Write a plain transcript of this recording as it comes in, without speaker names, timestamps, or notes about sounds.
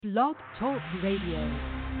Blog Talk Radio.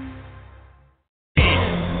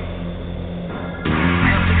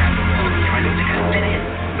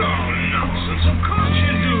 Nonsense. Of course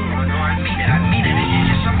you do. No, I mean it. It's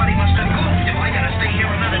just somebody must have moved. If I gotta stay here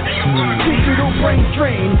another day, I'm gonna. Digital brain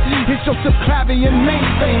drain. It's Joseph Clavier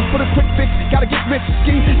mainframe. For the quick fix, gotta get rich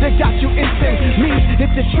scheme. They got you insane. Me, hit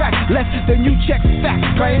the track, less than you check facts.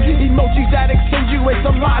 Claim emojis that accentuate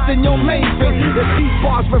some lies in your mainframe. The these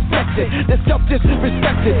bars reflected, the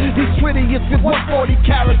self-disrespected. These Twitter's with 140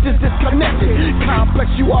 characters disconnected. Complex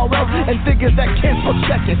URLs and figures that can't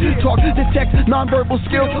protect it. Talk, detect, nonverbal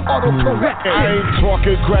skills, autocorrect. I ain't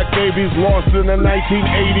talking crack babies lost in the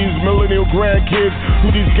 1980s, millennial grandkids who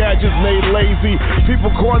these gadgets made lazy. People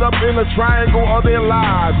caught up in the triangle of their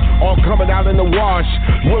lives, all coming out in the wash.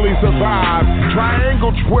 Will he survive?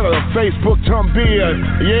 Triangle, Twitter, Facebook, Tumblr,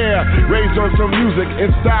 yeah, raised on some music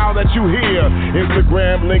and style that you hear.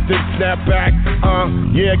 Instagram, LinkedIn, Snapback,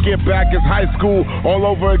 yeah, get back. It's high school all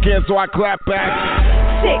over again, so I clap back.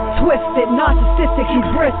 Sick, twisted, narcissistic,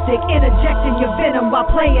 hubristic, interjecting your venom while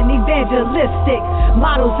playing evangelistic.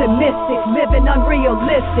 Models and mystics, living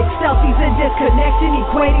unrealistic. Selfies and disconnection,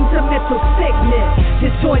 equating to mental sickness.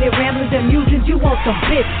 Disjointed ramblings and musings, you want some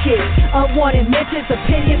biscuit. Unwanted mentions,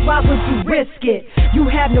 opinions, why would you risk it? You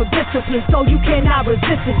have no discipline, so you cannot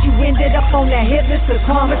resist it. You ended up on that hit list of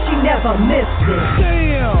karma, she never missed it.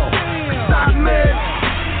 Damn! Stop me.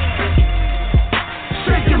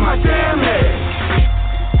 Shaking my damn head.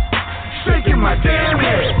 Shaking my damn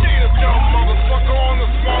head. Dumb motherfucker on the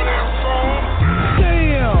smart ass phone.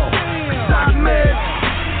 Damn! Stop me.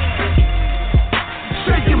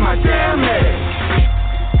 Shaking my damn head.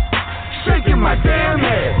 Shaking my damn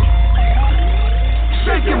head.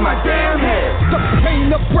 Shaking my damn head. The pain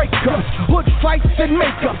of breakups, hood fights and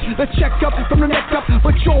makeups. The checkup from the neck up,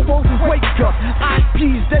 but you won't wake up.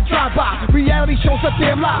 IPs that drive by, reality shows a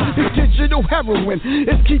damn lie. This digital heroin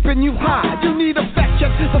is keeping you high. You need a fact check,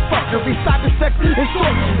 the fuckery, cyber sex and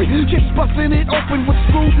sorcery. Just busting it open with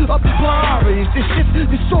screwed up priorities. This shit's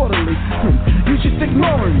disorderly. You just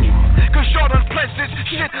ignoring me. Cause you're done pledged this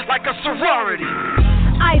shit like a sorority.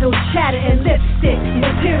 Idle chatter and lipstick,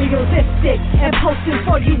 materialistic, and posting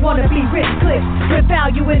for you wanna be rich clicks. With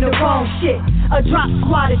value in the wrong shit. A drop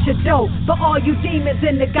squad at your door for all you demons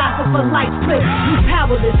in the gospel for life flips. You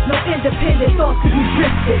powerless, no independent thoughts cause you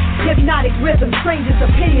drifted. Hypnotic rhythm, strangers'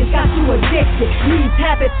 opinions got you addicted. These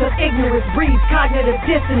habits of ignorance breeds cognitive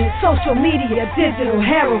dissonance. Social media, digital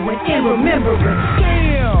heroin, in remembrance.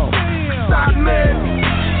 Damn! Stop me.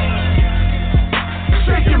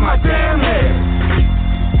 Shaking my damn head.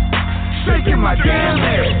 Shaking my damn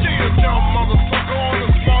head. Dumb motherfucker on the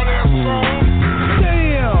smart ass phone.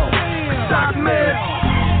 Damn! Stop me.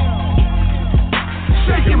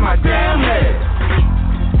 Shaking my damn head.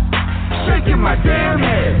 Shaking my damn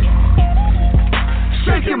head.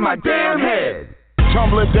 Shaking my damn head.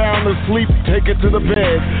 Tumbling down to sleep, take it to the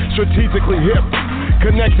bed. Strategically hip,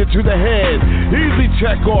 connected to the head. Easy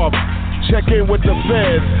check off. Check in with the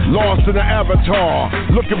feds, lost in the avatar,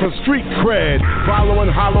 looking for street cred,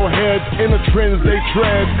 following hollow heads in the trends they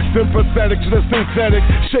tread, sympathetic to the synthetic,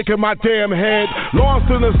 shaking my damn head, lost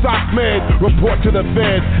in the sock med, report to the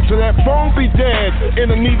feds, so that phone be dead,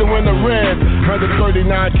 in the needle in the red, 139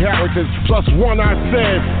 characters, plus one I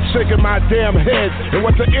said, shaking my damn head, and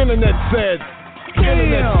what the internet said,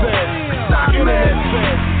 internet said, internet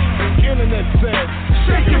said, internet said,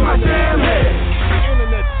 shaking my damn head,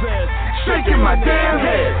 internet said, shaking my damn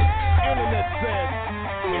head. internet said,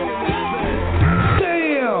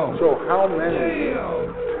 Damn! So how many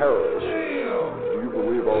terrorists do you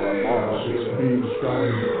believe are among Being strong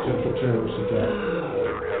potential terrorist attack.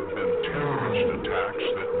 There have been terrorist attacks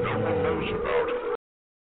that no one knows about.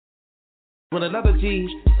 When another G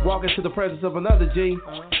walk into the presence of another G,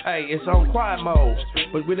 hey, it's on quiet mode.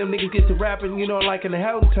 But when them niggas get to rapping, you know, like in the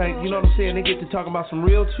hell tank, you know what I'm saying? They get to talking about some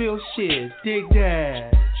real chill shit. Dig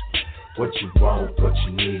that. What you want, what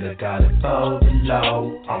you need, I got it for the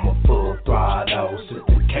low. I'm a full throttle, since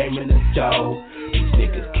we came in the door. These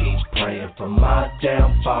niggas keep praying for my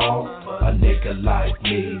downfall. A nigga like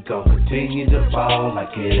me gon' continue to fall. I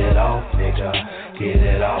get it off, nigga. Get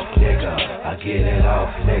it off, nigga. I get it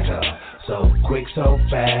off, nigga. So quick, so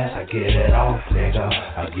fast, I get it off, nigga.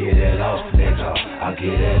 I get it off, nigga. I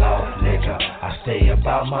get it off, nigga. I stay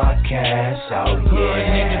about my cash, oh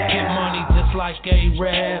yeah. Niggas get money just like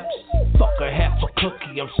A-Raps. Fuck a half a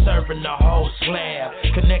cookie, I'm serving the whole slab.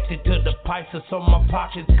 Connected to the Pisces so my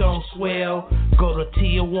pockets gon' swell. Go to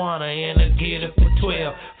Tijuana and I get it for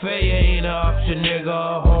 12. Failure ain't an option,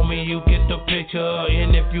 nigga. Homie, you get the picture.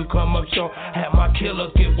 And if you come up short, have my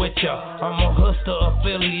killers get with ya. I'm a Hustler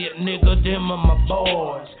affiliate, nigga, them are my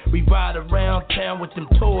boys. We ride around town with them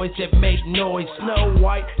toys that make noise. Snow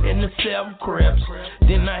White and the 7 Crips.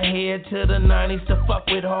 Then I head to the 90s to fuck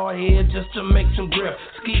with hard head just to make some grip.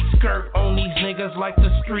 Ski skirt on these niggas like the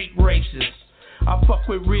street races. I fuck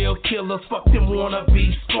with real killers, fuck them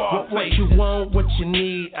wannabe Scarface. What you want, what you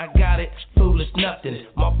need, I got it, foolish nothing.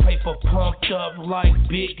 My paper pumped up like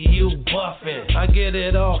Big U buffin'. I get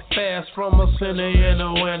it off fast from a center in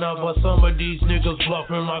a winner, but some of these niggas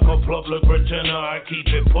bluffing like a public pretender. I keep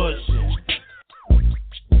it pushing.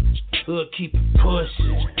 Keep it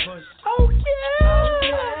pushing. Oh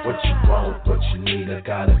yeah. What you want, what you need, I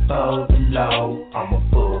got it for the low. I'm a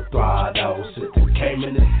full throttle, system came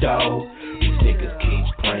in the door. These niggas keep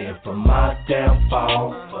praying for my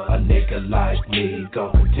downfall. A nigga like me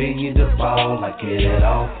gon' continue to fall. I get it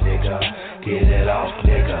off, nigga. Get it off,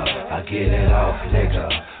 nigga. I get it off, nigga.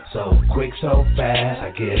 So quick, so fast, I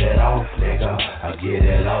get it off, nigga. I get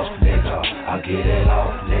it off, nigga. I get it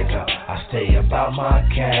off, nigga. I stay about my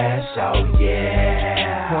cash, oh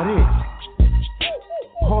yeah.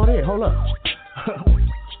 Hold up.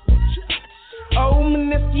 Oh,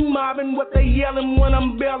 Minisky mobbing, what they yelling when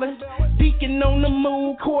I'm belling. Deacon on the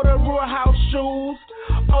move, corduroy house shoes.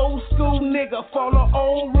 Old school nigga, follow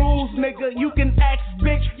old rules, nigga. You can ask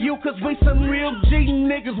Big U, cause we some real G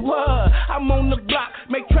niggas. What? I'm on the block,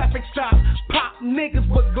 make traffic stops, pop niggas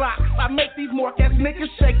with Glocks. I make these mark ass niggas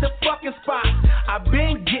shake the fucking spot. I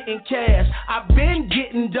been getting cash, I been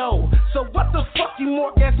getting dough. So what the fuck you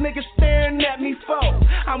mark ass niggas staring at me for?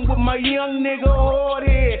 I'm with my young nigga hard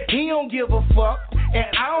head, he don't give a fuck, and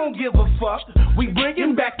I don't give a fuck. We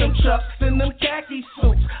bringing back them chucks and them khaki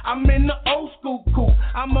suits. I'm in the old school coupe,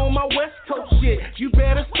 I'm on my West Coast shit. You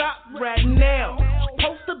better stop right now.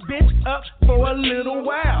 Post a bitch up for a little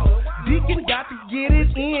while. Deacon got to get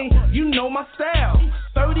it in, you know my style.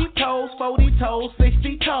 30 toes, 40 toes,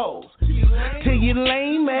 60 toes. To you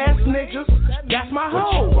lame ass niggas, that's my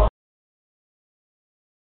hoe.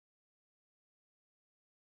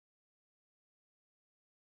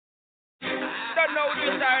 Don't know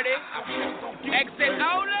this already. Exit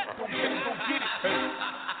outlet. Go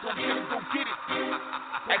get it.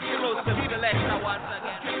 Exclusive selection once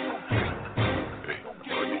again.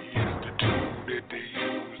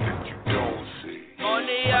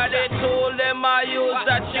 Money are the tool them I use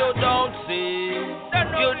that you don't see.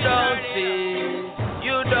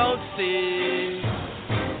 You don't see.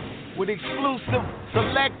 With exclusive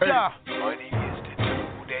selector. Money is the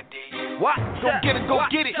tool that they use. What? Go get it.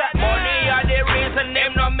 Money are the reason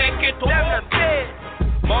them not make it home.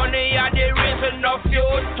 Money are the reason of you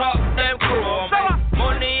talk them chrome.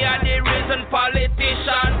 Money are the reason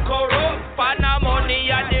politicians corrupt. And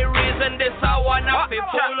money are the reason this I wanna be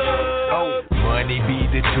full of. Money be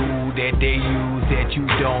the tool that they use that you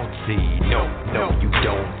don't see. No, you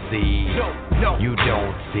don't see. No, you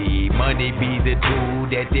don't see. Money be the tool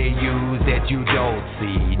that they use that you don't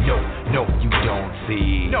see. No, you don't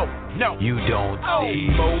see. No, you don't see.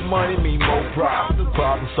 More money mean more problems.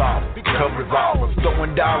 Problem solved. Come revolvers.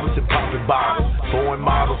 Throwing dollars and popping bottles. Foreign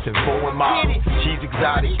models and foreign models. She's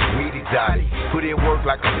exotic, weed exotic. Put in work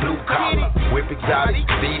like a blue collar. Whip exotic,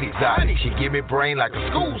 scene exotic. She give me brain like a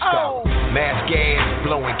school scholar. Mass gas,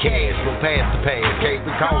 blowing cash. From pass to pass, case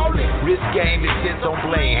and calling. Wrist game is sits on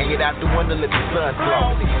blame. Hang it out the window, let the sun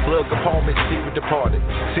flow. Plug components, secret departed.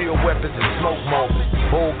 Seal weapons and smoke moments.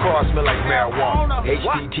 Whole car smell like marijuana.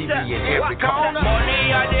 HDTV in every corner.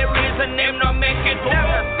 Money are the reason them not make it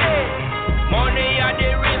home. Money are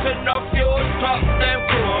the reason of you talk them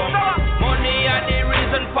chrome. Money are the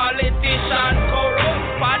reason politicians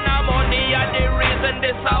corrupt. And money are the reason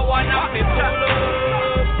this I wanna be full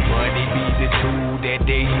of. Money be the tool that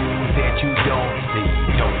they use that you don't see.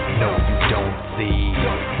 No, you don't see.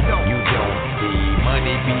 You don't see.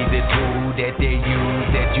 Money be the tool that they use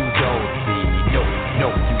that you don't see. No,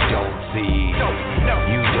 you don't see.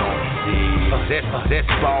 You don't see. That's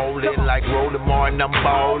ballin' like Roland Martin, I'm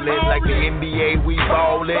ballin' like the NBA, we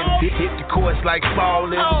ballin'. Hit the courts like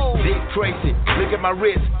ballin'. Dick trace it. Look at my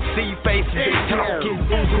wrist, see faces, they talking.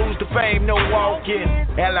 Who's the fame, no walking.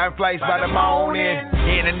 Airline flights by the morning.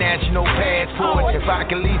 International passport. If I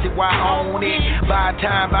can lease it, why own it? Buy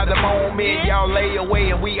time by the moment. Y'all lay away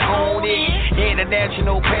and we own it.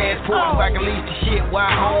 International passport. If I can lease the shit,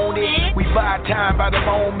 why own it? We buy time by the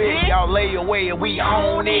moment. Y'all lay away and we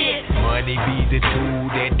own it. Money be the tool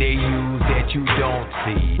that they use that you don't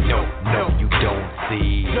see. No, you don't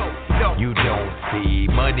see. You don't see.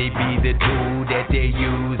 Money be the tool that they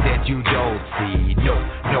use that you don't see. No,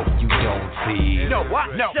 you don't see. No,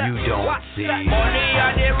 you don't see. Money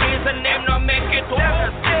are the reason them no make it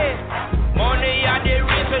home. Money are the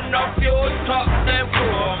reason no few talk them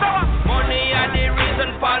from. Money are the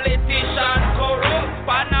reason politicians corrupt.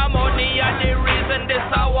 And money are the reason this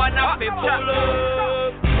I wanna be full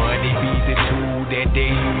up. Money be the tool that they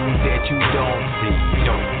use that you don't see.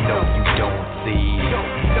 No, you don't see.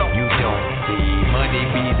 You don't see. Money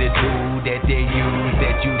be the tool that they use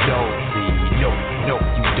that you don't see. No,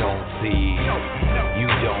 you don't see. You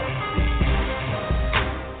don't see.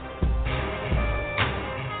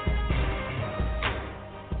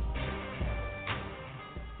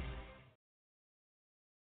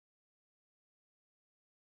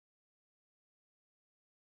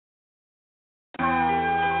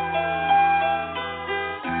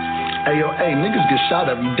 Hey, niggas get shot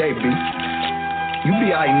every day, B. You be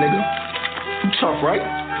aight, nigga. You tough, right?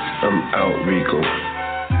 I'm out, Rico.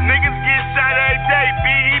 Niggas get shot every day, B.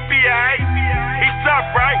 He be aight. He tough,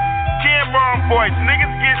 right? Cameron voice.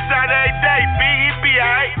 Niggas get shot every day, B. He be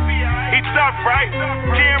aight. He tough, right?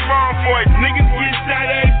 Cameron voice. Niggas get shot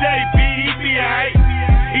every day, B. He be aight.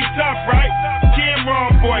 He tough, right? Cameron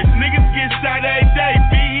voice. Niggas get shot every day,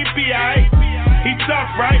 B. He be aight. He tough,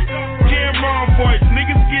 right? Cameron voice.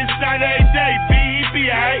 Niggas get shot every day, B. He be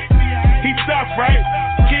aight. He tough, right?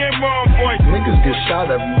 Cameron voice. Niggas get shot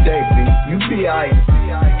every day, B. You be aight.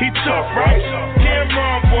 He tough, right?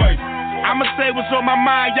 Cameron voice. I'ma say what's on my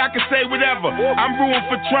mind, y'all can say whatever. I'm rooting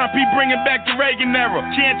for Trump, he bringing back the Reagan era.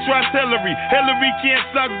 Can't trust Hillary, Hillary can't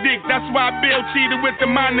suck dick. That's why Bill cheated with the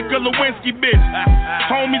Monica Lewinsky bitch.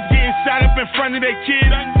 Homies getting shot up in front of their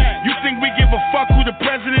kids. You think we give a fuck who the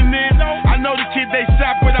president is? I know the kid they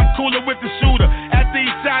shot, but I'm cooler with the shooter. After he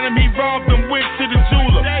shot him, he robbed him, went to the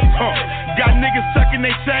jeweler. Got niggas sucking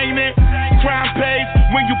they chain in. Crime pays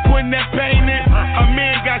when you putting that pain in. A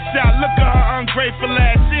man got shot, look at her ungrateful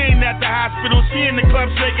ass. She ain't at the hospital, she in the club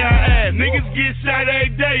shaking her ass. Niggas get shot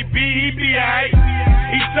every day, B, he be aight.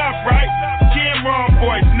 He tough, right? Cameron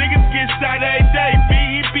voice. Niggas get shot every day, B,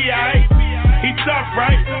 he be aight. He tough,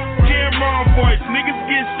 right? Cameron voice. Niggas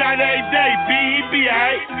get shot every day, B, he be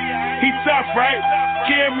aight. He tough, right?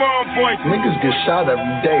 Cameron voice. Niggas get shot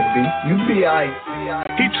every day, B. You be aight.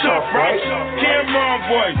 He tough, right? Cameron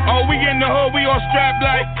voice. Oh, we in the hood, we all strapped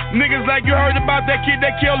like niggas like you heard about that kid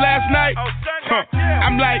that killed last night?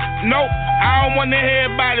 I'm like, nope, I don't wanna hear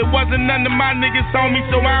about it. Wasn't none of my niggas homie,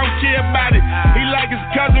 so I don't care about it. He like his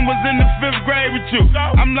cousin was in the 5th grade with you.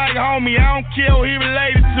 I'm like, homie, I don't care who he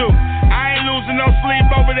related to. I ain't losing no sleep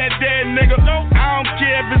over that dead nigga. I don't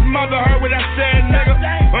care if his mother heard what I said, nigga.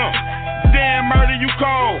 Damn, murder, you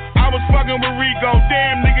cold. I was fucking with Rico.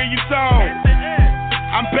 Damn, nigga, you told.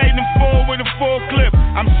 I'm paid in full with a full clip.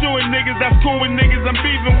 I'm shooting niggas that's cool with niggas I'm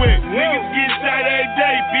beefing with. Niggas get shot every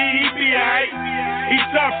day, B, he be aight. He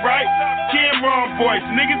tough, right? Cameron voice.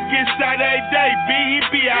 Niggas get shot every day, B, he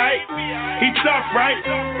be aight. He tough, right?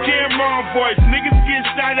 Cameron voice. Niggas get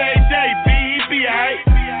shot every day, B, he be aight.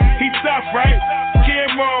 He tough, right?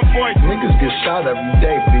 Cameron voice. Niggas get shot every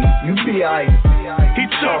day, B. You be aight. He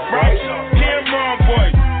tough, right? Cameron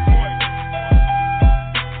voice.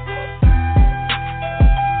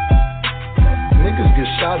 Niggas get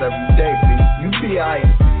shot every day, B. You be aight.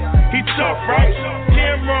 He tough, right?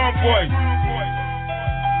 Cameron voice.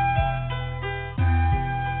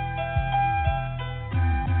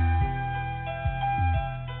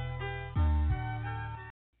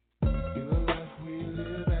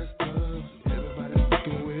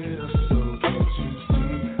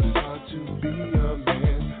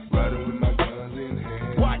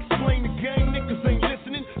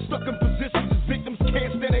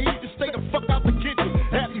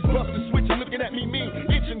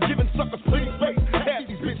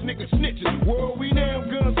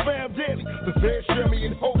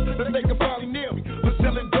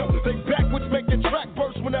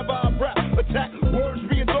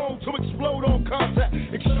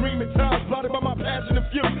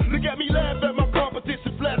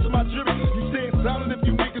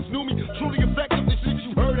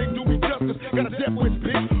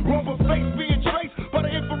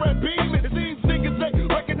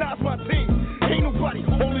 Ain't nobody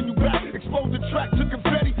holding you back.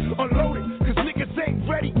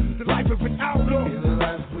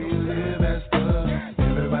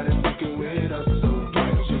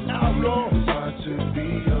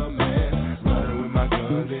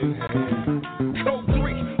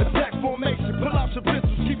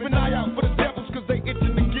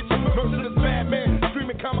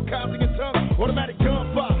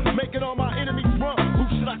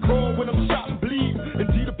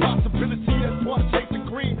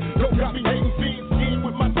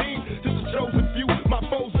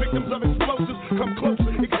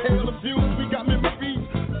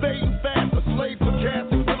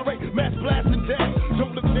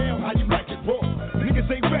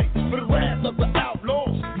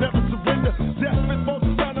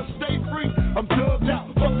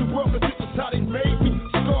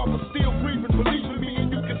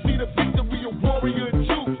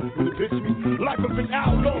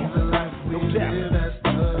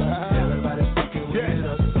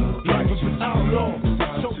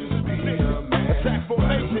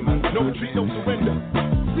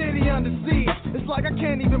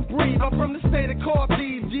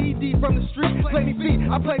 weed from the street, plenty feet.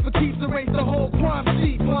 I play for keeps, erase the whole crime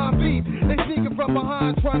sheet. Blind beat, they sneaking from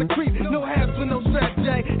behind, trying to creep. No halves with no strap,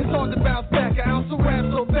 Jay. It's hard to bounce back. An ounce of rap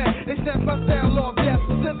so fat, they snap my style off. That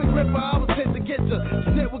specific ripper, I was sent to get ya.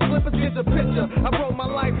 Snip with clippers, get the picture. I wrote my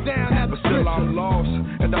life down, have a still I'm lost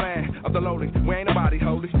in the land of the lonely. We ain't nobody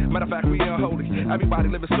holy. Matter of fact, we unholy. Everybody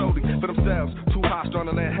living solely for themselves. Too high, strong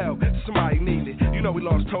to let help. Somebody need it. You know we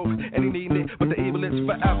lost hope, and he needing it. But the evil is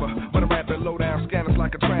forever. But I'm rapping low down, scanners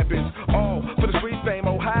like a tramp is. All for the street fame,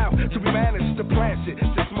 oh how? So we managed to plant it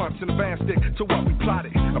 6 months in advance, stick to what we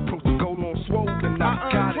plotted. Approach the goal on swole and I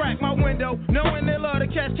got it. Crack my window, knowing they love to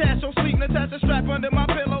catch cash. So sleep and attach a strap under my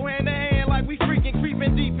pillow, hand to hand like we freaking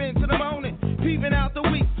creeping deep into the morning. Peeping out the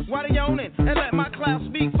week, while they own it, and let my cloud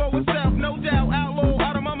speak for itself. No doubt, outlaw,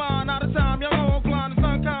 out of my mind, out of time. Young old blind, it's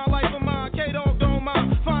unkind, life of mine. K-Dog don't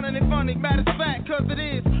mind, finding it funny. Matter of fact, cause it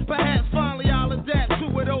is. Perhaps finally I'll adapt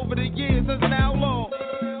to it over the years as an outlaw.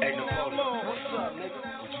 Hey, no outlaw. What's up, nigga?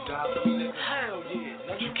 Would you die for me, nigga? Hell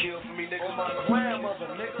yeah. Would you kill for me, nigga? I'm on the grandmother,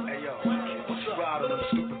 nigga. Hey, yo, what's up? Ride on them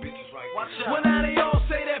stupid bitches right now. Watch out. Well, now they all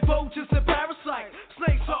say that vulture's a parasite.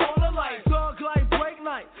 Snakes are all alike, dog life, break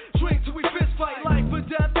night. Drink till we fist fight, life or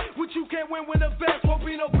death. What you can't win the best. Won't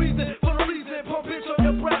be no reason for the reason. Pump bitch on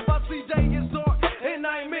your breath. I see day is dark and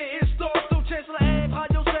nightmare is dark. So chance of the ass,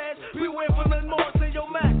 hide your sash. We went from the north to your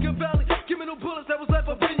Machiavelli. Give me no bullets that was left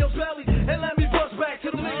up in your belly. And let me bust back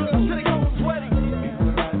to the niggas till they go sweaty.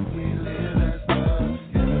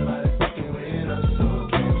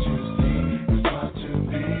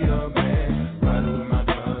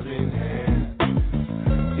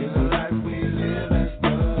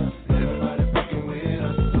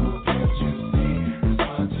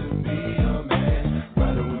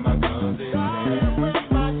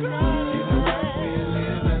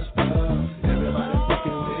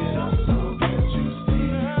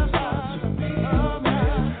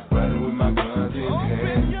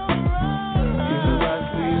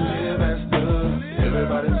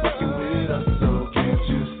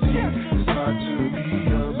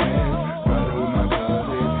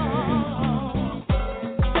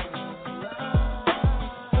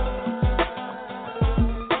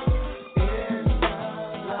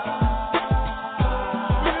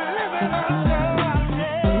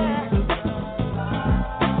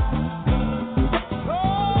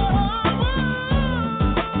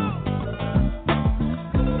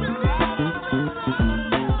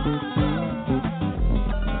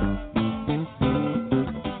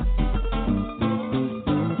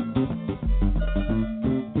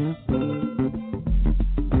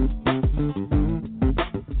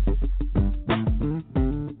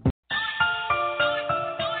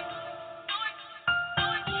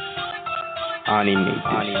 I need this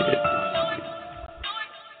shit.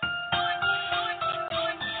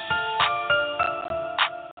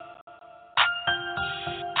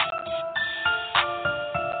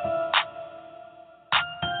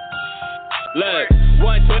 Look,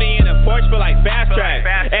 120 in a Porsche feel like fast track.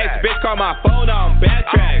 Ex-bitch call my phone on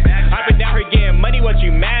backtrack. I been down here getting money, what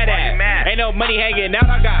you mad at? Ain't no money hanging out,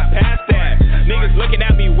 I got past that. Niggas looking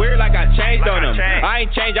at me weird like I changed on them. I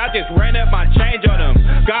ain't changed, I just ran up my change on them.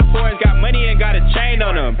 Got foreigns, got money and got a chain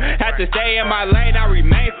on them. Had to stay in my lane, I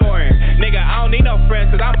remain foreign. Nigga, I don't need no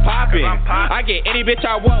friends cause I'm popping. I get any bitch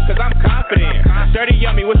I want cause I'm confident. 30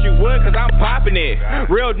 yummy, what you would cause I'm popping it.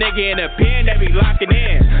 Real nigga in the pen, they be locking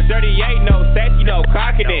in. 38, no safety, no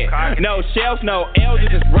cocking it. No shells, no L's,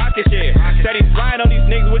 just rocking shit. Steady flying on these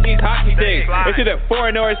niggas with these hockey sticks. It's either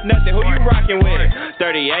foreign or it's nothing, who you rocking with?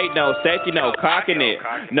 38, no safety, no cocking it.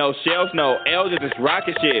 No shells, no L's, just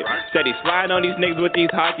rocking shit. Steady flying on these niggas with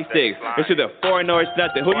these hockey sticks. It's either foreign or it's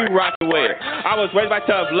nothing, who you rocking with? I was raised by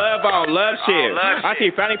tough love, I don't love shit. I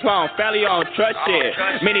see family plot on family, I don't trust shit.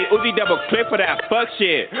 Mini Uzi double clip for that fuck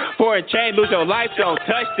shit. Foreign chain, lose your life, don't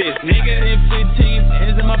touch this, nigga. 15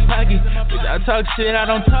 pins in my pocket. Bitch, I talk shit, I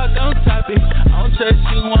don't talk on topic. I don't trust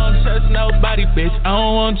you, I don't trust nobody, bitch. I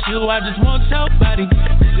don't want you, I just want your body.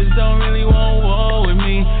 Niggas don't really want war with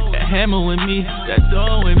me. That hammer with me, that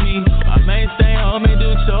door with me. My main stay home and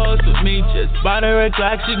do chores with me. Just bought her a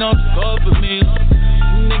Glock, she gon' score for me.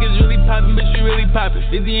 Niggas really poppin', bitch, we really poppin'.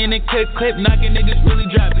 Busy in the clip, knockin', niggas really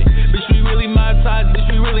droppin'. Bitch, we really my size, bitch,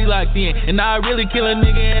 we really locked in. And I really kill a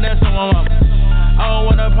nigga, and that's on my mama. I don't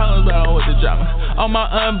want no problems, but I don't want the drama. All my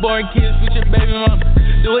unborn kids, future baby mama.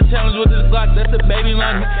 Do a challenge with this Glock, that's a baby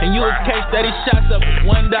mama. And you a catch 30 shots up with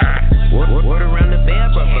 $1. Word around the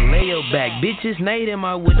band, but lay your back. Bitches nade in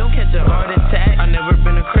my wood, don't catch a heart attack. I never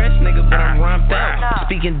been a crest nigga, but I'm romped out.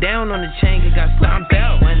 Speaking down on the chain, it got stomped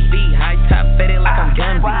out. 1B, high top, faded like I'm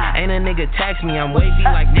Gumby. Ain't a nigga tax me, I'm wavy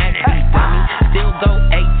like Max B, dummy. still go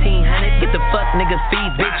 1800. Get the fuck nigga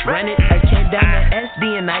feed, bitch, run it. I came down to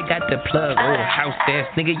SD and I got the plug. Oh, house ass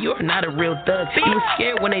nigga, you're not a real thug. You was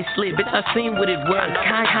scared when they slid, bitch, I seen what it was.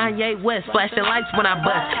 Kanye West, flashing lights when I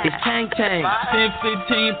bust. It's Chang Chang. 10,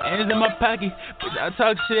 15 bands in my pocket. Bitch, I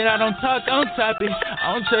talk shit, I don't talk on topic.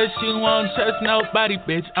 I don't trust you, I don't trust nobody,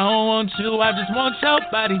 bitch. I don't want you, I just want your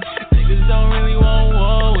body. Niggas don't really want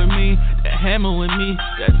war with me. That hammer with me,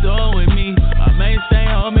 that door with me. My main stay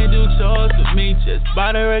home and do chores with me. Just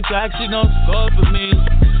bought her a Glock, she gon' score for me.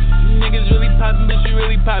 Niggas really poppin', bitch, we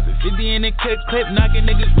really poppin'. 50 in the clip, knockin',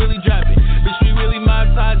 niggas really droppin'. Bitch, we really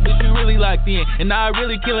mob ties, bitch, we really locked in. And I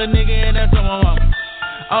really kill a nigga and that's on my mama.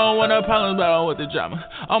 I don't want no problems, but I don't want the drama.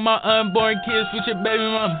 All my unborn kids with your baby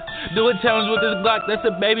mama. Do a challenge with this Glock, that's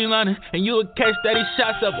a baby monitor. And you would catch 30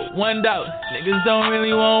 shots up with $1. Niggas don't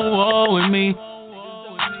really want war with me.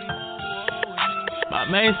 My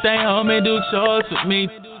man stay home and do chores with me.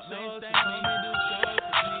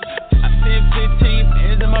 I spend 15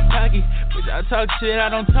 bands in my pocket. Bitch, I talk shit, I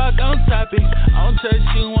don't talk on topic. I don't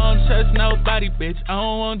trust you, I don't trust nobody, bitch. I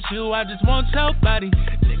don't want you, I just want your body.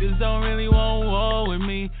 Niggas don't really want war with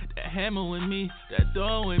me. That hammer with me, that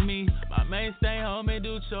door with me. My man stay home and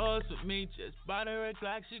do chores with me. Just bought her a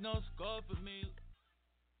Glock, she gon' score for me.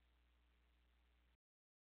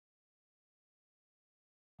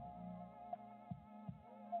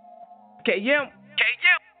 KM.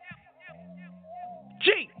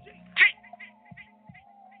 G.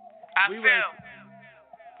 I feel.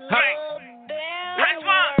 Hey. Press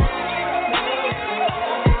one.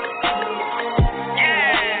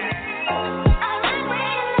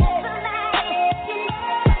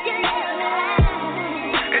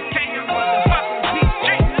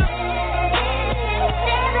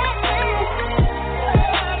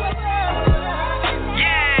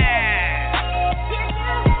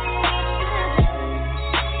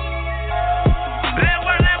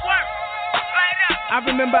 I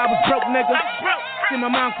remember I was broke, nigga. See my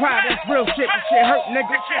mom cry, that's real shit. This shit hurt,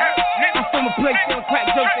 nigga. I'm from a place on crack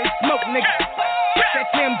jokes, they smoke, nigga. That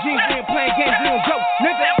KMG, we ain't playing games, we don't joke,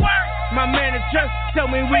 nigga. My man at church told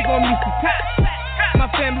me we gon' meet some top. My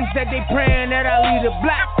family said they praying that I lead a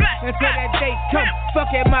block. Until that day come,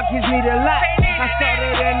 fuck it, my kids need a lot. I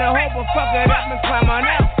started in the hole, but fuck it, I've been climbing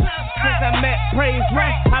out. Since I met Praise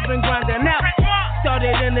Right, I've been grinding out.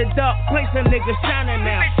 Started in the dark place, a nigga shining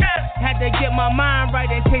now. Had to get my mind right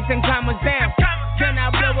and take some commas down. Then I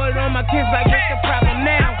blow it on my kids like it's the problem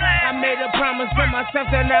now. I made a promise to myself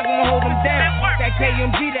that I'm gonna hold them down. That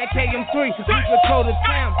KMG, that KM3, we control the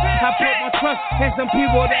town. I put my trust in some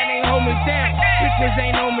people that ain't hold me down. Bitches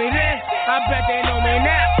ain't know me then, I bet they know me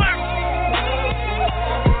now.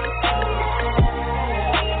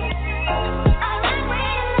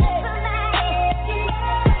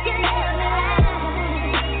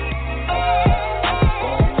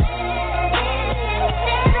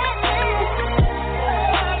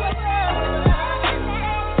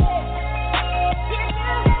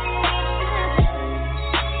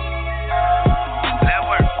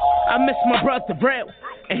 I miss my brother real,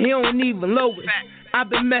 and he don't even know it. I've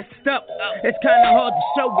been messed up, it's kinda hard to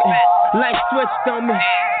show it. Life switched on me,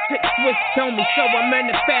 chick switched on me, so I'm in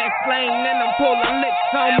the fast lane and I'm pulling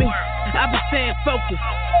licks on me. I've been staying focused,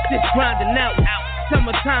 just grinding out.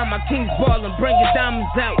 Summertime, my kings ballin', bringing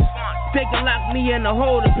diamonds out. They can lock me in the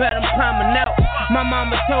hole, I bet I'm climbing out. My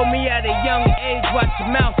mama told me at a young age, watch your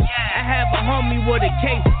mouth. I have a homie with a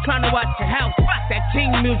case, trying to watch your house. That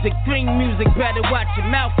king music, better watch your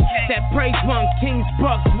mouth. That praise one, King's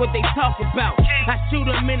Bucks, what they talk about. I shoot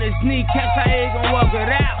him in his kneecaps, I ain't gon' walk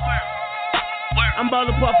it out. I'm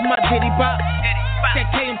ballin' off my titty box. That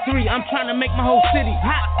KM3, I'm trying to make my whole city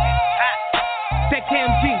hot. That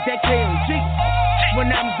KMG, that KMG. When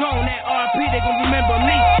I'm gone, that RP, they gon' remember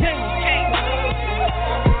me.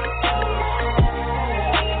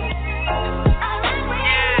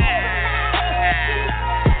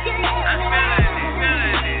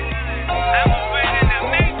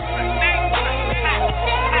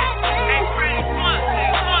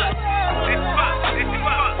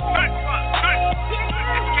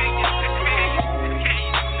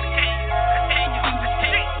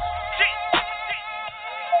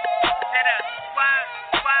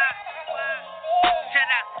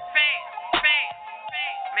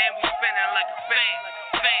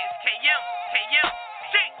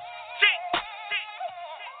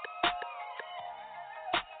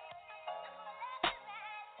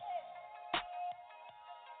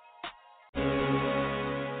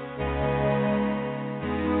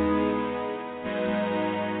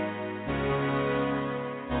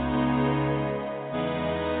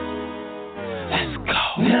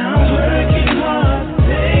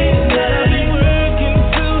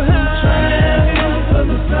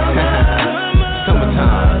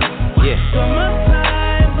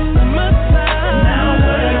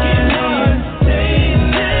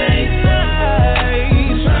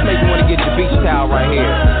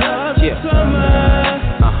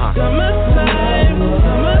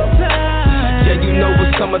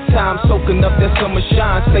 soaking up that summer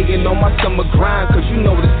shine, staying on my summer grind, cause you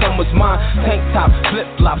know the summer's mine. Tank top,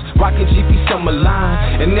 flip-flops, rockin' GP summer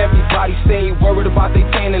line, and everybody stay worried about they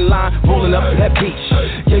tan in line, rolling up to that beach.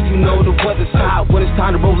 Yeah, you know the weather's hot when it's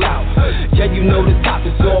time to roll out. Yeah, you know the top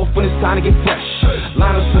is off when it's time to get fresh.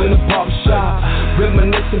 Line us in the barbershop,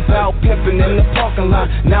 reminiscing about pimping in the parking lot.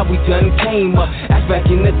 Now we done came up, as back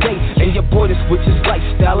in the day, and your boy to switch his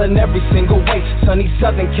lifestyle in every single way. Sunny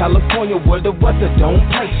Southern California where the weather don't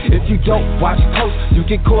play. If you don't watch close, you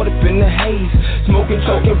get caught up in the haze. Smoking,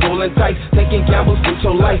 choking, rolling dice, taking gambles with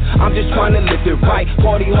your life. I'm just trying to live it right,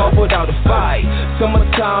 party hard without a fight.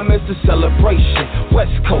 Summertime is a celebration.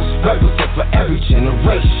 West Coast represent for every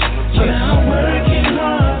generation. Yeah. Now I'm working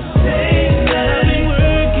hard, days that I've been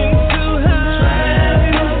working too hard,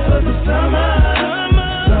 trying to for the summer.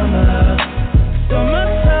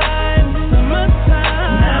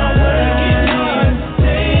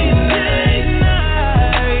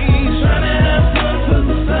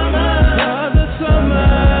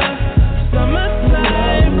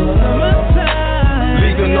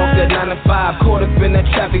 Caught up in that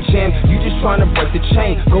traffic jam, you just tryna break the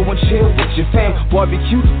chain. Go and chill with your fam,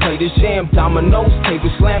 barbecue, play the jam, dominoes,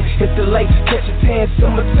 table slam, hit the lake, catch a tan.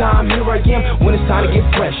 Summertime, here I am, when it's time to get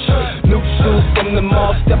fresh. New shoes from the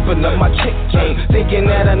mall, stepping up my chick game, thinking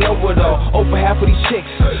that I know it all. Over half of these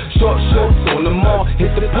chicks, short shorts on the mall,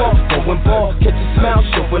 hit the park, going ball, catch a smile,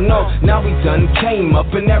 showing off. Now we done came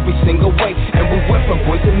up in every single way, and we went from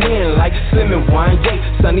boys to men like Slim and Wine Gate.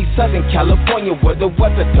 Sunny Southern California where the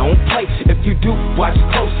weather don't play. If you do watch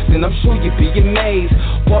close, then I'm sure you'd be amazed.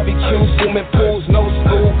 Barbecues, swimming pools, no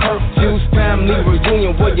school curfews, family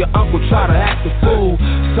reunion where your uncle try to act a fool.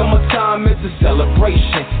 Summertime is a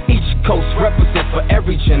celebration. Each coast represent for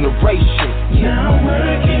every generation. Yeah. Now I'm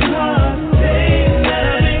working hard, days that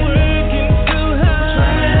I've been working too hard,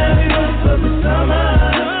 trying to have fun for the summer.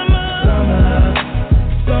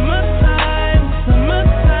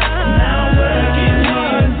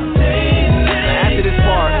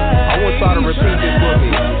 Try to repeat this with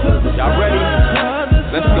me. Y'all ready?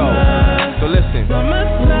 Let's go. So listen.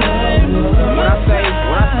 When I say,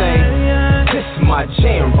 this is my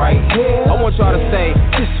jam right here, I want y'all to say,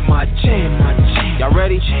 this is my jam, my jam. Y'all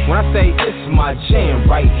ready? When I say, this is my jam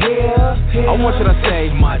right here, I want you to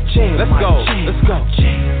say, my jam. Let's go. Let's go.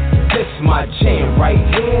 This is my jam right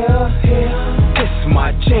here. This is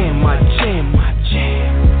my jam, my jam, my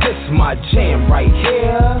jam. This is my jam right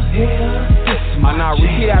here. Now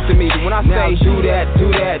repeat after me. When I say do that,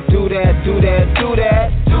 do that, do that, do that, do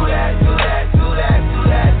that, do that, do that, do that, do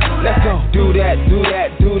that, let's go. Do that, do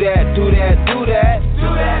that, do that, do that, do that, do that,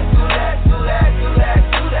 do that, do that, do that,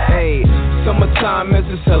 do that. Hey, summertime is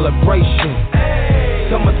a celebration.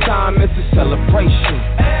 Summertime is a celebration.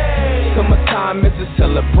 Summertime is a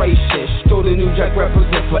celebration. Still the New Jack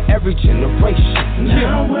represent for every generation.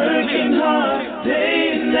 Now I'm working hard,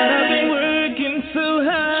 days that I've been working too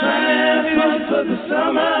hard, trying to have fun for the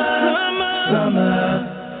summer.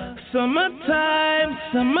 Summertime.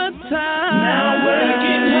 Now I'm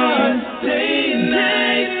working hard, day and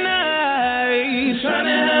night, trying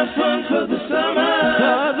to have fun for the summer.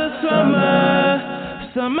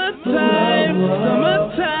 Summertime.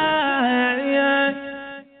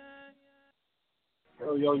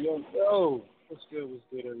 Yo. What's good,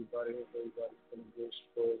 everybody? Hope everybody's feeling good.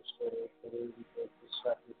 This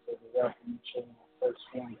Saturday, welcome to First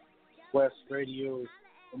One West Radio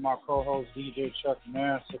with my co-host DJ Chuck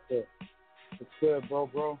Massacre. What's good,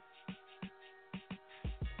 bro?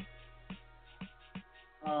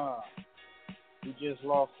 We just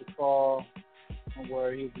lost the call. Don't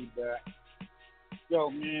worry, he'll be back. Yo,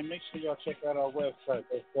 man, make sure y'all check out our website.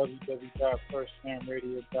 That's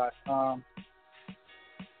www.firstfamradio.com.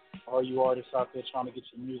 All you artists out there trying to get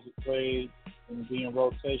your music played and be in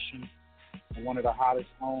rotation on one of the hottest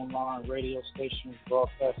online radio stations,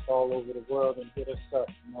 broadcast all over the world, and hit us up.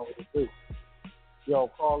 You know what to do. Yo,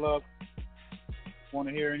 call up. Want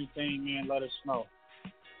to hear anything, man, let us know.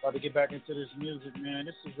 About to get back into this music, man.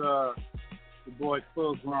 This is the boy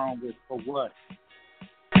Full Grown with For What.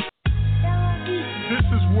 This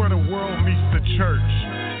is where the world meets the church.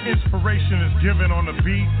 Inspiration is given on the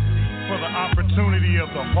beat for the opportunity of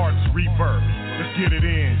the heart's rebirth. Let's get it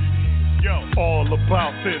in. Yo, all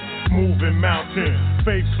about this moving mountain.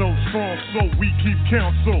 Faith so strong, so we keep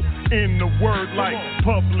counsel in the word like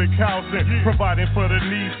public housing, providing for the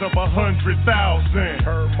needs of 100,000.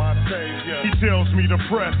 Heard my Savior. He tells me to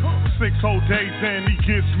press 6 whole days and he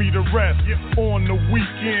gives me the rest. On the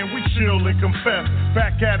weekend we chill and confess.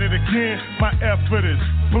 Back at it again, my effort is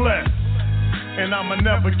blessed, and I'ma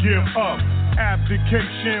never give up.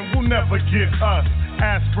 Abdication will never get us.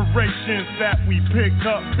 Aspirations that we pick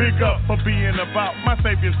up, big up for being about my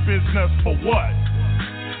Savior's business. For what?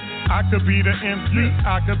 I could be the MC,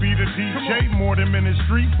 I could be the DJ, more than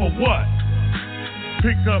ministry. For what?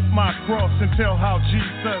 Pick up my cross and tell how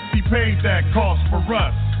Jesus, he paid that cost for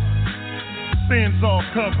us. Sins all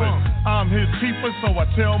covered, I'm his keeper, so I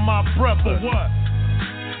tell my brother. For what?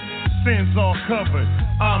 Sins all covered,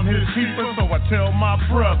 I'm his keeper, so I tell my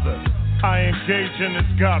brother. I engage in this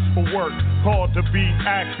gospel work, called to be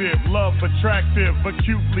active, love attractive,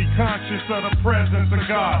 acutely conscious of the presence of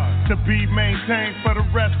God, to be maintained for the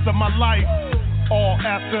rest of my life. All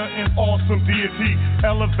after an awesome deity,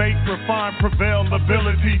 elevate, refine, prevail,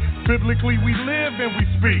 ability. Biblically we live and we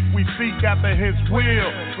speak. We seek after his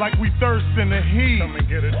will, like we thirst in the heat. Come and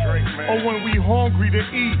get a drink, man. Or when we hungry to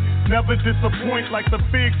eat, never disappoint like the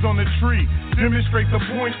figs on the tree. Demonstrate the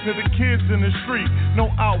point to the kids in the street.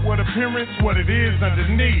 No outward appearance, what it is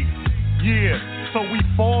underneath. Yeah, so we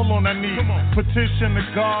fall on our knees. Petition the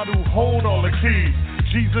God who hold all the keys.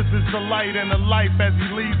 Jesus is the light and the life as he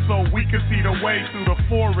leads, so we can see the way through the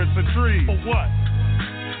forest of trees. For what?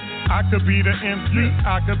 I could be the MC,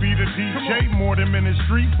 I could be the DJ, more than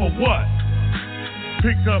ministry. For what?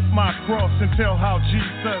 Pick up my cross and tell how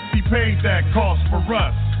Jesus, he paid that cost for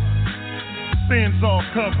us. Sins all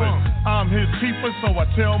covered, I'm his keeper, so I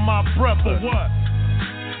tell my brother. For what?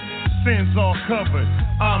 Sins all covered,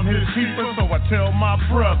 I'm his keeper, so I tell my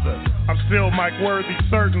brother. I'm still Mike Worthy,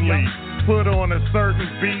 certainly. Put on a certain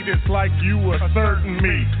beat, it's like you a certain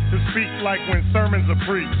me. To speak like when sermons are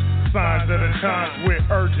preached. Signs of the times with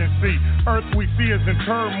urgency. Earth we see is in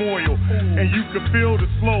turmoil, and you can feel the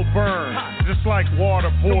slow burn, just like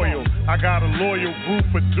water boil. I got a loyal group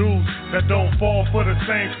of dudes that don't fall for the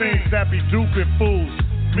same things that be duping fools.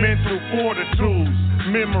 Mental fortitudes,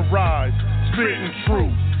 memorize, spitting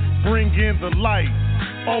truth, bring in the light.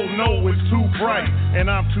 Oh no, it's too bright, and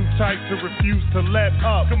I'm too tight to refuse to let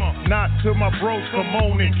up. Not till my bros come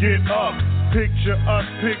on and get up. Picture us,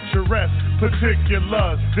 picturesque,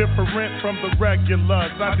 particulars, different from the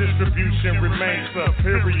regulars. Our distribution remains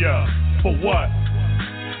superior. For what?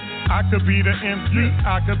 I could be the MC,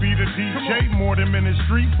 I could be the DJ, more than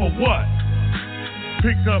ministry. For what?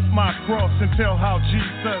 Pick up my cross and tell how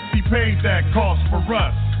Jesus, he paid that cost for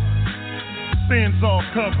us. Sins all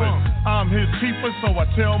covered, I'm his keeper, so I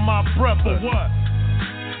tell my brother. For what?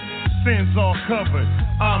 Sins all covered,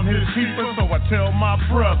 I'm his keeper, so I tell my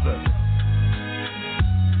brother.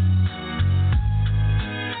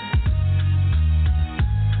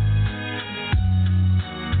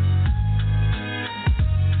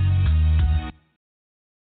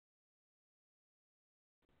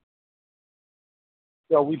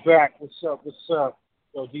 Yo, we back. What's up? What's up?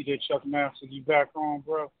 Yo, DJ Chuck Master, you back on,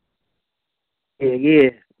 bro? Yeah.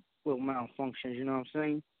 Little malfunctions, you know what I'm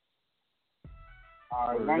saying? All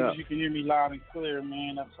right, as long as you can hear me loud and clear,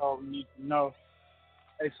 man, that's all we need to know.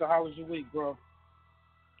 Hey, so how was your week, bro?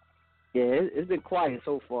 Yeah, it's been quiet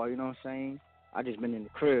so far, you know what I'm saying? I just been in the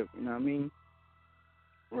crib, you know what I mean?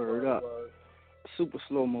 Word up. Super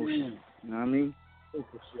slow motion, you know what I mean?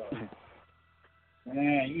 Super slow.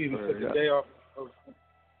 Man, you even took the day off.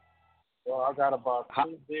 Well, I got about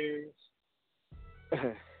 2 beers.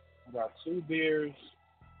 I got 2 beers.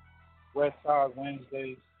 Westside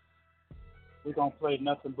Wednesdays. We're going to play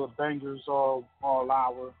nothing but bangers all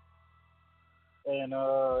hour. And,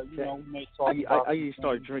 you know, we may talk about... I usually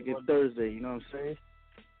start drinking Thursday, you know what I'm saying?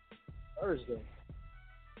 Thursday?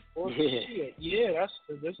 Well, shit. Yeah,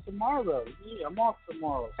 that's tomorrow. Yeah, I'm off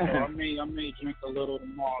tomorrow. So I may drink a little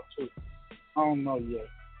tomorrow, too. I don't know yet.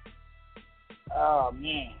 Oh,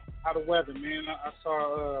 man. How the weather, man? I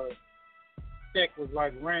saw Tech was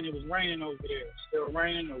like rain. It was raining over there. Still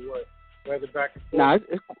raining or what? Weather back and forth? Nah,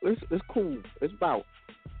 it's cool. It's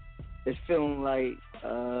feeling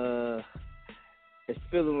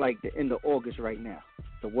like the end of August right now.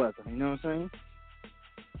 The weather, you know what I'm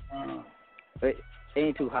saying? It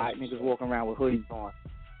ain't too hot. Niggas walking around with hoodies on.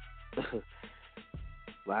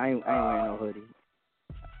 But I ain't wearing no hoodie.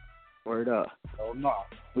 Word up. Oh no.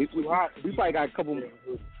 We probably got a couple.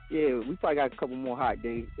 Yeah, we probably got a couple more hot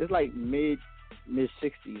days. It's like mid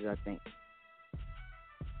 60s, I think.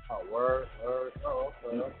 Oh, word. Oh,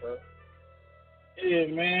 okay. Yeah,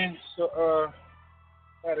 man. So,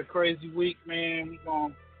 had a crazy week, man. We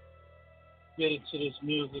gonna get into this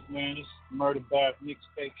music, man. This Murder Bath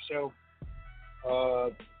mixtape show.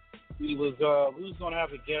 We was gonna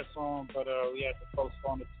have a guest on, but we had to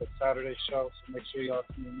postpone it to Saturday show. So make sure y'all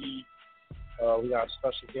tune in. We got a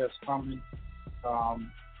special guest coming,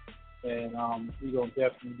 and we gonna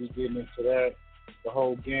definitely be getting into that. The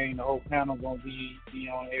whole gang, the whole panel gonna be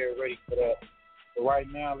on air ready for that. So right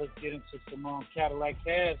now, let's get into some Cadillac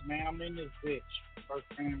Cash, man. I'm in this bitch. First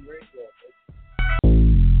Fam Radio,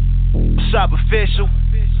 baby. What's up, official?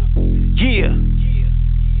 Yeah.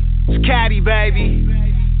 It's Caddy, baby.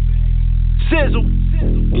 Sizzle.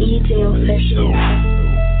 DJ official.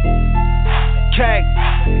 K.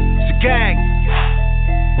 It's a gang.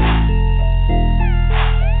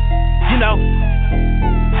 You know.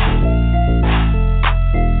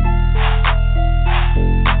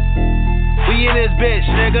 We in this bitch,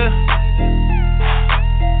 nigga.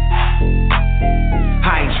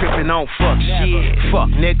 I ain't trippin' on fuck shit. Fuck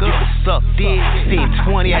nigga, you can suck dick. Spend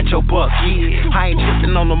 20 at your buck, yeah. I ain't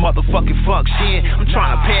trippin' on the motherfucking fuck shit. I'm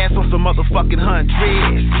tryna pass on some motherfucking hundreds.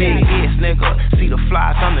 Yeah, yes, nigga. See the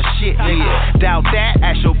flies, I'm the shit, nigga. Doubt that,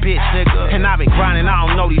 ask your bitch, nigga. And I been grindin', I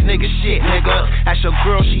don't know these niggas shit, nigga. Ask your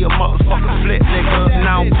girl, she a motherfucking flip, nigga. And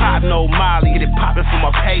I don't pop no Molly, get it poppin' for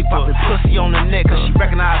my paper. Poppin' pussy on the nigga, she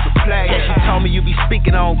recognize the player. She told me you be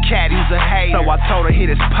speaking on cat, he's a hater. So I told her hit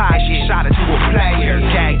his pie, she shot it to a player.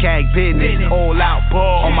 Gang, gang business, all out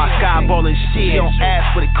ball. On my sky ballin' shit, she don't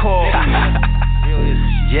ask what it cost.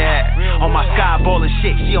 Yeah, on my sky ballin'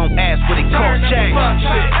 shit, she don't ask what it cost. Fuck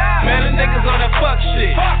shit, man, the niggas on that fuck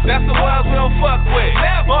shit. That's the ones we don't fuck with.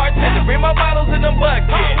 Bartender, bring my bottles in them buckets.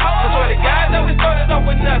 I swear to God, that we started off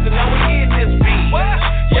with nothing. Now we getting this beat.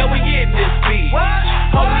 Yeah, we getting this beat.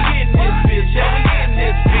 Oh, we getting this bitch. Yeah, we getting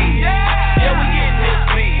this beat. Yeah, we getting this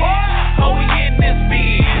beat. Oh, we getting this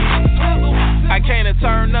beat. I came to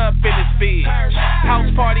turn up in this bitch. House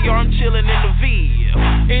party or I'm chillin' in the V.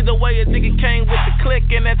 Either way, a nigga came with the click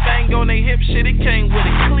and that thing on they hip shit, it came with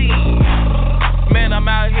it clean. Man, I'm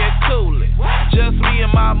out here coolin'. Just me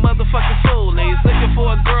and my motherfucking foolies. Looking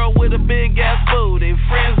for a girl with a big ass booty.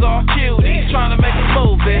 Friends all cuties, tryna make a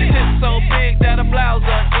move. It hit so big that a blouse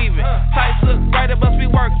uneven. Tights look right, it must be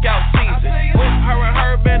workout season. With her and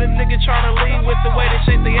her better nigga tryna leave with the way they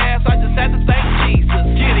shake their ass. I just had to thank Jesus.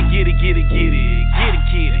 Get it, get it, get it, get it, get it,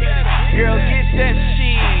 get it. Girl, get that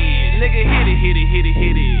shit. Nigga, hit it, hit it, hit it,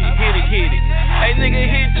 hit it, hit it, hit it. Hey, nigga,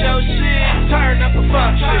 hit your shit. Turn up the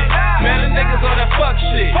fuck shit. Man, the niggas on that fuck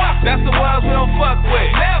shit. That's the ones we don't fuck with.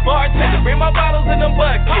 Bartender, bring my bottles in them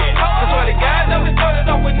buckets. I swear to God, that we started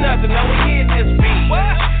off with nothing. Now we getting this beat.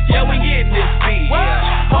 Yeah, we getting this beat.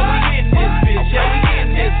 Oh, we getting this bitch. Yeah, we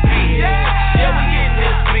getting this beat. Yeah, we getting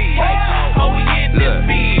this beat. Oh, we getting this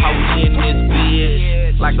beat. How we getting this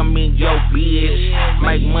bitch? Like I'm in your bitch.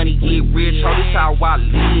 Make money, get rich. Oh, this how I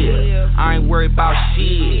live. I ain't worried about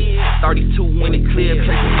shit. 32 in the clip. Take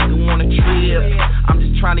a nigga on a trip. I'm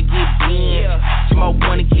just trying to get in. Smoke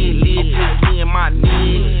money, get lit. Just me and my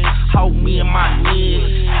niggas. Hold me and my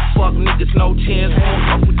niggas. Fuck niggas, no chance. Won't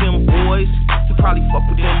fuck with them boys. You probably fuck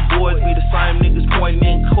with them boys. Be the same niggas pointing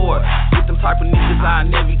in court. With them type of niggas, I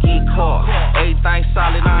never get caught. Everything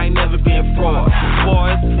solid, I ain't never been fraud.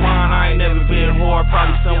 Boys, fine, I ain't never been hard.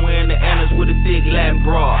 Probably somewhere in the Annas with a thick Latin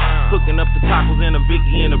bra. Cooking up the tacos and a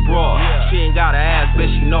Vicky in the bra. She ain't gotta ask, bet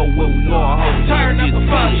she know where we are. Turn up the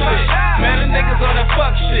fuck shit. Man, the niggas on that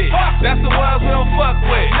fuck shit. That's the ones we don't fuck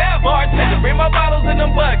with. Bartender, bring my bottles in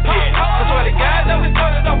them buckets. I swear to God, that we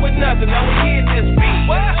started off with nothing. Now we getting this beat.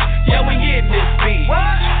 Yeah, we getting this beat.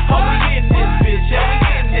 Oh, we getting this bitch. Yeah, we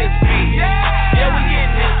getting this beat. Yeah, we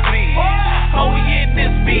getting this beat. Oh, we getting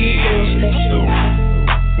this beat.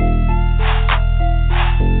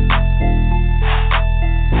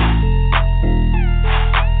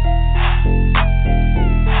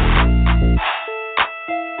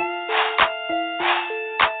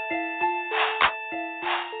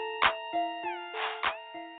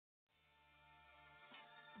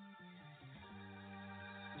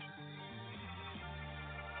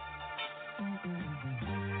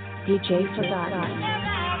 DJ Forgotten.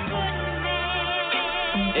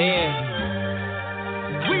 And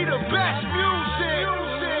we the best music.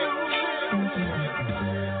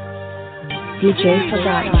 DJ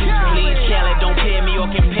Forgotten. Please, Kelly, don't pair me or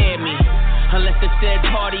compare me. Unless the said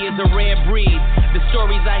party is a rare breed. The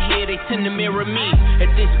stories I hear, they tend to mirror me.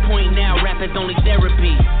 At this point now, rap is only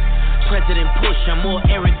therapy. President Bush, I'm more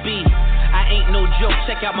Eric B. I ain't no joke,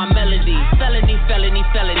 check out my melody. Felony, felony,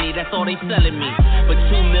 felony, that's all they selling me. But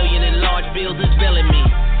 2 million in large bills is billing me.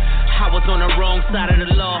 I was on the wrong side of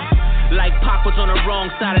the law. Like Pac was on the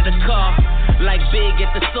wrong side of the car. Like Big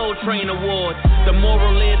at the Soul Train Awards. The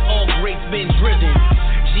moral is all greats been driven.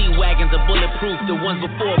 G-Wagons are bulletproof. The ones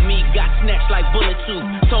before me got snatched like bullet tooth.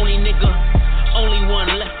 Tony nigga, only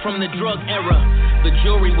one left from the drug era. The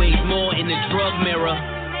jury weighs more in the drug mirror.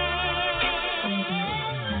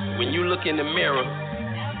 When you look in the mirror,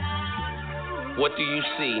 what do you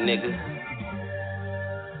see, nigga?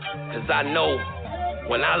 Cause I know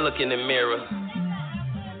when I look in the mirror,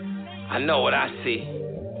 I know what I see.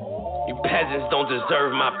 You peasants don't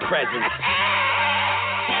deserve my presence.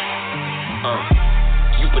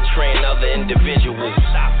 You betraying other individuals.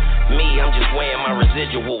 Me, I'm just weighing my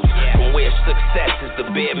residuals. From where success is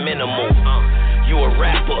the bare minimal. You a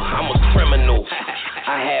rapper, I'm a criminal.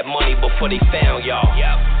 I had money before they found y'all.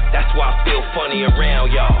 That's why I feel funny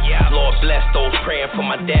around y'all. Lord bless those praying for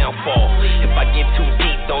my downfall. If I get too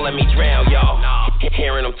deep, don't let me drown y'all.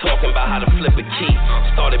 Hearing them talking about how to flip a key.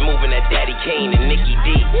 Started moving at Daddy Kane and Nikki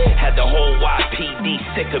D. Had the whole YPD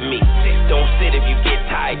sick of me. Don't sit if you get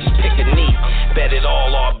tired, just pick a knee. Bet it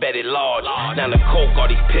all or bet it large. Now the coke, all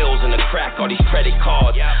these pills and the crack, all these credit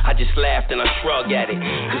cards. I just laughed and I shrugged at it.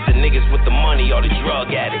 Cause the niggas with the money are the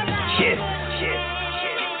drug addicts. Shit.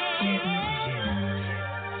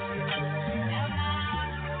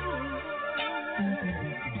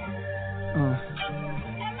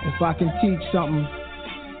 If I can teach something,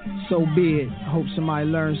 so be it. I hope somebody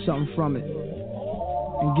learns something from it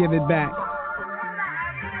and give it back.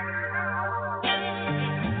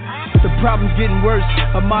 The problem's getting worse.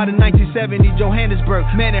 A modern 1970 Johannesburg.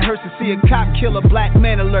 Man, it hurts to see a cop kill a black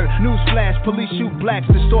man alert. Newsflash, police shoot blacks,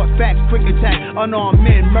 distort facts, quick attack. Unarmed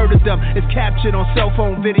men murdered them. It's captured on cell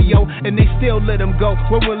phone video, and they still let them go.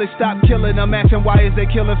 When will it stop killing them? Asking why is they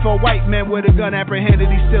killing for white men with a gun apprehended,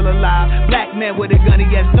 he's still alive. Black man with a gun, he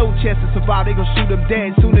has no chance to survive. They gon' shoot him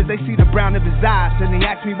dead soon as they see the brown of his eyes. And they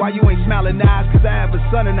ask me why you ain't smiling eyes, cause I have a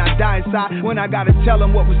son and I die inside. When I gotta tell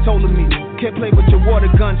him what was told of me. Can't play with your water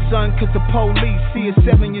gun, son, cause the police see a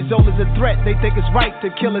 7 years old as a threat. They think it's right to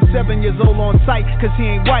kill a 7 years old on sight, cause he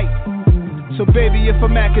ain't white. So baby, if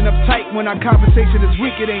I'm acting uptight when our conversation is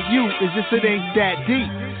weak, it ain't you, it's just it ain't that deep.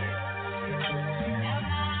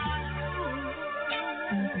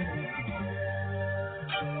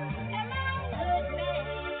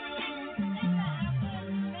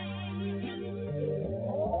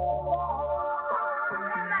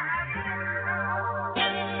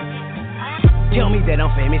 Tell me that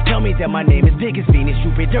I'm famous, tell me that my name is big as Venus,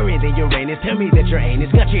 Jupiter than Uranus. Tell me that your anus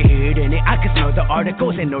got your head in it. I can smell the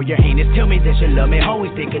articles and know you're heinous. Tell me that you love me,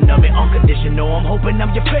 always thinking of it. Unconditional, I'm hoping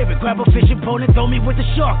I'm your favorite. Grab a fishing pole and throw me with the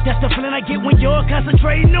shark. That's the feeling I get when you're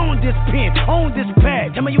concentrating on this pen, on this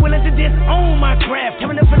pad. Tell me you willing to disown my craft. Tell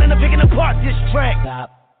me the feeling of picking apart this track.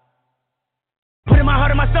 Stop. Putting my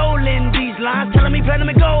heart and my soul in these lines, telling me platinum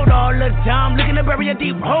and gold all the time. Looking to bury a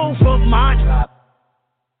deep hole for mine. Stop.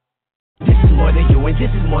 This is more than you, and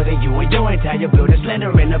this is more than you, and your entire building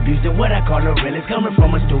slander and abuse. And what I call a realist coming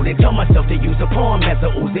from a student. Told myself to use a poem as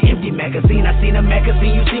a Uzi. Empty magazine, I seen a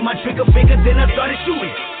magazine. You see my trigger finger, then I started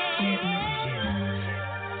shooting.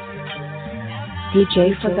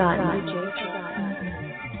 DJ Forgotten.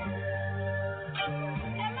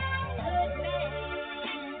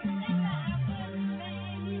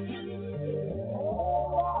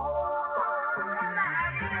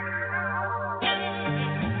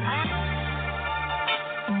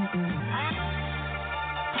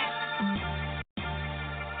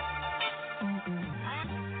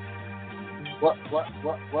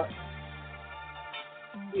 What?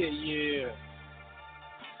 Yeah.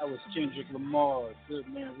 That was Kendrick Lamar, Good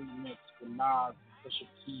Man Remix for Nas, Bishop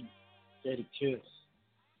Keith, Jada Kiss,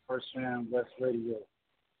 1STFAMWESTRADIO.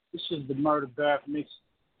 This is the Murder Bath Mix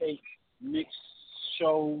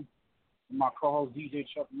show. My co-host DJ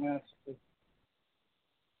Chuck Master,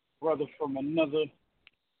 brother from another.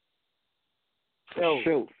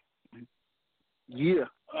 Show. Yeah.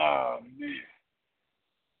 Oh man.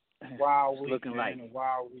 Wild week, looking man, like a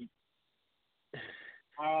wild week.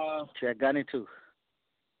 I got into.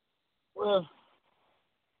 Well,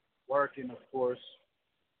 working, of course.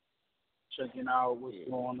 Checking out what's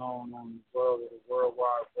going on the world of the World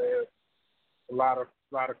Wide Web. A lot of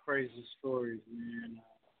crazy stories, man.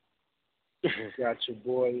 Got your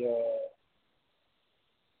boy,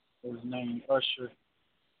 his name Usher,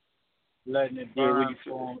 letting it burn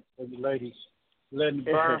for the ladies. Letting it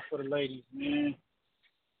burn for the ladies, man.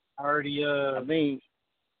 I already,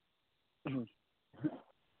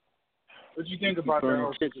 what you think about that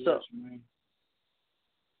whole situation, man?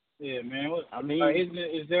 Yeah, man.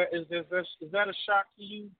 Is that a shock to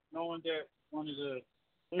you, knowing that one of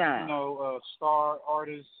the star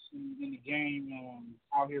artists in the game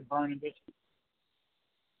out here burning bitches?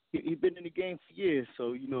 He's been in the game for years,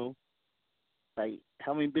 so like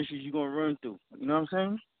how many bitches you gonna run through? You know what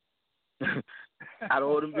I'm saying? Out of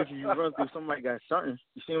all them bitches you run through, somebody got something.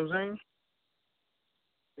 You see what I'm saying?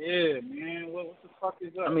 Yeah, man. What the fuck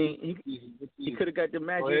is up? I mean, he could have got the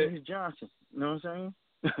magic in his Johnson. You know what I'm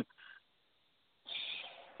saying?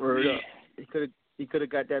 Word up. He could have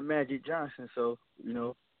got that Magic Johnson. So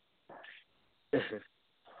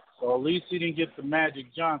So at least he didn't get the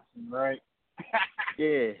Magic Johnson, right?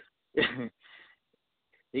 Yeah.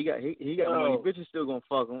 he got money. Bitches still gonna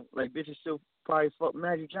fuck him. Like bitches still probably fuck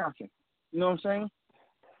Magic Johnson. You know what I'm saying?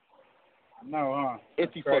 No, huh?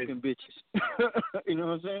 If he fucking bitches. You know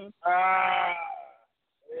what I'm saying?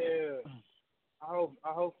 Yeah. I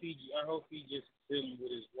hope he just dealing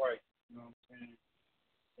with his wife. You know what I'm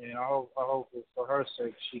saying? And I hope it, for her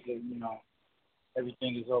sake she can,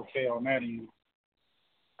 everything is okay on that end.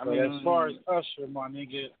 I But mean, as far as Usher, my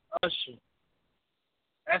nigga, Usher,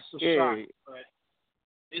 that's a shock. But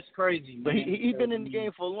it's crazy, man. But he been in the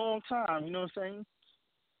game for a long time. You know what I'm saying?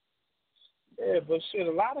 Yeah, but shit,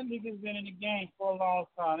 a lot of niggas been in the game for a long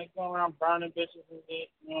time. They go around burning bitches and shit.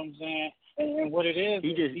 You know what I'm saying? And what it is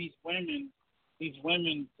these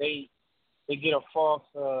women, they get a false,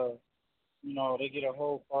 they get a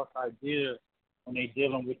whole false idea when they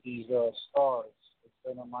dealing with these stars.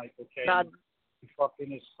 They're feeling like, okay, you fucking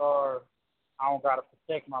this star, I don't gotta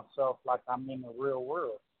protect myself like I'm in the real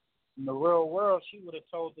world. In the real world, she would have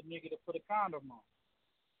told the nigga to put a condom on.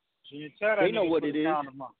 She didn't tell that they nigga know what to put it a is.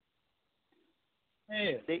 condom on.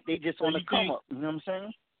 Yeah. They just want to come up. You know what I'm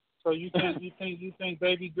saying? So you think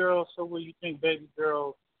baby girl? So what you think baby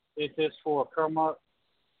girl did this for a come up?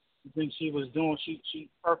 You think she was doing? She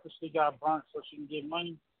purposely got burnt so she can get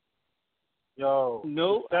money? Yo,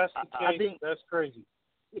 no, if that's the case, I think that's crazy.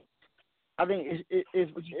 I think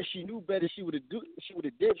if she knew better, she would have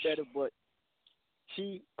did better. But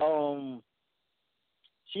she knew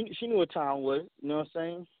what time was. You know what I'm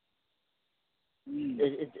saying?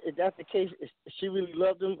 If that's the case, if she really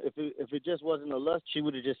loved him, if it just wasn't a lust, she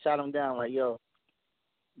would have just sat him down like, yo,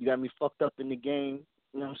 you got me fucked up in the game.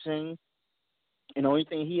 You know what I'm saying? And the only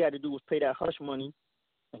thing he had to do was pay that hush money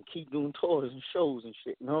and keep doing tours and shows and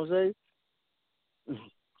shit. You know what I'm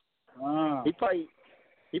saying?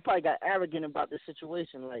 He probably got arrogant about the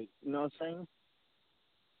situation, like, you know what I'm saying?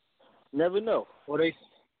 Never know. Well, they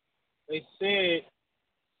said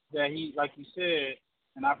that he, like you said,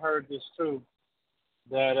 and I've heard this too,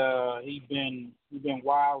 that he been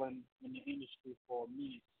wilding in the industry for a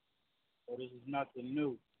minute. So this is nothing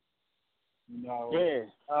new. You know.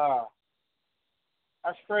 Yeah.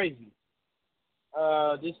 That's crazy.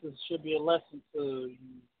 This should be a lesson to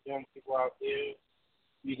you young people out there.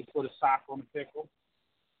 You need to put a sock on the pickle.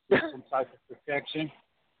 Get some type of protection.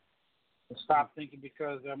 And stop thinking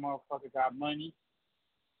because that motherfucker got money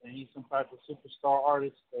and he's some type of superstar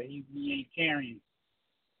artist that he ain't carrying.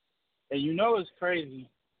 And you know it's crazy.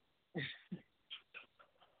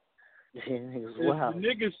 Wow. The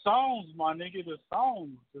nigga's songs, my nigga, the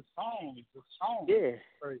songs. Yeah.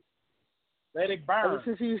 Crazy. Let it burn. Ever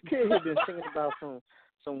since he was a kid, he been singing about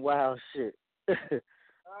some wild shit. Know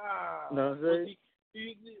what I'm saying?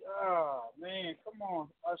 Man, come on.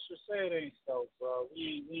 Usher, say it ain't so, bro.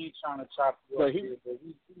 We ain't trying to chop you but up here, but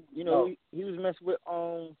he was messing with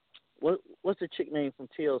what's the chick name from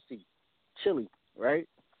TLC? Chili, right?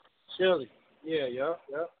 Chili. Yeah. They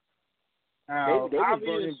were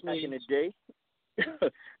burning back in the day.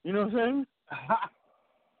 You know what I'm saying?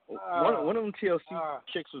 One of them TLC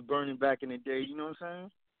chicks was burning back in the day. You know what I'm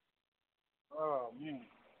saying? Oh man.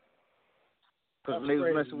 Because they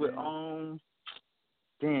was messing with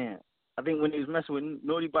damn. I think when they was messing with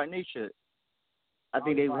Naughty by Nature, I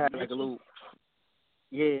think they had like a little.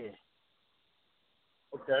 Yeah.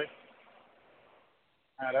 Okay.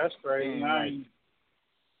 Now that's crazy. Damn,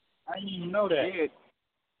 I didn't even know that. Yeah.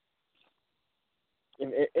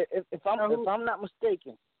 If I'm not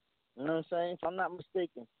mistaken, you know what I'm saying? If I'm not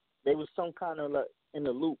mistaken, they was some kind of like in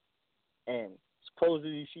the loop, and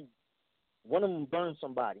supposedly one of them burned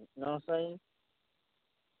somebody. You know what I'm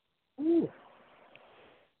saying? Ooh.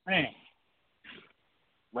 Man.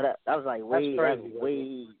 But that was like way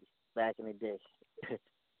back in the day.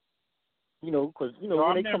 Because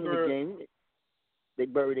when they come in the game, they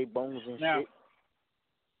bury their bones and shit.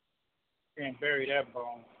 Can't bury that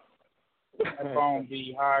bone. That bone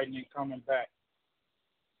be hiding and coming back.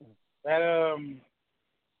 That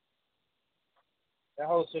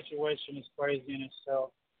whole situation is crazy in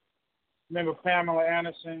itself. Remember Pamela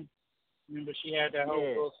Anderson? Remember she had that whole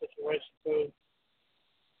little situation too?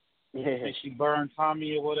 Yeah. And she burned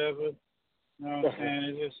Tommy or whatever. You know what I'm saying?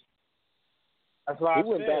 It's just that's why I said. He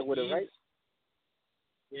went back with her, right?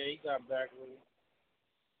 Yeah, he got back with her.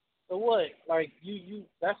 So what? Like you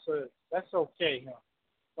that's okay, huh?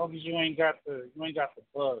 As long as you ain't got the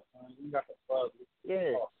bug, man. You ain't got the bug.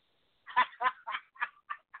 Yeah.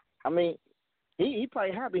 I mean, he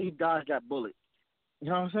probably happy he dodged that bullet. You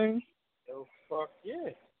know what I'm saying? Oh fuck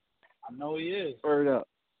yeah. I know he is. Word up.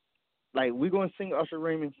 Like, we're going to sing Usher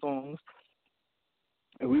Raymond songs,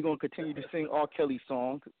 and we're going to continue to sing R. Kelly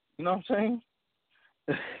songs. You know what I'm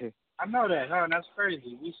saying? I know that. No, that's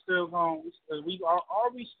crazy. We still going. Are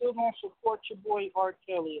we still going to support your boy R.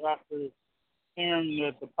 Kelly after hearing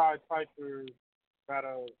that the Pied Piper got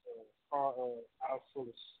a house full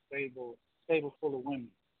of stable full of women?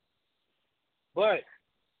 But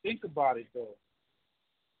think about it though.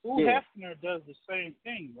 Hugh Hefner does the same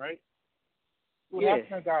thing, right? Hugh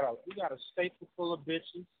Hefner got a staple full of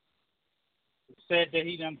bitches. He said that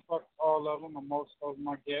he done fucked all of them, or most of them,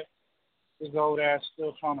 I guess. His old ass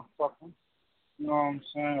still trying to fuck them. You know what I'm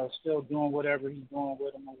saying? Or still doing whatever he's doing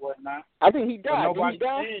with them or whatnot. I think he died. But nobody did he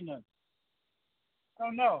die? said nothing. I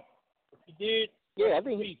don't know. If he did, I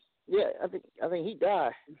think he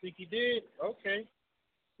died. You think he did? Okay.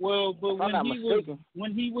 Well, but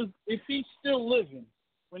if he's still living,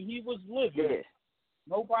 when he was living,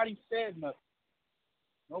 nobody said nothing.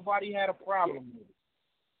 Nobody had a problem with it.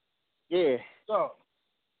 Yeah. So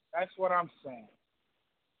that's what I'm saying.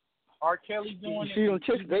 R. Kelly doing it. See them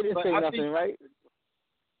chicks, they didn't say nothing, right?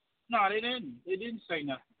 No, they didn't. They didn't say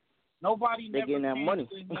nothing. Nobody they never getting that came money.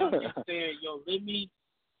 to him and said, "Yo,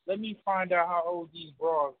 let me find out how old these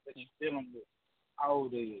bras that he's dealing with, how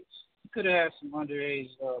old they is." He could have had some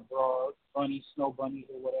underage bras, snow bunnies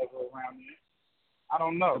or whatever around there. I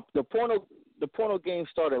don't know. The porno game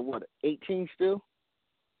started at what? 18 still?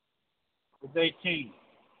 It's 18.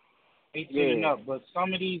 18 and up, but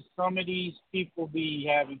some of these people be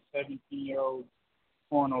having 17-year-old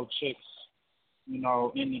porno chicks, in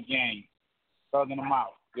the game, thugging them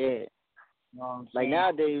out. Yeah. You know what I'm like saying?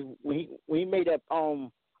 Nowadays, when he made that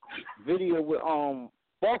video with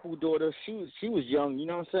Barkle's daughter, she was young. You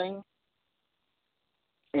know what I'm saying?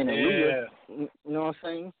 And Aaliyah, you know what I'm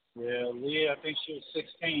saying? Yeah, Aaliyah, I think she was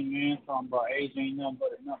 16. Man, talking about age ain't nothing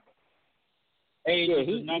but a number. Age is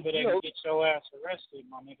a number that can get your ass arrested,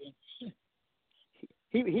 my nigga.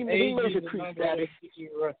 He made a creep status. You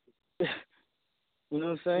know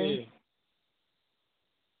what I'm saying?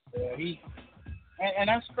 Yeah, and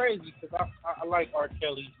that's crazy because I like R.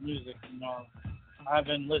 Kelly's music. I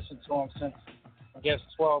haven't listened to him since I guess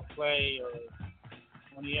 12 Play or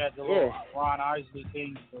when he had the little Ron Isley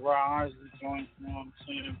thing, the Ron Isley joint. You know what I'm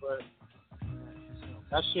saying? But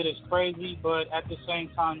that shit is crazy, but at the same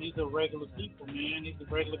time, these are regular people, man. These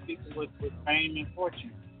are regular people with fame and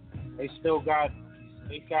fortune. They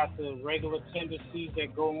got the regular tendencies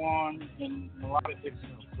that go on in a lot of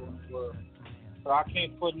different people in the world. So I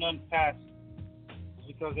can't put nothing past it.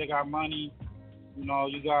 Because they got money.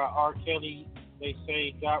 You got R. Kelly, they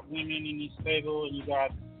say, got women in his stable, and you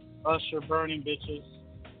got Usher burning bitches.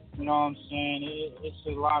 You know what I'm saying? It's a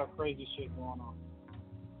lot of crazy shit going on.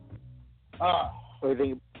 What do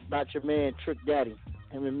you think about your man Trick Daddy,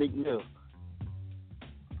 him and Meek Mill?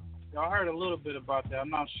 I heard a little bit about that. I'm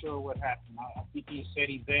not sure what happened. I think he said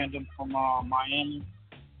he banned him from Miami.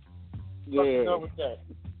 What's up with that?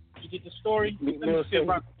 You get the story? Let me see if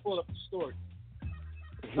I can pull up the story.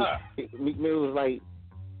 Meek Mill was like,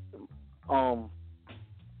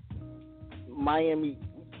 Miami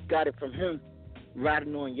got it from him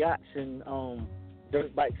riding on yachts and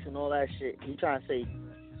dirt bikes and all that shit. He trying to say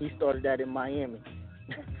he started that in Miami.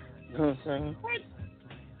 You know what I'm saying? What?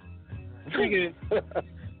 Nigga,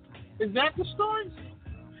 is that the story?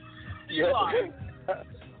 You know,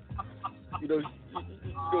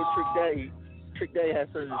 Trick Daddy has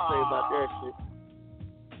something to say about that shit.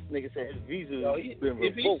 Nigga said his visa been revoked.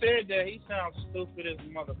 If he said that, he sounds stupid as a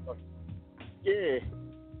motherfucker. Yeah.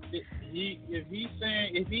 If he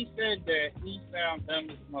said that, he sounds dumb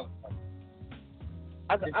as a motherfucker.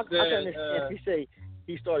 I can understand if he say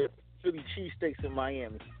he started Philly cheesesteaks in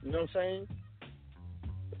Miami. You know what I'm saying?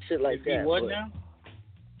 Shit like if that. He what now?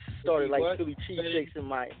 Started like Philly cheesesteaks in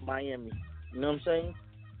Miami. You know what I'm saying?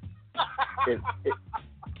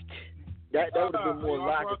 That would have been more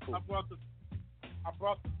logical. I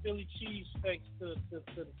brought the Philly cheesesteaks to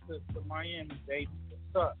Miami, baby.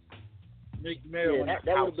 What's up? Meek Mill. Yeah,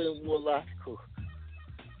 that would have been more logical.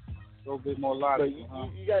 A little bit more logical.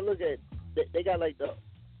 But you gotta look at they got like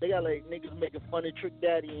niggas making fun of Trick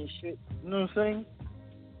Daddy and shit. You know what I'm saying?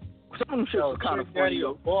 Some of them shit was kind of funny. Trick Daddy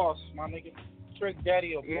a boss, my nigga. Trick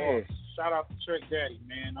Daddy a boss. Shout out to Trick Daddy,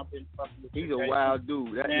 man. I've been fucking with Trick Daddy. He's a wild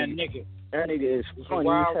dude. That nigga is funny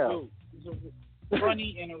as hell. He's a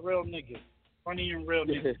funny and a real nigga. Funny and real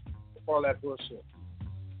nigga. All that bullshit.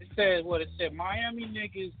 It said Miami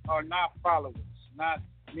niggas are not followers, not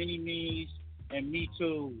mini-me's and me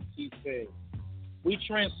too, he said. We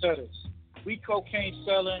trendsetters. We cocaine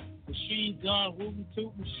selling, machine gun, rootin'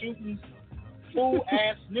 tootin' shooting, fool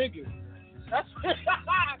ass niggas. That's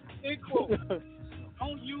it. Cool.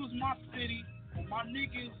 Don't use my city or my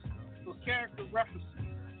niggas for character references.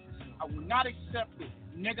 I will not accept it,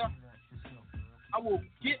 nigga. I will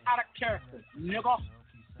get out of character, nigga.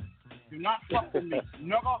 Do not fuck with me,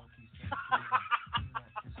 nigga.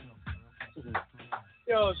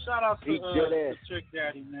 Yo, shout out to Trick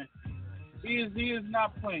Daddy, man. He is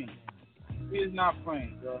not playing. He is not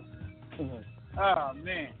playing, bro. Oh,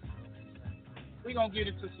 man. We're going to get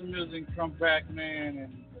into some music and come back, man,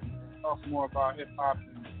 and talk more about hip-hop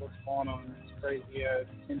and what's going on in this crazy-ass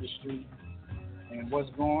industry and what's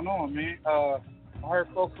going on, man. I heard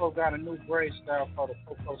Coco got a new braid style called a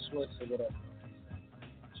Coco Swiss or whatever.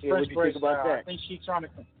 Yeah, what do you think about that? I think she's trying to...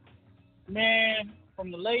 Man, from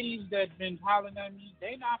the ladies that been hollering at me,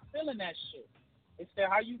 they not feeling that shit. They said,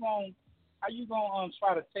 how you gonna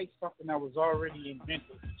try to take something that was already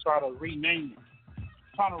invented and try to rename it?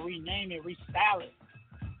 Trying to rename it, restyle it.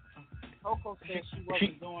 Coco said she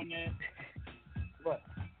wasn't doing that. What?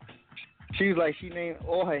 She's like, she named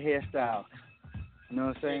all her hairstyles. You know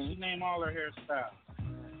what I'm saying? Yeah, she named all her hairstyles.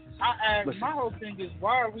 I asked, my whole thing is,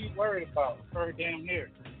 why are we worried about her damn hair?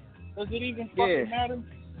 Does it even fucking matter?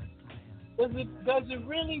 Does it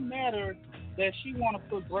really matter that she want to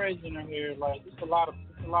put braids in her hair? Like, it's a lot of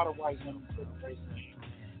white women put braids in their hair.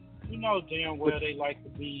 You know damn well they like to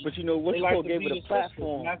be. But you know what? She like gave it a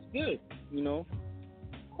platform. That's good. You know.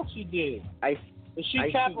 What she did? She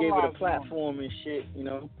gave it a platform and shit. You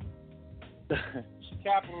know. She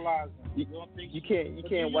capitalized on it. You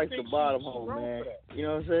can't wipe the bottom hole, man. You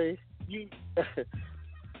know what I'm saying?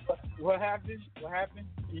 What happened?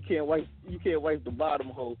 You can't wipe the bottom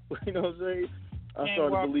hole. You know what I'm saying? I'm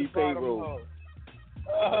starting to believe payroll. You know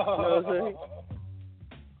what I'm saying?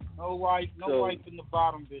 No wiping the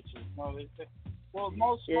bottom bitches. No, well,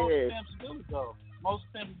 most pimps do though. Most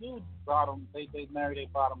pimps do bottom. They marry their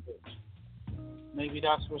bottom bitch. Maybe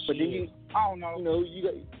that's what she is. I don't know. You know,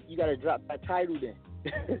 you got to drop that title then.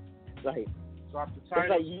 Like, drop the title. It's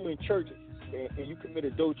like you in church and you commit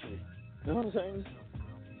adultery. You know what I'm saying?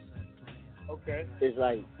 Okay. It's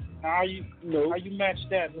like, how you match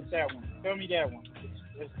that with that one? Tell me that one.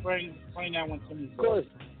 Explain that one to me. Because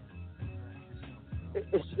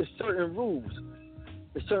it's certain rules.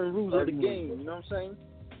 There's certain rules of the game. You know what I'm saying?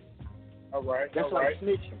 All right. That's like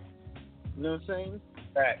snitching. You know what I'm saying?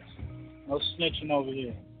 Facts. No snitching over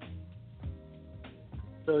here.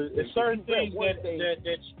 So there's certain things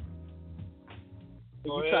that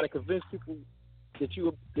you try to convince people that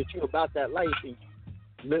you about that life and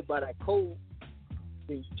live by that code,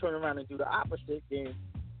 then you turn around and do the opposite, then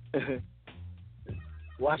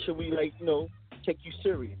why should we take you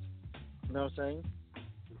serious? You know what I'm saying?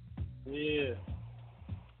 Yeah.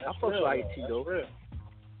 I fuck with IT though. Real.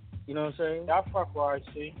 You know what I'm saying? I fuck with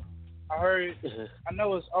IT. I heard. I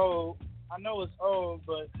know it's old,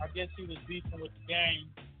 but I guess he was beefing with the game,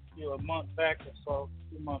 a month back or so,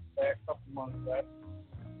 2 months back, couple months back.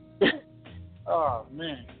 Oh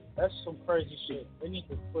man, that's some crazy shit. They need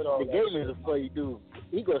to put all the that. The game is a funny dude.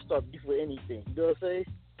 He gonna start beef with anything. You know what I'm saying?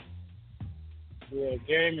 Yeah,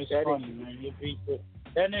 game is funny, man. You beef with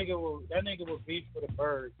that nigga will beef with a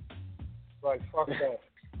bird. Like fuck that.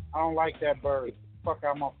 I don't like that bird. Fuck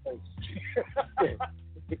out my face.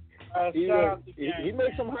 He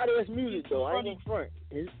makes some hot ass music though. I ain't in front.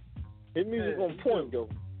 His music on point though.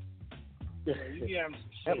 Yeah, you get him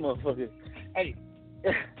some shit. That motherfucker. Hey.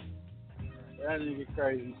 That nigga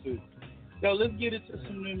crazy too. Yo, let's get into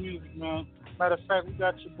some new music, man. Matter of fact, we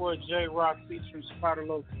got your boy J Rock featuring Spider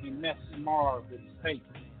Loki and Nessie Marv with Fate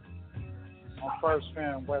on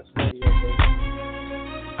 1STFAMWESTRADIO, baby.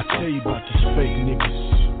 I tell you about these fake niggas.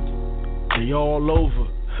 They all over.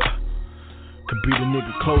 Could be the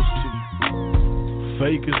nigga close to you.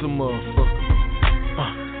 Fake as a motherfucker.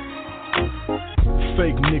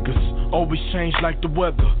 Fake niggas always change like the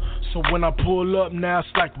weather. So when I pull up now it's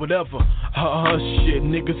like whatever. Shit,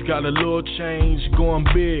 niggas got a little change going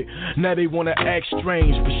big. Now they wanna act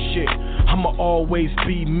strange, but shit, I'ma always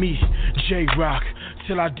be me, J-Rock,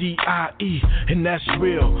 till I D-I-E, and that's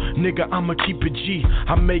real, nigga, I'ma keep it G.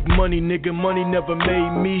 I make money, nigga, money never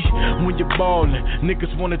made me. When you're ballin',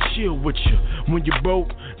 niggas wanna chill with you. When you're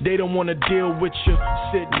broke, they don't wanna deal with you.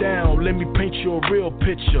 Sit down, let me paint you a real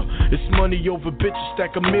picture. It's money over bitches,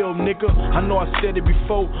 stack a meal, nigga. I know I said it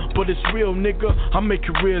before, but it's real, nigga. I make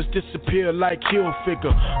careers disappear like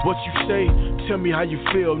Hilfiger. What you say? Tell me how you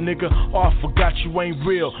feel, nigga. Oh, I forgot you ain't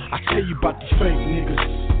real. I tell you about these fake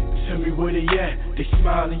niggas. Tell me where they at. They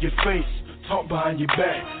smile in your face, talk behind your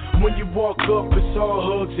back. When you walk up, it's all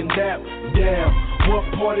hugs and dap. Damn, what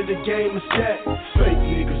part of the game is that? Fake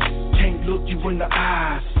niggas can't look you in the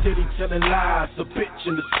eyes. steady telling lies, a bitch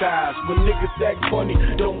in disguise. When niggas act funny,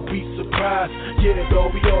 don't be surprised. Yeah,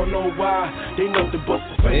 dog, we all know why. They nothing but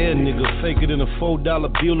the fake. Yeah, nigga, fake it in a $4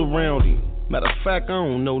 bill around him. Matter of fact, I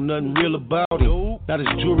don't know nothing real about him. Not his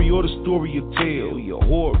jewelry or the story you tell. You a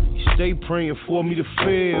whore. You stay praying for me to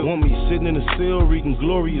fail. Want me sitting in a cell reading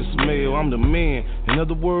glorious mail. I'm the man. In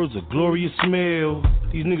other words, a glorious male.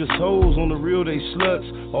 These niggas hoes on the real, they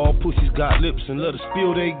sluts. All pussies got lips and let us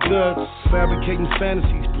spill they guts. Fabricating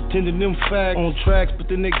fantasies, pretending them facts. On tracks, but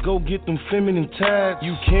then they go get them feminine tags.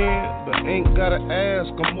 You can, but ain't gotta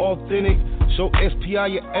ask. I'm authentic. Show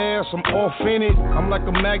SPI your ass, I'm off in it. I'm like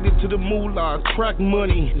a magnet to the moolah, crack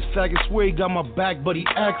money. This faggot swear he got my back, but he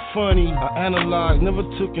act funny. I analyze, never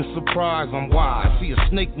took in surprise. I'm wise, see a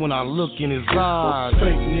snake when I look in his eyes.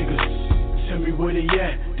 Fake niggas, tell me where they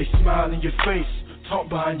at. They smile in your face, talk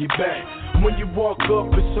behind your back. When you walk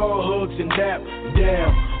up, it's all hugs and dap.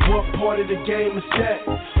 Damn, what part of the game is that?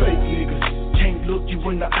 Fake niggas can't look you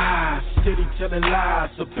in the eyes, steady telling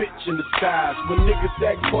lies, a bitch in disguise. When niggas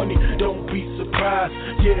act funny, don't be surprised.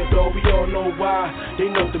 Yeah, dog, we all know why. They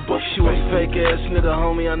nothing but you a fake ass nigga,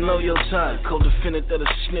 homie. I know your type. Co-defendant that a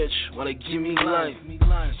snitch, wanna give me life.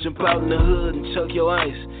 Jump out in the hood and chuck your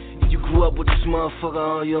ice. You grew up with this motherfucker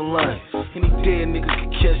all your life. Any dead nigga can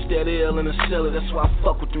catch that L in the cellar. That's why I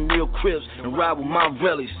fuck with them real cribs and ride with my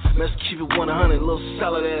relics. Let's keep it 100, little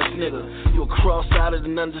solid ass nigga. You a cross-eyed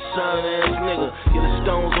and undersigned ass nigga. Yeah, the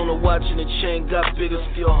stones on the watch and the chain got bigger.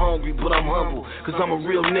 Still hungry, but I'm humble, cause I'm a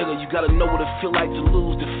real nigga. You gotta know what it feel like to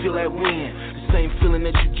lose, to feel that win. The same feeling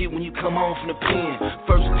that you get when you come home from the pen.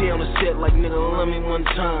 First day on the set like nigga, love me one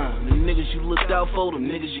time. The niggas you looked out for, the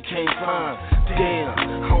niggas you can't find. Damn,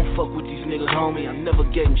 I don't fuck with these niggas, homie. I never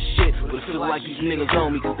gave them shit, but it feel like these niggas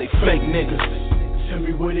on me, cause they fake niggas. Tell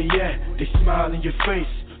me where they at, they smile in your face,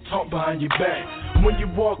 talk behind your back. When you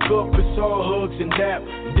walk up, it's all hugs and dap.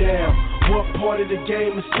 Damn, what part of the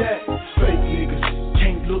game is that? Fake niggas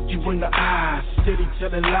can't look you in the eyes, steady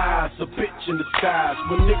telling lies, a bitch in disguise.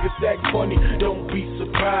 When niggas act funny, don't be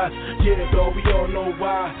surprised. Yeah, dog, we all know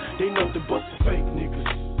why. They nothing but the fake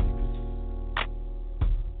niggas.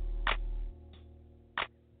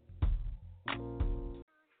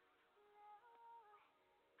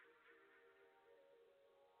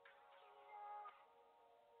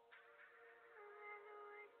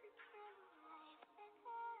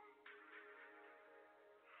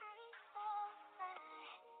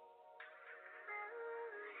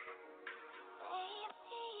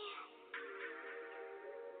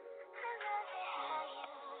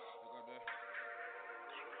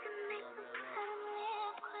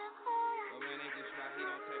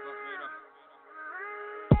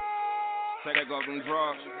 Take off them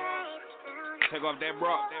drugs. Take off that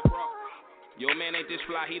bra. Your man ain't this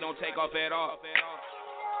fly, he don't take off at all.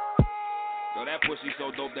 Girl, that pussy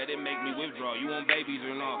so dope that it make me withdraw. You want babies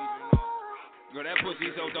or not? Girl, that pussy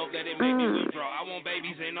so dope that it make me withdraw. I want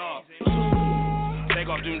babies and all. Take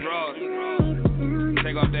off them drugs.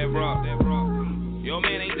 Take off that bra. Your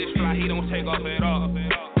man ain't this fly, he don't take off at all.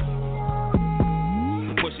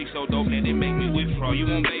 Pussy so dope that it make me withdraw. You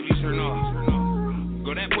want babies or not?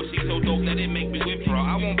 Girl, that pussy so dope that it make me withdraw.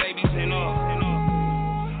 I want babies and all.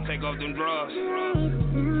 Take off them drugs.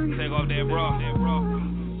 Take off that bra.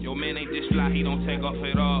 Your man ain't this fly, he don't take off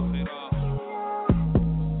at all.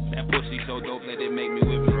 That pussy so dope that it make me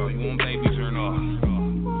withdraw. You want babies or not?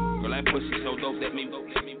 Girl, that pussy so dope that me.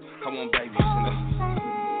 I want babies and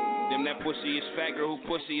all. Them that pussy is fat, girl, who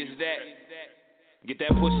pussy is that? Get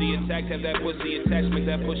that pussy attacked, have that pussy attached, make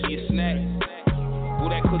that pussy a snack. Ooh,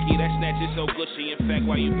 that cookie, that snatch is so gushy. In fact,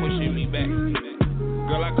 why you pushing me back?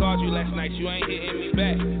 Girl, I called you last night, you ain't hitting me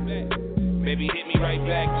back. Baby, hit me right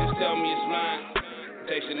back, just tell me it's mine.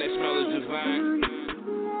 Tasting that smell is divine.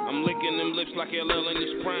 I'm licking them lips like LL in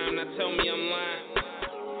his prime. Now tell me I'm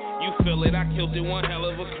lying. You feel it, I killed it, one hell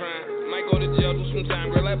of a crime. Might go to jail for some time,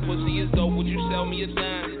 girl, that pussy is dope. Would you sell me a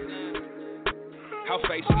dime? How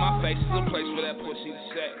face in my face is a place for that pussy to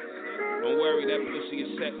set. Don't worry, that pussy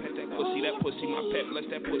is set. Pet that pussy my pet. Bless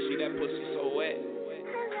that pussy so wet.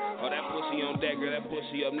 Oh, that pussy on deck, girl, that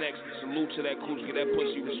pussy up next. Salute to that cooch, get that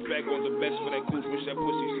pussy respect. On the best for that cooch, wish that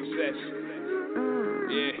pussy success.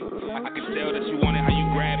 Yeah, I can tell that you want it, how you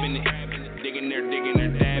grabbing it. Digging there,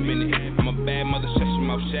 dabbing it. I'm a bad mother, shut your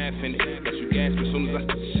mouth, shaffing it. Got you gasping as soon as I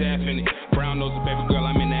start shaffing it. Brown nose, baby girl,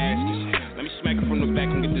 I'm in the ass. Let me smack it from the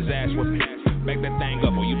back and get this ass whipping. Back that thing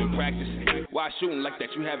up, or you been practicing. Why shooting like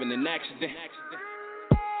that? You having an accident.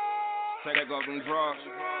 Take off them drugs.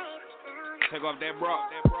 Take off that bra.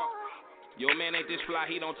 Your man ain't this fly,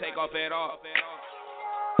 he don't take off at all.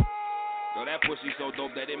 Girl, that pussy so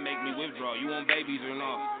dope that it make me withdraw. You want babies or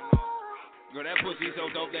not? Girl, that pussy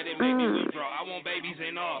so dope that it make me withdraw. I want babies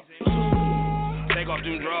and all. Take off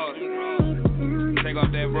them drugs. Take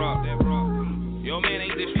off that bra. Your man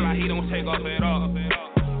ain't this fly, he don't take off at all.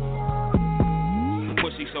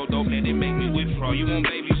 Pussy so dope that it make me withdraw. You want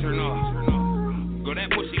babies or not? Girl,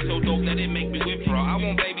 that pussy so dope that it make me withdraw. I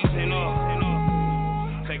want babies and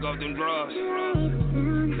all. Take off them drugs.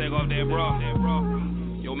 Take off that bra.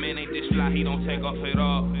 Your man ain't this fly, he don't take off at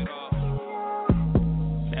all.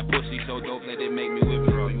 That pussy so dope that it make me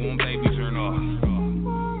withdraw. You want babies or not?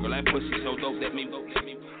 Girl, that pussy so dope that me.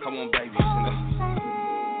 Come on, babies and all.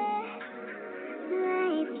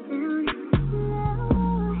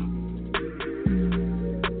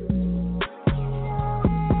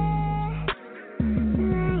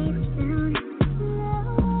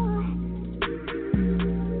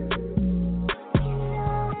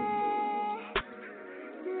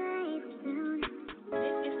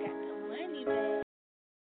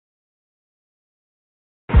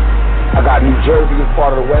 New Jersey is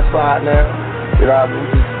part of the Westside now. You know,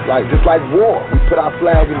 just like war. We put our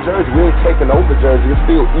flag in Jersey. We ain't taking over Jersey. It's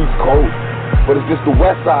still East Coast, but it's just the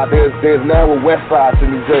Westside. There's now a Westside to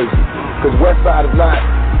New Jersey, because Westside is not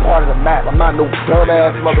part of the map. I'm not no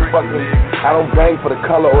dumbass motherfucking. I don't bang for the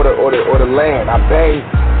color or the land. I bang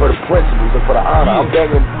for the principles and for the honor. I'm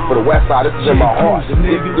banging for the Westside. This is in my heart.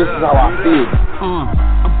 This is how I feel.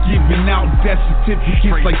 Giving out death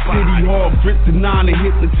certificates like City Hall. Grip the 9 and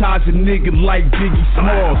hypnotize a nigga like Biggie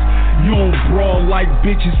Smalls. You don't brawl like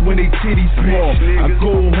bitches when they titties small. I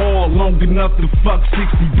go hard long enough to fuck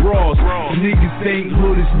 60 bras. Niggas ain't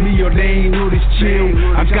hood as me or they ain't hood as chill.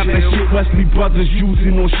 I got that shit Wesley Brothers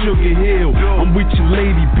using on Sugar Hill. I'm with your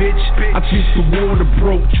lady, bitch. I just the water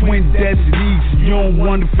broke, twin desert easy. You don't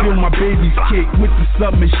wanna feel my baby's kick with the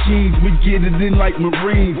submachines. We get it in like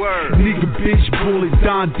Marines. Nigga, bitch, bullet,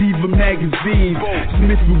 Don Diva magazines,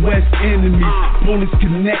 Smith and West enemies. Bullets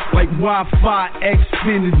connect like Wi-Fi,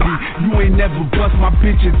 Xfinity. You ain't never bust my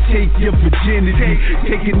bitch and take your virginity.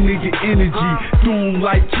 Take a nigga energy, do him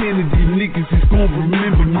like Kennedy. Niggas is gon'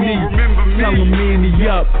 remember me. Tell him Manny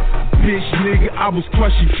up, bitch nigga. I was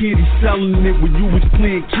crushing candy, selling it when you was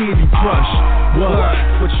playing Candy Crush. What?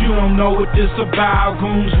 But you don't know what this about.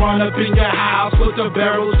 Goons run up in your house, put the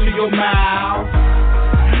barrels to your mouth.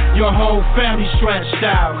 Your whole family stretched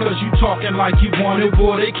out, cause you talking like you wanted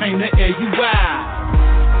war, they came to air you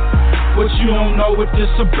out. But you don't know what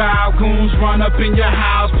this about. Goons run up in your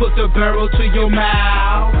house, put the barrel to your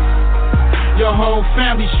mouth. Your whole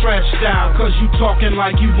family stretched out, cause you talking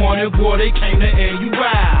like you wanted war, they came to air you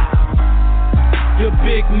out. Your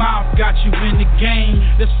big mouth got you in the game.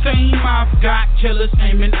 The same mouth got killers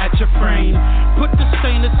aiming at your frame. Put the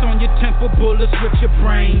stainless on your temple, bullets with your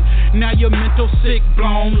brain. Now your mental sick,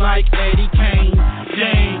 blown like Eddie Kane.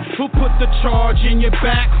 Dang, who put the charge in your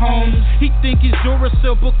back home? He think he's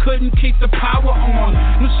Duracell but couldn't keep the power on.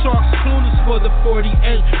 New Sharks clueless for the 48,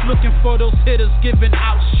 looking for those hitters giving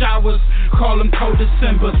out showers. Call them cold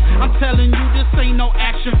Decembers. I'm telling you, this ain't no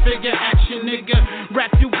action figure action, nigga.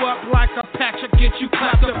 Wrap you up like a patch of get you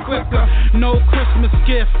clapped up quicker. No Christmas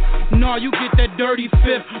gift. No, you get that dirty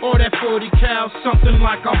fifth or that 40 cal, something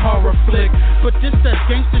like a horror flick. But this that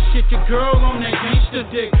gangster shit, your girl on that gangster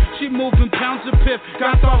dick. She moving pounds of piff,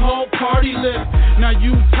 got the whole party lit. Now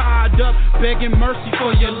you tied up, begging mercy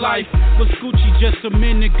for your life. Was Gucci just a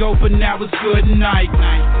minute ago, but now it's good night.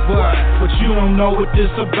 But you don't know what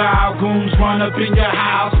this about. Goons run up in your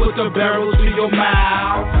house, put the barrels to your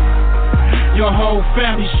mouth. Your whole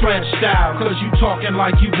family stretched out, cause you talking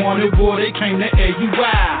like you wanted war, they came to air you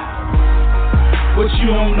out. But you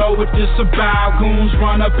don't know what this about. Goons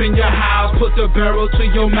run up in your house, put the barrel to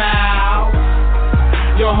your mouth.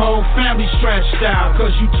 Your whole family stretched out,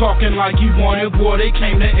 cause you talking like you wanted war, they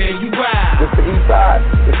came to air you out. It's the east side,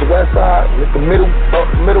 it's the west side, it's the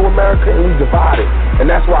middle America, and we divided. And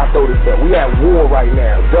that's why I throw this up. We at war right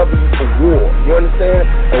now. W for war. You understand?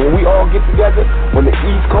 And when we all get together, when the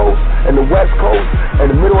East Coast and the West Coast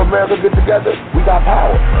and the Middle America get together, we got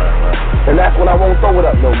power. And that's when I won't throw it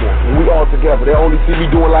up no more. When we all together, they only see me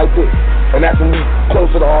doing like this. And that's when we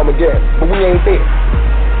closer to Armageddon. But we ain't there.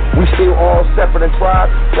 We still all separate in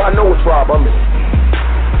tribes. Well, I know what tribe I'm in.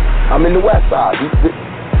 I'm in the West Side.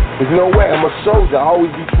 There's no way. I'm a soldier. I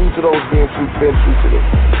always be true to those been true to this.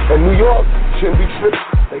 And New York shouldn't be tripping.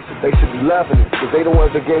 They should be loving it, because they the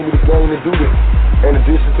ones that gave me the game to do this. In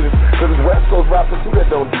addition to this, because there's West Coast rappers too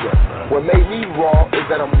that don't do that. What made me raw is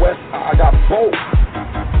that I'm West. I got both.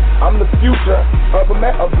 I'm the future of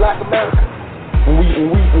Black America. When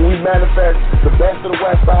we manifest the best of the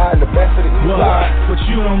West Side and the best of the East Side. But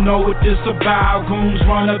you don't know what this about. Goons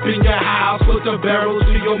run up in your house, put the barrels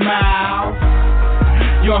to your mouth.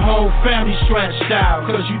 Your whole family stretched out,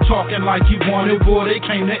 cause you talking like you wanted, boy, they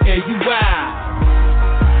came to air you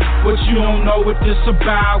out. But you don't know what this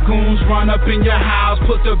about. Goons run up in your house,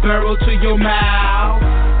 put the barrel to your mouth.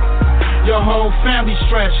 Your whole family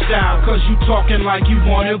stretched out, cause you talking like you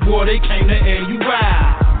wanted, boy, they came to air you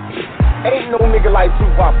out. Ain't no nigga like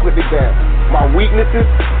Tupac put it down. My weaknesses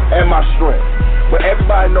and my strengths. But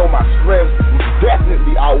everybody know my strengths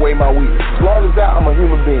definitely outweigh my weaknesses. As long as that, I'm a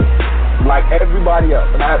human being, like everybody else.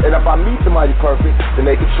 And if I meet somebody perfect, then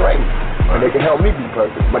they can train me. And they can help me be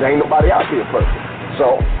perfect. But there ain't nobody out there perfect.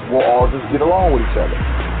 So we'll all just get along with each other.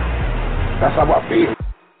 That's how I feel.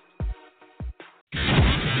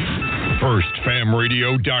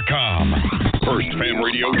 FirstFamRadio.com.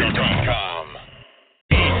 FirstFamRadio.com.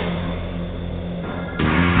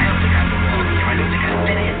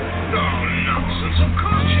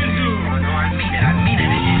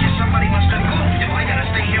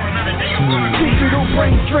 Digital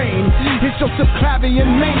brain drain. It's just a clavier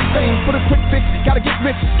mainstay. For the quick fix, gotta get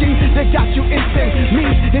rich scheme. They got you insane. Me,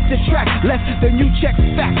 hit the track, less than you check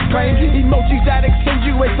facts. Claim emojis that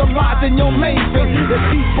accentuate some lies in your mainframe. The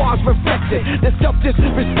these bars reflected, the self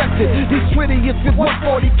disrespected. These idiots with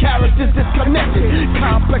 140 characters disconnected.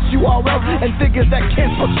 Complex URL and figures that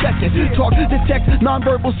can't protect it. Talk, detect,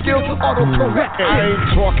 nonverbal skills, auto-correct. I ain't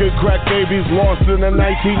talking crack babies lost in the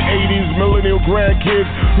 1980s. Millennial grandkids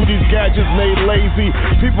who these gadgets made lazy.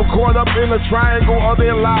 People caught up in the triangle of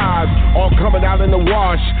their lives. All coming out in the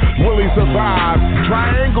wash. Will he survive?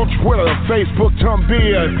 Triangle, Twitter, Facebook, Tumblr.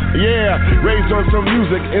 Yeah, raised on some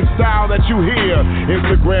music and style that you hear.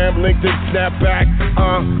 Instagram, LinkedIn, Snapback.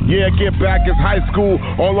 Yeah, get back. It's high school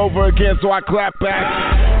all over again, so I clap back.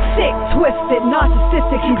 Sick, twisted,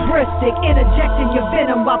 narcissistic, hubristic, interjecting your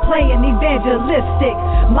venom while playing evangelistic.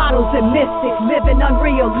 Models and mystics, living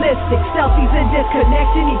unrealistic. Selfies and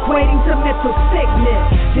disconnection, equating to mental sickness.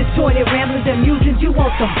 Disjointed ramblings and musings, you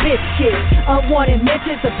want some biscuit. Unwanted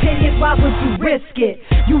mentions, opinions, why would you risk it?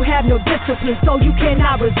 You have no discipline, so you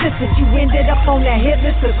cannot resist it. You ended up on that hit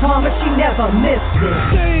list of karma, she never missed it.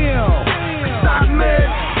 Damn! Stop me!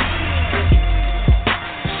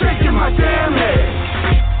 Shaking my damn head!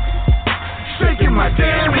 Shaking my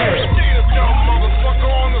damn head! Young motherfucker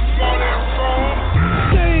on the smart ass phone.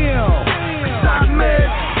 Damn! Stop me!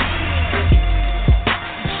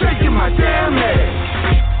 Shaking my damn head!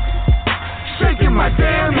 Shaking my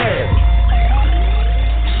damn head!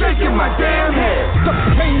 Shaking my damn head! The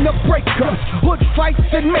pain of breakups, hood fights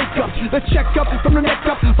and makeup. The checkup from the neck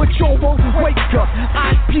up, but you won't wake up.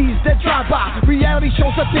 IPs that drive by, reality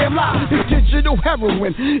shows a damn lie. This digital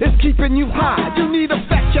heroin is keeping you high. You need a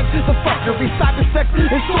fact check, the fuckery, cyber sex and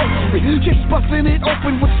sorcery. Just busting it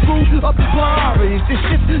open with screwed up priorities. This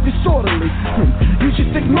shit's disorderly. You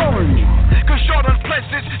just ignoring me. Cause y'all done pledged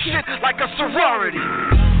this shit like a sorority.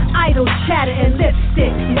 Idle chatter and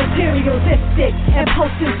lipstick, materialistic, and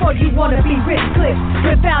posting for you wanna be rich clicks,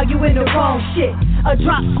 with value in the wrong shit. A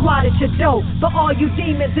drop squad at your dough, for all you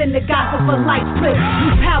demons in the gospel for life clips.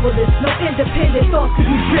 You powerless, no independent thoughts cause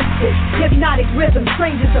you drifted. Hypnotic rhythm,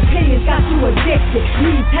 strangers' opinions got you addicted.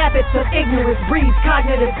 These habits of ignorance breeds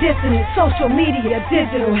cognitive dissonance. Social media,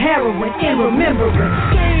 digital heroin in remembrance.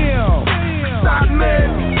 Damn! Stop me!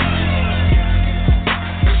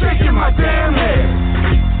 Shaking my damn head!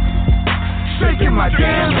 Shaking my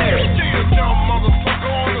damn head. Young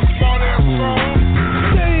motherfucker on the smart ass phone.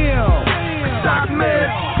 Damn! Stop me!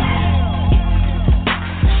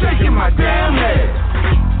 Shaking my damn head.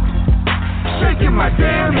 Shaking my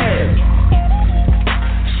damn head.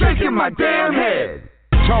 Shaking my damn head.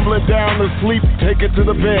 Tumbling down to sleep, take it to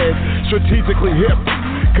the bed. Strategically hip,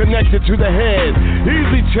 connected to the head.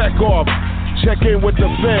 Easy check off. Check in with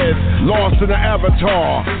the feds, lost in the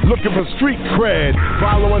avatar, looking for street cred,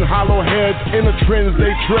 following hollow heads in the trends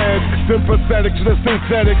they tread, sympathetic to the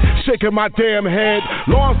synthetic, shaking my damn head,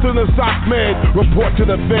 lost in the sock med, report to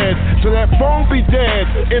the fed, so that phone be dead,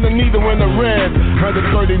 in the needle in the red,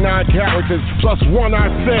 139 characters, plus one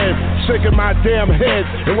I said, shaking my damn head,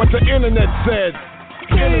 and what the internet said,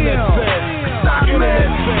 internet said,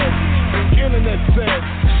 internet said, internet said,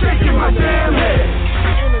 shaking my damn head,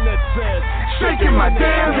 internet said, shaking my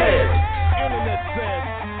damn head. Internet said.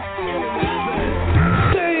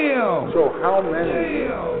 Damn! So how many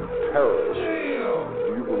terrorists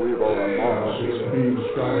do you believe are among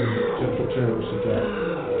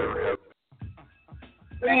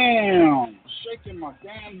Damn! Shaking my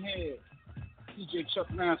damn head. DJ Chuck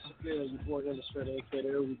Master there, your boy Illustrator, aka the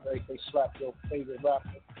Early aka Slap Your favorite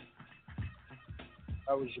rapper.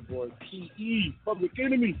 That was your boy P.E. Public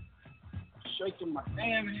Enemy. Shaking my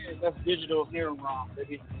damn head. That's digital heroin,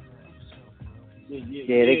 baby.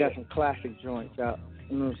 Yeah, they got some classic joints out.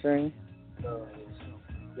 You know what I'm saying?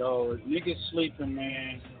 Yo, niggas sleeping,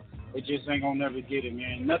 man. They just ain't gonna never get it,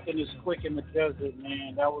 man. Nothing is quick in the desert,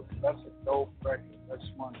 man. That's a dope record. That's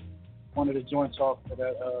one of the joints off of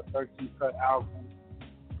that 13 cut album.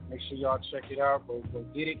 Make sure y'all check it out. Go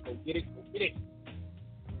get it. Go get it.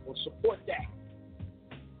 Go support that.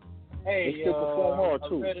 Hey, they still perform hard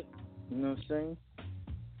too. You know what I'm saying?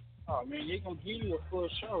 Oh man, they gonna give you a full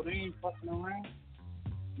show. They ain't fucking around.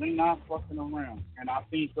 They not fucking around. And I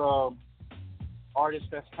think artists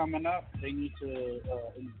that's coming up, they need to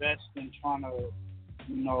invest in trying to,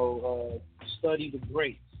 study the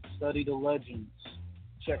greats, study the legends,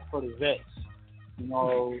 check for the vets. You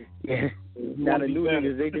know. Yeah. Now the new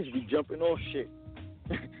niggas, they just be jumping off shit.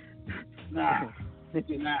 Nah.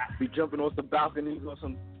 Be jumping off the balcony on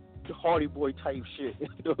some Hardy Boy type shit. You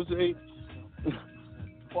know what I'm saying?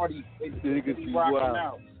 Party, they niggas be be rocking wild.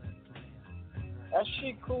 out. That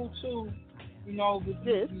shit cool too. You know, but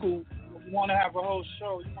yeah, it's cool. You want to have a whole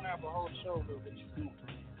show. You want to have a whole show with what you do.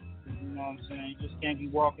 You know what I'm saying? You just can't be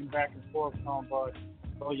walking back and forth talking about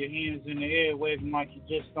throw your hands in the air waving like you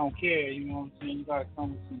just don't care. You know what I'm saying? You got to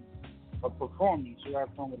come with a performance. You got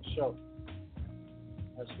to come with a show.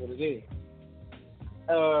 That's what it is.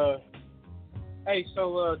 Hey,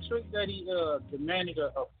 so Trick Daddy demanded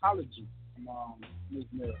an apology from Meek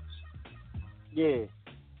Mills. Yeah.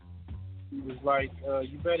 He was like,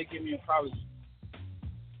 you better give me an apology.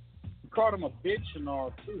 He called him a bitch and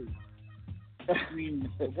all, too. I mean,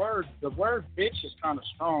 the word bitch is kind of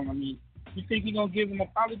strong. I mean, you think he gonna give him an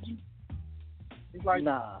apology? He's like,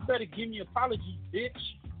 nah. You better give me an apology, bitch.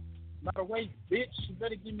 By the way, bitch, you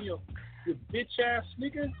better give me your bitch-ass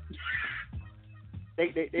nigga. They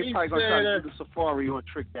probably gonna try to do the safari on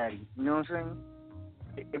Trick Daddy. You know what I'm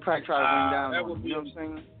saying? They probably try to bring down on him. You know what I'm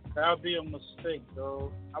saying? That would be a mistake,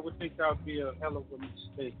 though. I would think that would be a hell of a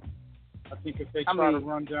mistake. I think if they try to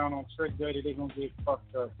run down on Trick Daddy, they're going to get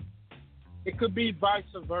fucked up. It could be vice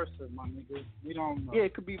versa, my nigga. We don't know. Yeah,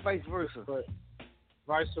 it could be vice versa. But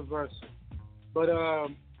vice versa. But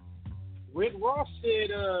Rick Ross said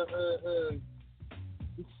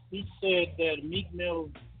he said that Meek Mill,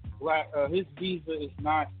 his visa is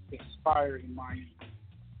not expired in Miami.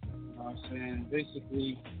 You know what I'm saying?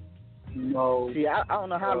 Basically, you know. See, I don't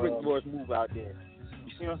know how Rick Ross move out there.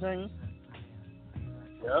 You see what I'm saying?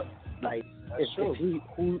 Yep. Like that's true.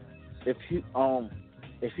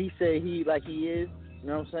 If he say he like he is, you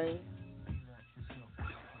know what I'm saying?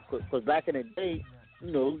 Because back in the day,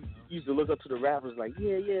 you know, you used to look up to the rappers like,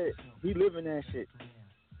 yeah, he living that shit.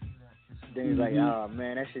 Then he's like, oh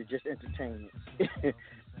man, that shit just entertainment.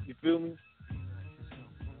 You feel me?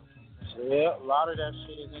 Yeah, a lot of that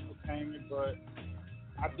shit is entertainment, but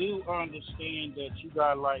I do understand that you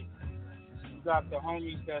got the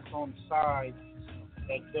homies that's on the side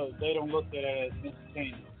that they don't look at it as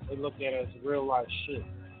entertainment. They look at it as real life shit.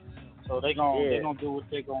 So they gonna do what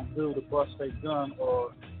they gonna do to bust their gun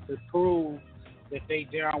or to prove that they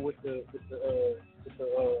down with the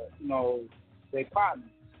you know, their partner.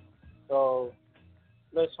 So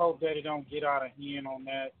let's hope that it don't get out of hand on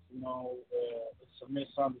that. You know, it's a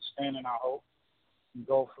misunderstanding, I hope. And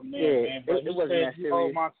go from there, man. But he said you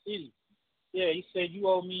owe my city. Yeah, he said you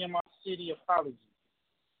owe me and my city apology.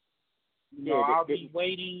 You know, I'll be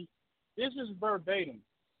waiting. This is verbatim.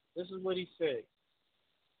 This is what he said.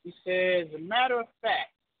 He says, as a matter of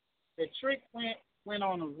fact, the Trick went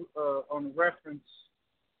on a reference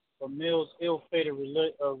for Mill's ill-fated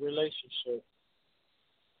relationship.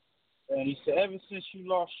 And he said, ever since you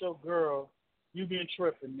lost your girl, you been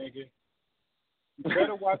tripping, nigga. You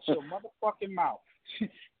better watch your motherfucking mouth.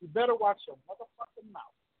 You better watch your motherfucking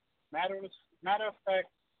mouth. Matter of fact,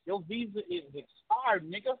 your visa is expired,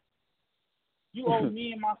 nigga. You owe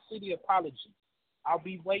me and my city apology. I'll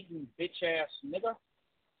be waiting, bitch ass nigga.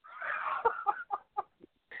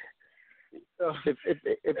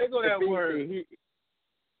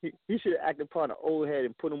 He should act upon an old head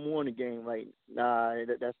and put him on the game. Like, nah,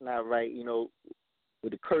 that's not right. You know,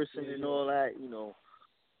 with the cursing and all that. You know.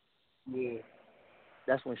 Yeah.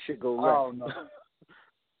 That's when shit go left. I don't know.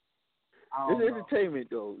 It's entertainment,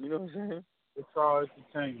 though. You know what I'm saying? It's all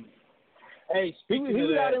entertainment. Hey, he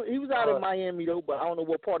was out in Miami though, but I don't know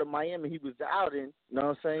what part of Miami he was out in. You know what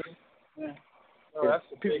I'm saying? Yeah. Oh, that's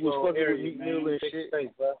a people big was fucking area, with Meek man. Mill and Big shit.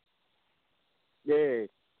 State, bro. Yeah.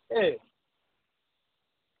 Yeah.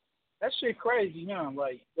 That shit crazy, huh?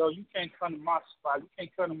 Like, yo, you can't come to my spot. You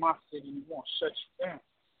can't come to my city. You won't shut you down.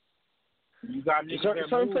 You got niggas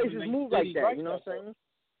certain places move like that. You know what I'm saying?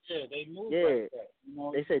 Yeah, they move like that. You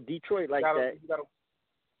know, they said Detroit like that. You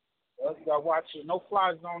gotta watch it. No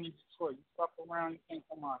fly zone in Detroit. You fuck around, you can't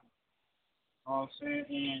come out. You know what I'm saying?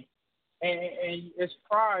 And And it's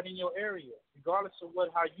pride in your area, regardless of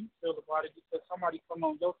how you feel about it, because somebody come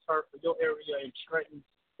on your turf or your area and strutting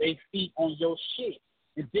their feet on your shit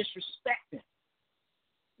and disrespecting.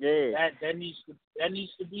 Yeah. That needs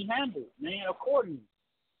to be handled, man, accordingly.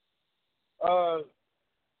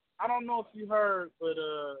 I don't know if you heard, but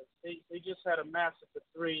they just had a Massacre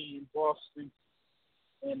 3 in Boston,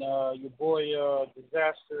 and your boy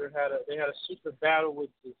Disaster had a super battle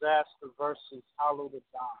with Disaster versus Hollow the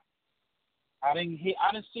Don. I didn't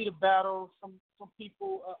see the battle. Some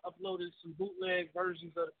people uploaded some bootleg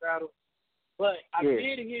versions of the battle, but I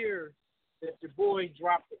did hear that your boy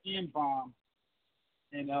dropped the N-bomb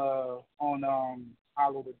and on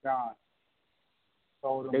Hollow the Don.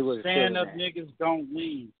 So them stand-up niggas don't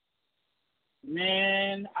leave.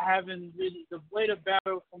 Man, I haven't really the way the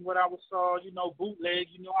battle from what I saw. Bootleg.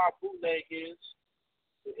 You know how bootleg is.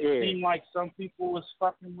 It seemed like some people was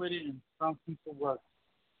fucking with it and some people wasn't.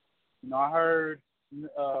 I heard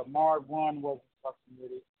Marv 1 wasn't fucking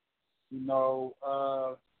with it.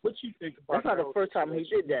 What you think about that? That's not the first time he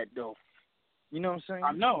did that, though. You know what I'm saying?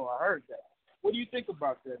 I know, I heard that. What do you think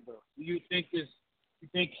about that, though? Do you think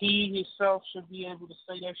he himself should be able to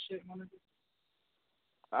say that shit on it?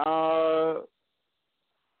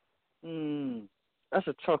 That's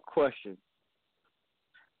a tough question.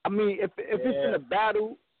 I mean, if it's in a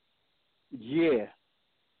battle, yeah.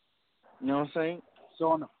 You know what I'm saying?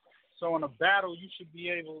 So in a battle, you should be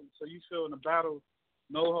able. So you feel in a battle,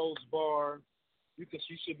 no holds barred. You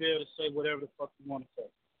should be able to say whatever the fuck you want to say.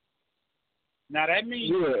 Now that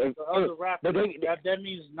means the other rappers. That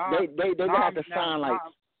means not. They have to sign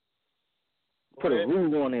put a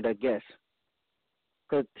rule on it, I guess.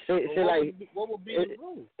 Cause what would be the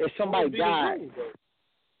rule? If somebody died,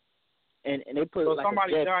 and they put so like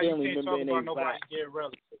somebody a dead died, family you can't member talk about nobody's dead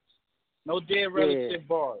relatives. No dead relative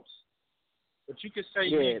bars. But you could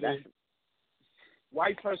say nigga.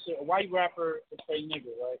 A white rapper could say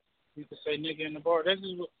nigga, right? You could say nigga in the bar. This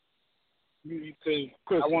is what you could.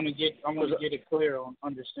 I want to get it clear on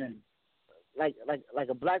understanding. Like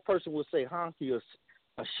a black person would say honky or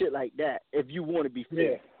shit like that if you want to be fair.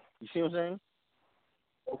 Yeah. You see what I'm saying?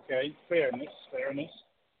 Okay, fairness.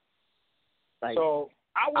 Like, so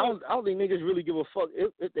I don't think niggas really give a fuck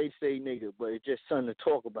if they say nigga, but it's just something to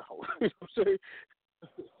talk about. You know what I'm saying?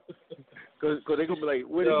 Because they're going to be like,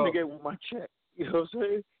 where this nigga with my check? You know what I'm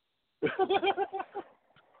saying?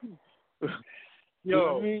 You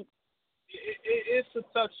know what I mean? It's a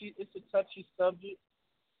touchy subject,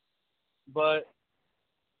 but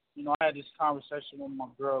I had this conversation with my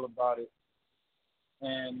girl about it,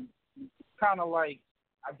 and kind of like,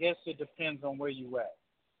 I guess it depends on where you at.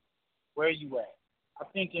 I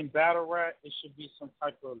think in battle rap, it should be some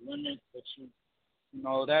type of limit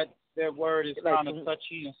that that word is kind of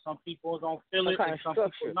touchy, and some people are gonna feel it, and some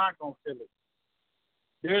people are not gonna feel it.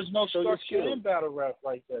 There's no structure in battle rap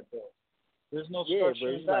like that, though. There's no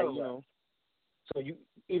structure in battle rap. So you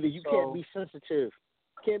can't be sensitive.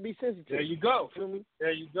 Can't be sensitive. There you go. Feel me?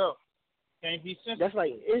 There you go. Can't be sensitive. That's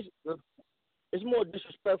like it's more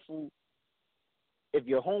disrespectful if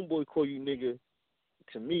your homeboy call you nigga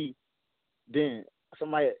to me than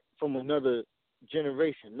somebody from another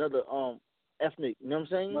generation, another ethnic. You know what I'm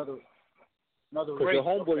saying? Another race. Because your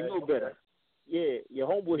homeboy know better. Yeah, your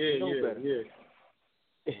homeboy should know better. Yeah.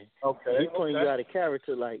 Okay. He's putting you out of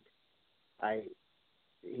character like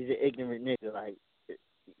he's an ignorant nigga, like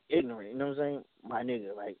ignorant. You know what I'm saying? My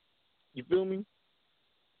nigga, like, you feel me?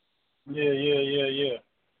 Yeah. Yeah.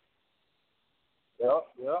 So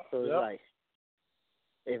it's like,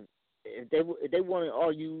 if they want to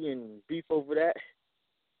argue and beef over that,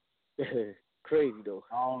 crazy though.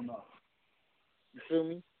 I don't know. You feel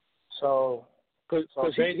me? So, cause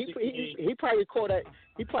he probably called that.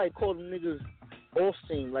 He probably called them niggas off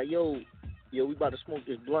scene like, yo, we about to smoke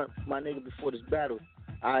this blunt, my nigga, before this battle.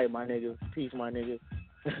 All right, my nigga, peace, my nigga.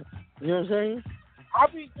 You know what I'm saying? I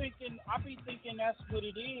be thinking that's what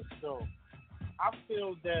it is though. I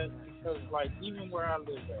feel that because like even where I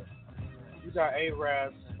live at, you got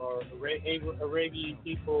Arabs or Arabian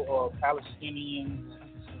people or Palestinians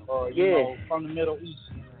or you know from the Middle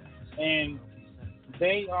East, and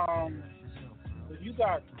they if you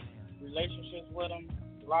got relationships with them,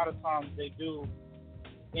 a lot of times they do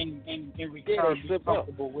in return be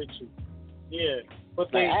comfortable with you. Yeah,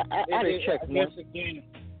 but they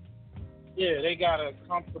got a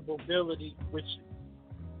comfortability with you.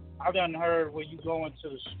 I done heard where you go into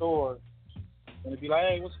the store and it be like,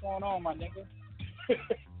 hey, what's going on, my nigga?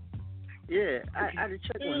 Yeah, I had to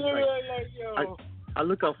check one. Like, I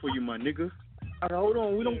look out for you, my nigga. I said, hold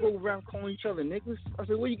on, we don't go around calling each other niggas. I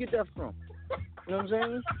said, where you get that from? You know what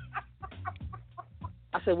I'm saying?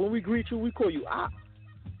 I said, when we greet you, we call you Op,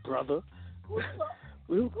 brother. What's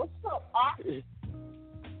up, Op?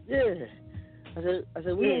 Yeah. I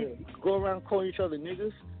said, we don't go around calling each other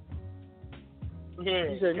niggas. Yeah.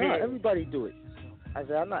 He said, no, everybody do it. I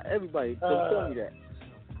said, I'm not everybody. Don't call me that.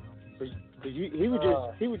 Cause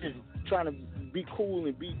he was just trying to be cool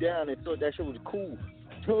and be down and thought that shit was cool.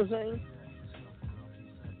 You know what I'm saying?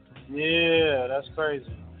 Yeah, that's crazy.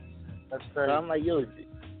 That's crazy. So I'm like, yo,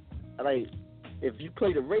 if you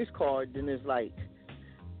play the race card, then it's like,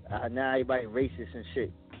 now everybody racist and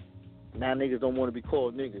shit. Now niggas don't want to be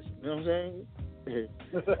called niggas. You know what I'm saying?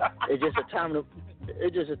 It's just a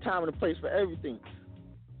time and a place for everything.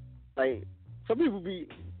 Like, some people be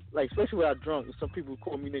like, especially when I'm drunk, some people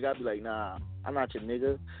call me nigga, I be like, nah, I'm not your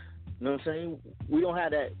nigga. You know what I'm saying? We don't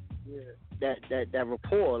have that that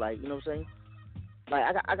rapport, like, you know what I'm saying?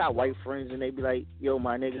 Like, I got white friends and they be like, yo,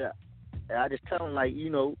 my nigga, and I just tell them, like, you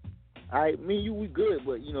know, all right, me and you, we good,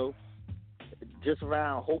 but, you know, just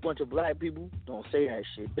around a whole bunch of black people, don't say that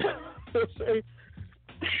shit. You know what I'm saying?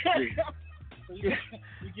 So you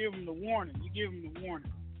give them the warning.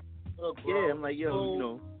 Look, bro, yeah, I'm like, yo, so, you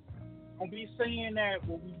know. Don't be saying that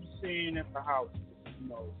what we be saying at the house. You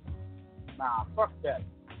know, nah, fuck that.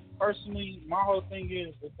 Personally, my whole thing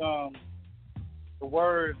is that the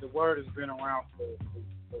word has been around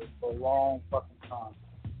for a long fucking time,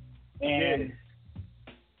 and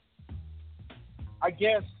I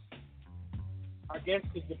guess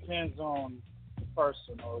it depends on the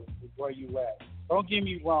person or where you at. Don't get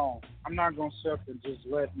me wrong. I'm not gonna sit up and just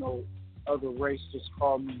let no other race just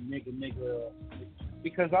call me nigga,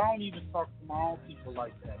 because I don't even talk to my own people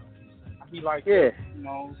like that. I be like, you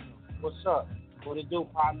know, what's up? What it do,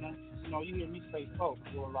 partner? You know, you hear me say folks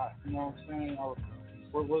a lot. You know what I'm saying? Or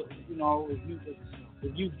what, you know, if you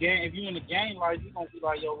in the game, like, you gonna be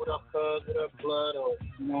like, yo, what up, cuz? What up, blood? Or,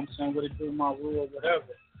 you know what I'm saying? What it do, my rule,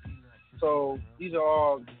 whatever. So these are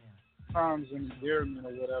all terms and endearment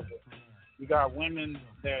or whatever. You got women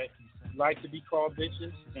that like to be called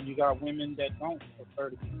bitches, and you got women that don't prefer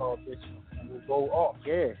to be called bitches and will go off.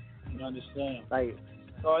 Yeah. You understand? Like,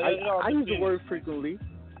 so I use the word frequently.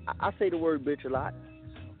 I say the word bitch a lot,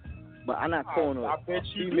 but I'm not calling a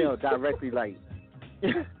female directly like.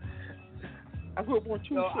 I grew up on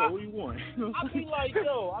two show. What do you want? I be like,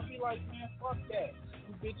 man, fuck that.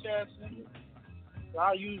 You bitch ass nigga.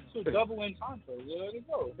 I use two double entendre. There you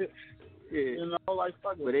go. Yeah. You know, like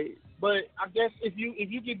fuck it. But I guess if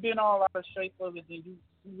you get bent all out of shape of it, then you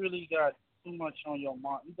really got too much on your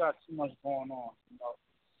mind. You got too much going on. You know.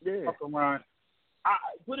 Yeah. Fuck around.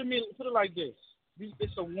 Put it like this.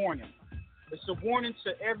 It's a warning. It's a warning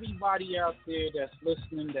to everybody out there that's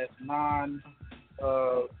listening, that's non-black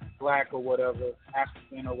or whatever,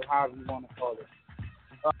 African or however you want to call it.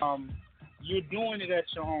 You're doing it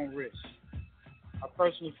at your own risk. I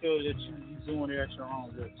personally feel that you're doing it at your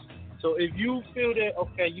own risk. So if you feel that,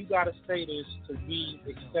 okay, you got to say this to be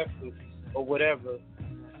accepted or whatever,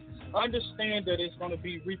 understand that it's going to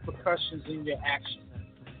be repercussions in your actions.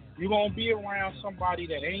 You're going to be around somebody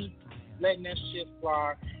that ain't letting that shit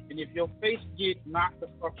fly, and if your face get knocked the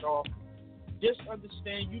fuck off, just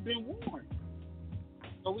understand you've been warned.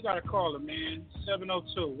 So we got to call it, man.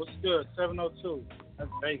 702. What's good? 702.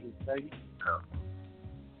 That's Vegas, baby. Yeah.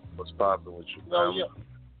 What's poppin' with you, man?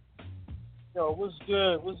 Yo, what's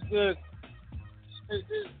good? What's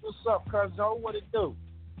up, cuzzo? What it do?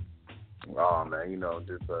 Oh, man, you know,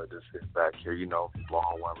 just sit back here, you know,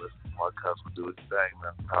 long one, listen to my cousin do his thing,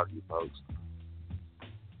 man. Proud of you folks.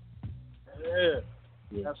 Yeah.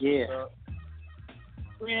 That's what's up.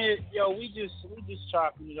 Man, we just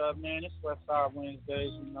chopping it up, man. It's Westside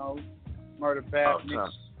Wednesdays, you know. Murder Bad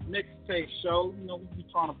mixtape show. You know, we be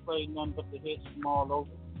trying to play nothing but the hits from all over.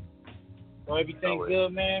 So everything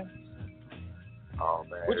good, man? Oh,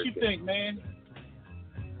 man. What you think, man?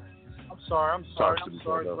 I'm sorry,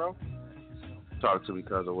 bro. Talk to me,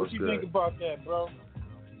 cuz of what's good. What you think about that, bro?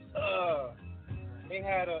 They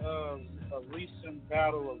had a recent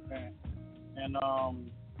battle event, and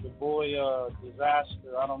the boy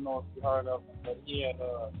Disaster, I don't know if you heard of him, but he had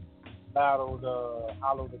battled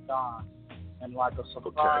Hollow the Don in like a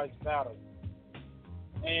surprise battle,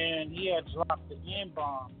 and he had dropped the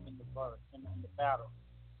N-bomb in the battle.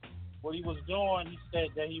 What he was doing, he said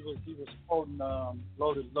that he was quoting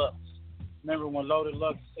Loaded Lux. Remember when Loaded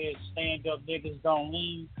Lux said, "Stand up, niggas don't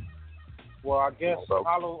leave"? Well, I guess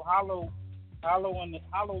Hollow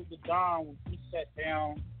the Don, he sat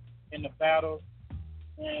down in the battle,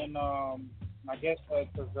 and I guess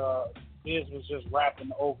because Diz was just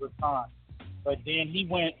rapping over time. But then he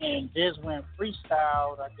went and Diz went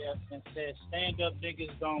freestyled, I guess, and said, "Stand up,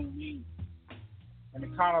 niggas don't leave." And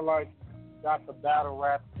it kind of like got the battle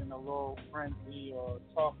rap in a little frenzy or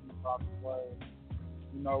talking about the word.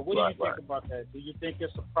 You know, what do you think about that? Do you think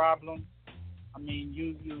it's a problem? I mean,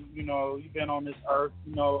 you know, you've been on this earth.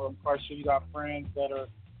 You know, I'm quite sure you got friends that are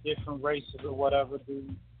different races or whatever. Does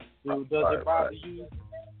it bother you?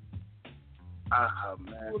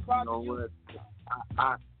 Man, you know what?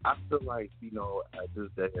 I feel like, you know, at this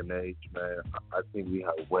day and age, man, I think we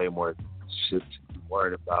have way more shit to be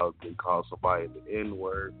worried about than call somebody the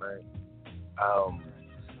N-word, man.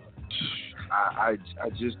 I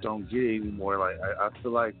just don't get it anymore. Like, I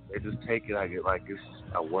feel like they just take it like it's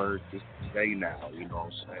a word just to say now, you know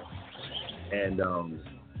what I'm saying? And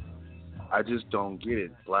I just don't get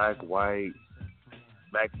it. Black, white,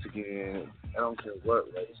 Mexican, I don't care what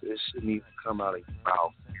race. It shouldn't even come out of your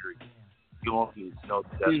mouth, period. You don't even know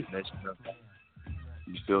the definition of that.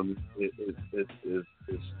 You feel me?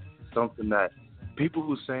 It's something that people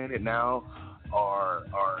who saying it now are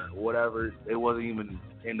whatever. It wasn't even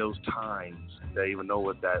in those times they even know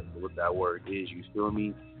what that word is. You feel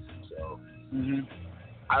me? So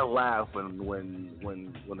I laugh when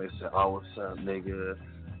they say, "Oh, what's up, nigga?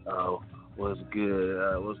 What's good,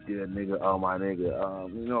 nigga? Oh, my nigga."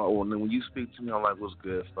 You know, when you speak to me, I'm like, "What's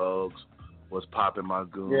good, folks? What's poppin', my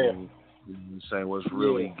goon?" Yeah. You know what I'm saying? What's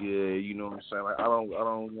really good? You know what I'm saying? Like,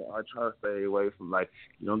 I try to stay away from, like,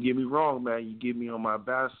 you don't get me wrong, man. You get me on my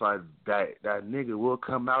bad side, that nigga will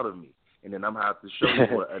come out of me, and then I'm gonna have to show you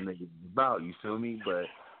what a nigga's about. You feel me? But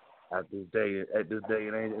at this day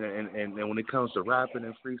and age, and when it comes to rapping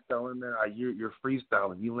and freestyling, man, you're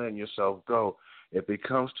freestyling. You letting yourself go. If it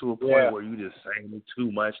comes to a point where you just saying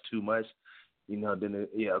too much, you know, then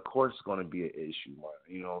of course it's gonna be an issue, man.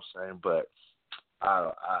 You know what I'm saying? But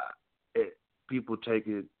people take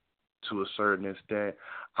it to a certain extent.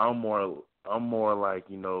 I'm more like,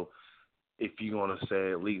 you know, if you're gonna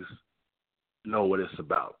say, at least know what it's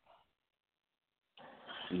about.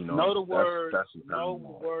 You know the words. Know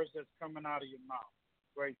the words that's coming out of your mouth.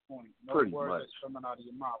 Great point. Know the words that's coming out of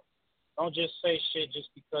your mouth. Don't just say shit just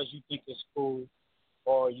because you think it's cool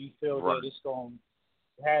or you feel that it's gonna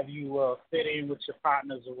have you fit in with your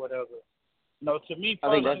partners or whatever. No, to me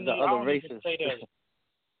personally, I think that's the other races. Say that.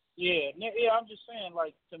 Yeah, I'm just saying,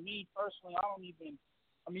 like, to me personally, I don't even,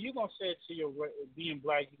 I mean, you're going to say it to your, being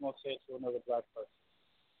black, you're going to say it to another black person.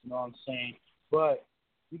 You know what I'm saying? But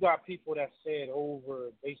you got people that say it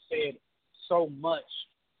they say it so much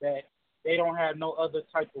that they don't have no other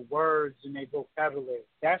type of words in their vocabulary.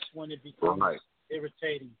 That's when it becomes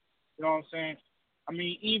irritating. You know what I'm saying? I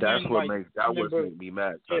mean, even that's what makes me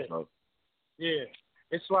mad. Yeah.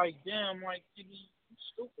 It's like, damn, like, you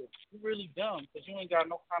stupid. You're really dumb because you ain't got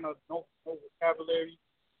no vocabulary,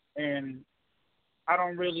 and I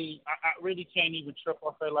really can't even trip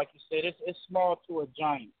off that. Like you said, it's small to a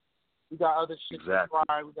giant. We got other shit to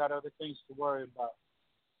try. We got other things to worry about.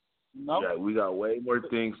 You know? Yeah, we got way more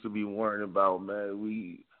things to be worrying about,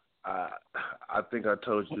 man. I think I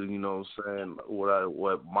told you, you know what I'm saying,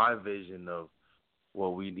 what my vision of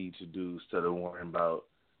what we need to do instead of worrying about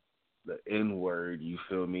the N-word, you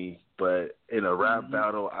feel me? But in a rap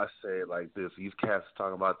battle, I say it like this. These cats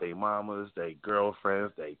talking about their mamas, their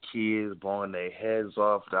girlfriends, their kids, blowing their heads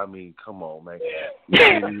off. I mean, come on, man.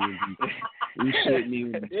 You shouldn't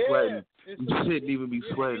even be sweating. You shouldn't even be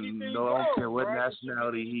sweating. No, I don't care what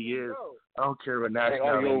nationality he is. I don't care what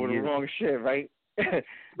nationality he is. Over the wrong shit, right?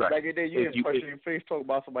 Back in the day, you didn't punch in your face talk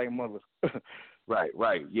about somebody's mother.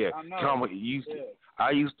 Right, yeah. I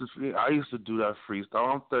used to do that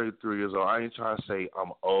freestyle. I'm 33 years old. I ain't trying to say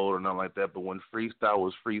I'm old or nothing like that, but when freestyle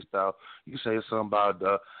was freestyle, you say something about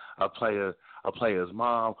a player's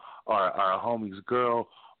mom or a homie's girl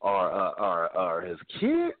or his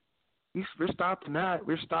kid. We're stopping that.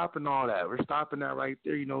 We're stopping all that. We're stopping that right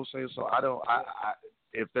there. You know what I'm saying? So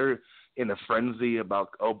if they're in a frenzy about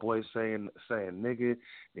old boy saying nigga,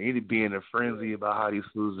 they need to be in a frenzy about how these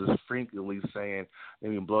fools is frequently saying they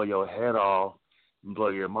can blow your head off, blow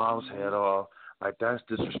your mom's head off. Like, that's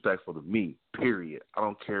disrespectful to me, period. I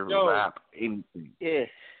don't care rap, anything. Yeah.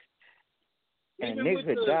 And niggas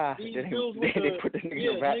could die. They put the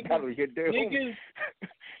niggas in rap battle. You're doing niggas,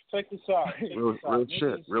 check this out.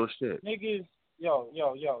 Real shit. Niggas,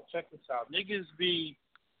 yo, check this out. Niggas be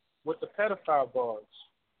with the pedophile bars.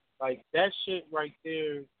 Like, that shit right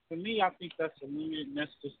there, to me, I think that's a limit, and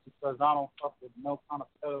that's just because I don't fuck with no kind of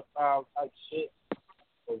pedophile type shit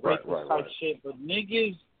or rapist type shit. But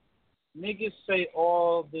niggas say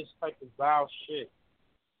all this type of vile shit.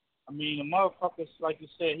 I mean, the motherfuckers, like you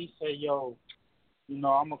said, he said, yo, you know,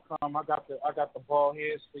 I'm gonna come. I got the bald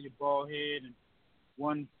heads for your bald head, and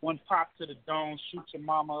one pop to the dome, shoot your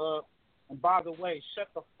mama up. And by the way, shut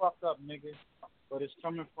the fuck up, nigga. But it's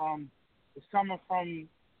coming from it's coming from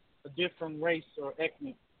a different race or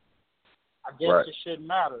ethnic, I guess it shouldn't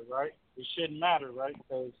matter, right? It shouldn't matter, right?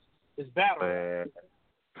 Because it's battle. Man,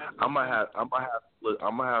 I'm gonna have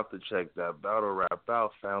to check that battle rap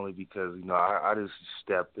out, family, because you know I just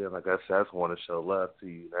stepped in, like I said, I just want to show love to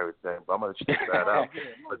you and everything. But I'm gonna check that out.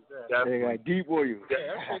 They got deep on you. Yeah,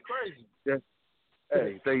 that shit crazy.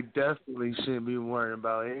 Hey, they definitely shouldn't be worrying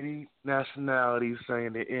about any nationality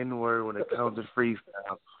saying the N-word when it comes to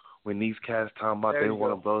freestyle. When these cats talking about they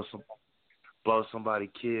want to blow somebody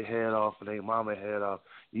kid head off and their mama head off,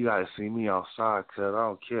 you gotta see me outside, cuz I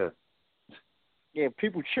don't care. Yeah,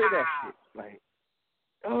 people cheer that shit. Like,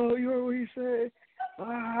 oh, you heard what he said?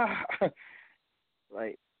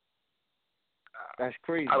 Like, that's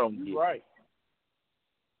crazy. I don't get it. Right.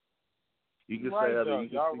 You can right, say that. though.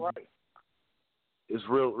 Y'all right. It's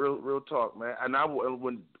real talk, man. And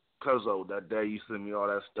when Cuzzo that day you sent me all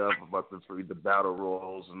that stuff about the battle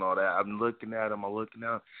royals and all that, I'm looking at them,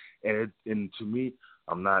 and to me,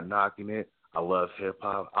 I'm not knocking it. I love hip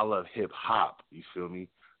hop. I love hip hop. You feel me?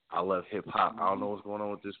 I love hip hop. I don't know what's going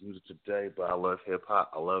on with this music today, but I love hip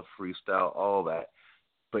hop. I love freestyle, all that.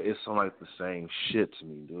 But it's something like the same shit to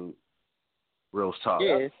me, dude. Real talk.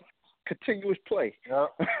 Yeah, it's continuous play.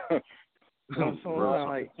 Yep.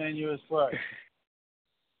 Continuous play.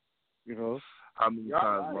 You know, how many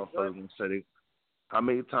times motherfuckers gonna say they? How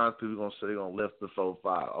many times people gonna say they gonna lift the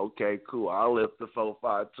 4-5? Okay, cool. I'll lift the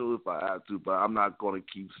 4-5 too if I have to, but I'm not gonna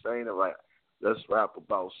keep saying it. Like, let's rap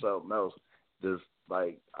about something else. Just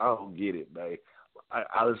like I don't get it, man.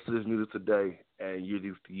 I listened to this music today, and you're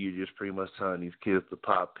just pretty much telling these kids to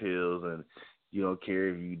pop pills, and you don't care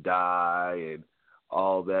if you die and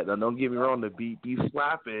all that. Now, don't get me wrong, the beat be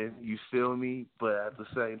slapping, you feel me? But at the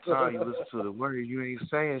same time, you listen to the words, you ain't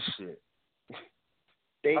saying shit.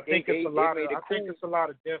 I think it's a lot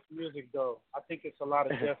of deaf music, though. I think it's a lot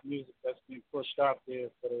of deaf music that's being pushed out there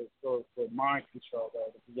for mind control,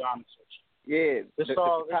 though, to be honest with you. Yeah. It's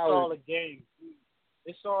all a game.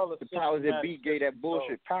 It's all a the powers that be gave that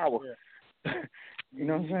bullshit power. Yeah. You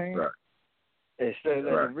know what I'm saying? Right. Instead of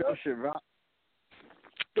the real shit, right?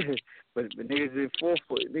 But niggas didn't fall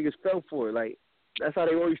for it. Niggas fell for it. Like, that's how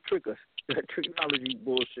they always trick us. That technology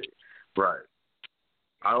bullshit. Right.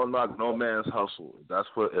 I don't knock no man's hustle. If that's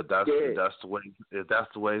the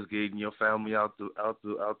way it's getting your family out the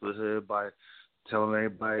hood by telling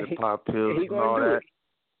everybody to pop pills and all that.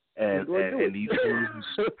 And these fools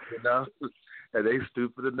stupid enough, and they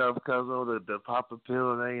stupid enough because of the pop a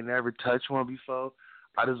pill and they ain't never touched one before.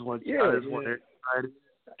 I just want everybody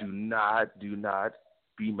do not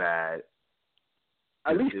be mad.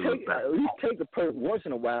 At least take a perk once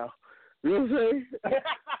in a while. You know what I'm saying?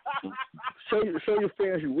 show your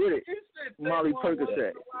fans you with it. Molly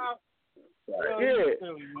Percocet. Yeah.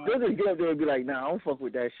 They'll just get up there and be like, nah, I don't fuck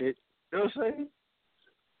with that shit. You know what I'm saying?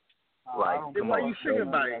 Then why you singing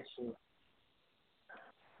about it?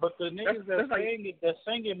 But the niggas that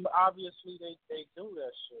singing, obviously they do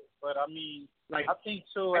that shit. But I mean, I think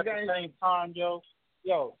too at the same time, yo,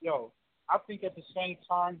 I think at the same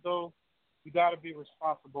time though, you got to be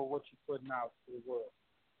responsible what you putting out to the world.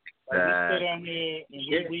 Like we sit down here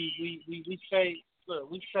and we say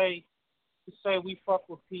we fuck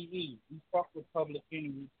with PE, we fuck with Public Enemy,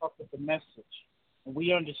 we fuck with the message, and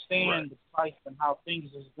we understand the price and how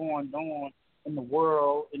things is going on in the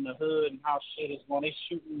world, in the hood, and how shit is going. They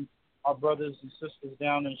shooting our brothers and sisters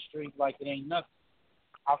down in the street like it ain't nothing.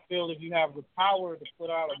 I feel if you have the power to put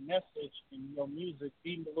out a message in your music,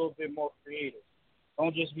 be a little bit more creative.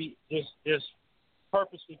 Don't just be just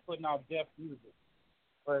purposely putting out deaf music.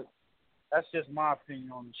 But that's just my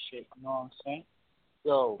opinion on the shit. You know what I'm saying?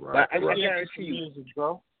 Yo, I guarantee you, music,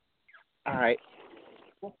 bro. All right.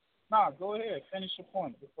 Nah, go ahead. Finish your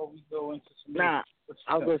point before we go into some. Nah,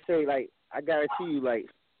 I was gonna say I guarantee you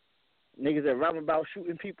niggas that rap about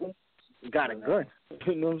shooting people got a gun.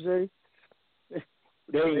 You know what I'm saying?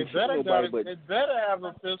 They better have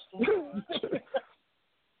a pistol.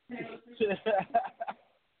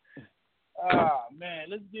 Man,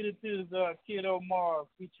 let's get into this Kid Omar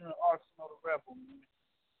featuring Arsenal the Rebel, man.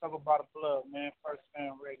 Talk about the blood, man. First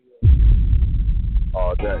Fam Radio.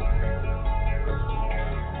 All day.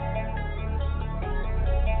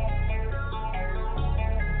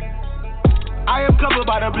 I am covered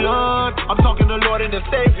by the blood. I'm talking the Lord and the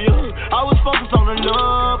Savior. I was focused on the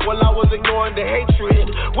love while I was ignoring the hatred.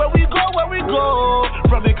 Where we go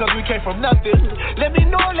from it, cause we came from nothing. Let me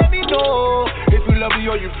know if you love me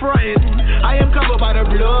or you frontin'. I am covered by the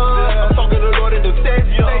blood. I'm talking the Lord and the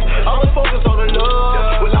Savior. I was focused on the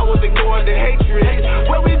love while I was ignoring the hatred.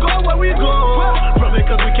 Where we go from it,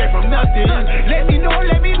 cause we came from nothing. Let me know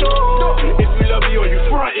if you love me or you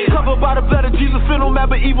frontin'. Covered by the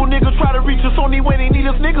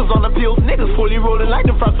niggas on the pills, niggas fully rolling like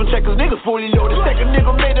the frost from checkers, niggas fully loaded. Take a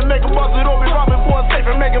nigga made and make him bust it over, robbing for a safe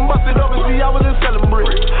and make him bust it over. See, I was in celebrate.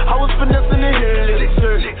 I was finessing it here,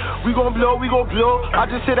 we gon' blow, we gon' blow. I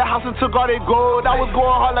just hit the house and took all that gold. I was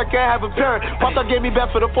going hard like I have a parent. Papa gave me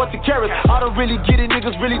back for the 40 carats. I don't really get it,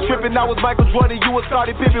 niggas really tripping. I was Michael Jordan, you was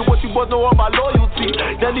Scottie Pippen. What you boys know about my loyalty?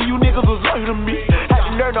 None of you niggas was loyal to me. Had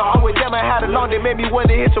to learn the hard way, damn I had it long. They made me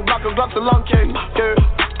want to hit your block and drop the long cake.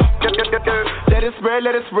 Let it spread,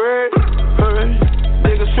 let it spread.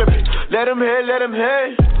 Niggas tripping, let them hit, let them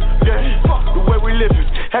hit. The way we living,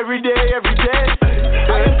 every day, every day.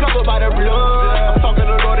 I am covered by the blood. I'm talking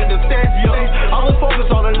to the Lord and the Savior. I was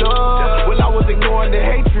focused on the love, while I was ignoring the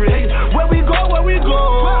hatred. Where we go,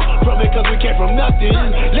 from it cause we came from nothing.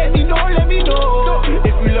 Let me know,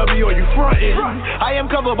 if you love me or you frontin'. I am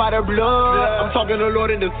covered by the blood. I'm talking to the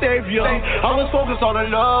Lord and the Savior. I was focused on the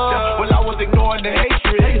love, while I was ignoring the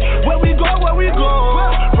hatred. Where we go,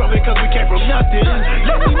 from it cause we came from nothing.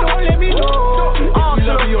 Let me know, if you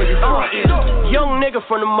love me or you frontin'. Young nigga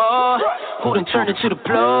from the mall, who done turned into the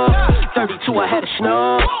plug. 32, I had a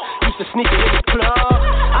snub. Used to sneak it in the club.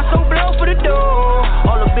 I so blow for the door.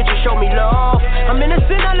 All the bitches show me love. I'm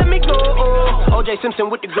innocent, now let me go. O.J. Simpson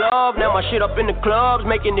with the glove. Now my shit up in the clubs,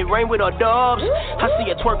 making it rain with our dubs. I see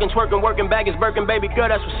it twerking, working, bag is Birkin, baby girl,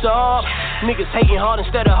 that's what's up. Niggas hating hard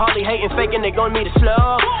instead of hardly hating, faking, they gon' need a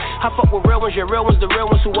slug. I fuck with real ones, yeah, real ones, the real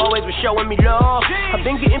ones who always been showing me love. I've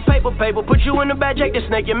been getting paper, put you in the bag, Jake the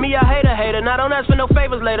snake, and me a hater. Now don't ask for no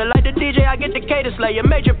favors later. Like the DJ, I get the cater slayer,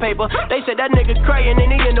 major paper. They said that nigga crayin'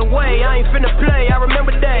 and he in the way. I ain't finna play. I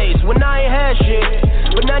remember days when I ain't had shit,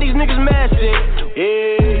 but now these niggas massive.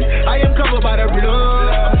 Yeah, I am covered by the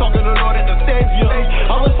blood. I'm talking to the Lord and the Savior.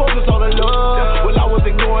 I was focused on the love, while I was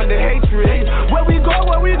ignoring the hatred. Where we go,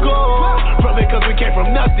 from it cause we came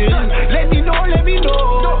from nothing. Let me know,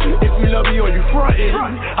 if you love me or you frontin'.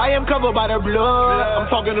 I am covered by the blood. I'm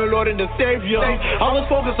talking to the Lord and the Savior. I was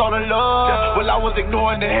focused on the love, while I was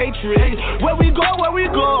ignoring the hatred. Where we go,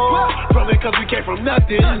 from it cause we came from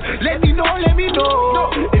nothing. Let me know,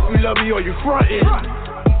 if you love me or you frontin'.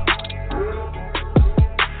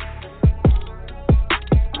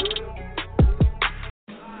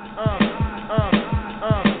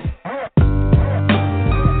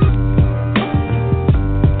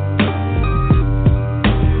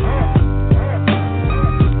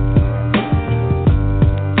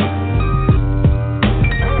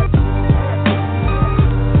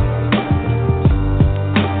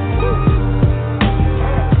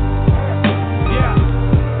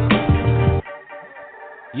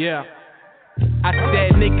 Yeah. I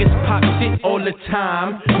said niggas pop shit all the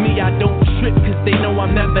time. Me, I don't trip cause they know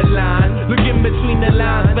I'm never lying. Looking between the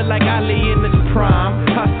lines, feel like Ali in his prime.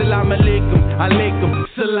 Assalamu alaikum,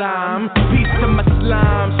 salam. Peace to my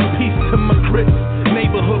slimes, peace to my crips.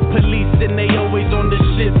 Neighborhood police and they always on the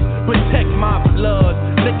shit. Protect my blood,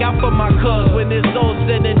 look out for my cuz. When it's all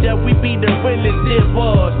said and done, we be the realest it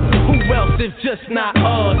was. Who else if just not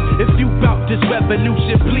us? If you bout this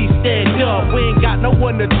revolution, please stand up. We ain't got no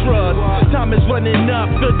one to trust. Time is running up,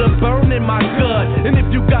 feel the burn in my gut. And if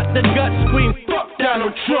you got the gut, scream fuck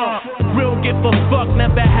Donald Trump. Real give a fuck,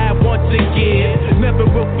 never had one to give. Never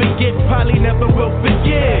will forget, probably never will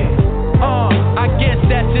forget. I guess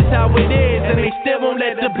that's just how it is, and they still won't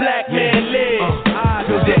let the black man live.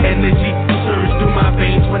 Feel the energy surge through my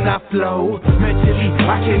veins when I flow. Mentally,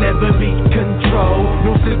 I can never be controlled.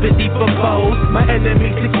 No sympathy for foes, my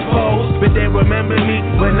enemies exposed, but they remember me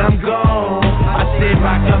when I'm gone. I say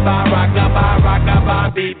rockabye,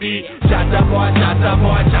 baby. Chatta boy,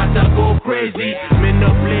 go crazy. Men no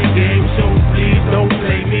play games, so please don't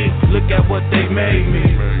play me. Look at what they made me.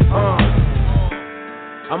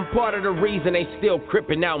 I'm part of the reason they still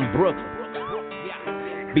crippin' out in Brooklyn.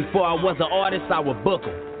 Before I was an artist, I would book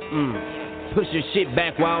 'em. Push your shit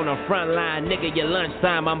back while on the front line. Nigga, your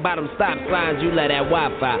lunchtime, I'm by them stop signs, you let that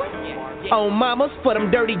Wi-Fi. On mamas, for them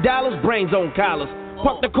dirty dollars, brains on collars.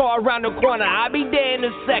 Park the car around the corner, I'll be there in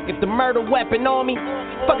a second. The murder weapon on me.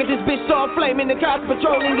 Fuck it, this bitch saw flaming, the cops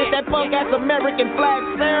patrolling. Get that punk ass American flag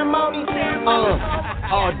ceremony.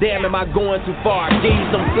 Oh damn, am I going too far? Give you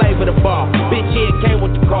some flavor to bar. Bitch here came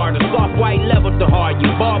with the car, the soft white leveled the hard.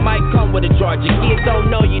 Your bar might come with a charge. Your kids don't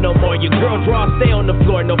know you no more. Your girl draw, stay on the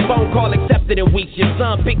floor. No phone call accepted in weeks. Your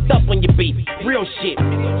son picked up when you beef. Real shit.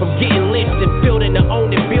 From getting lynched and building to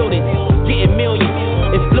owning buildings. Getting millions.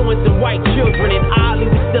 Influencing white children. And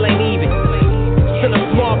oddly, we still ain't even. Still a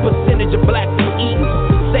small percentage of black people eating.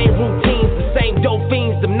 Same routines, the same dope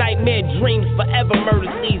fiends. Them nightmare dreams, forever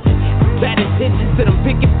murder season. Bad intentions to them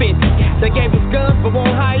picket fences. They gave us guns but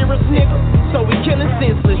won't hire us niggas. So we killing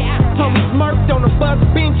senseless. Told me smurfed on the bus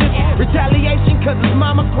benches. Retaliation cause his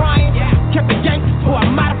mama crying. Kept the gang, so I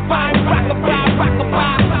modified, rock-a-bye,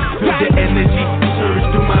 rock-a-bye. With the energy surge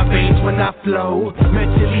through my veins when I flow.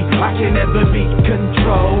 Mentally, I can never be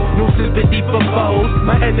controlled. No sympathy for foes,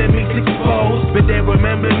 my enemies exposed. But they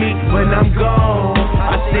remember me when I'm gone.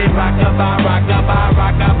 I say rock-a-bye, rock-a-bye,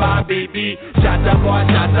 rock-a-bye, baby. Chatta boy,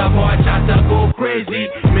 chatta go crazy.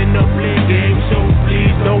 Men don't play games, so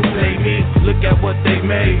please don't play me. Look at what they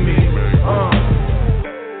made me.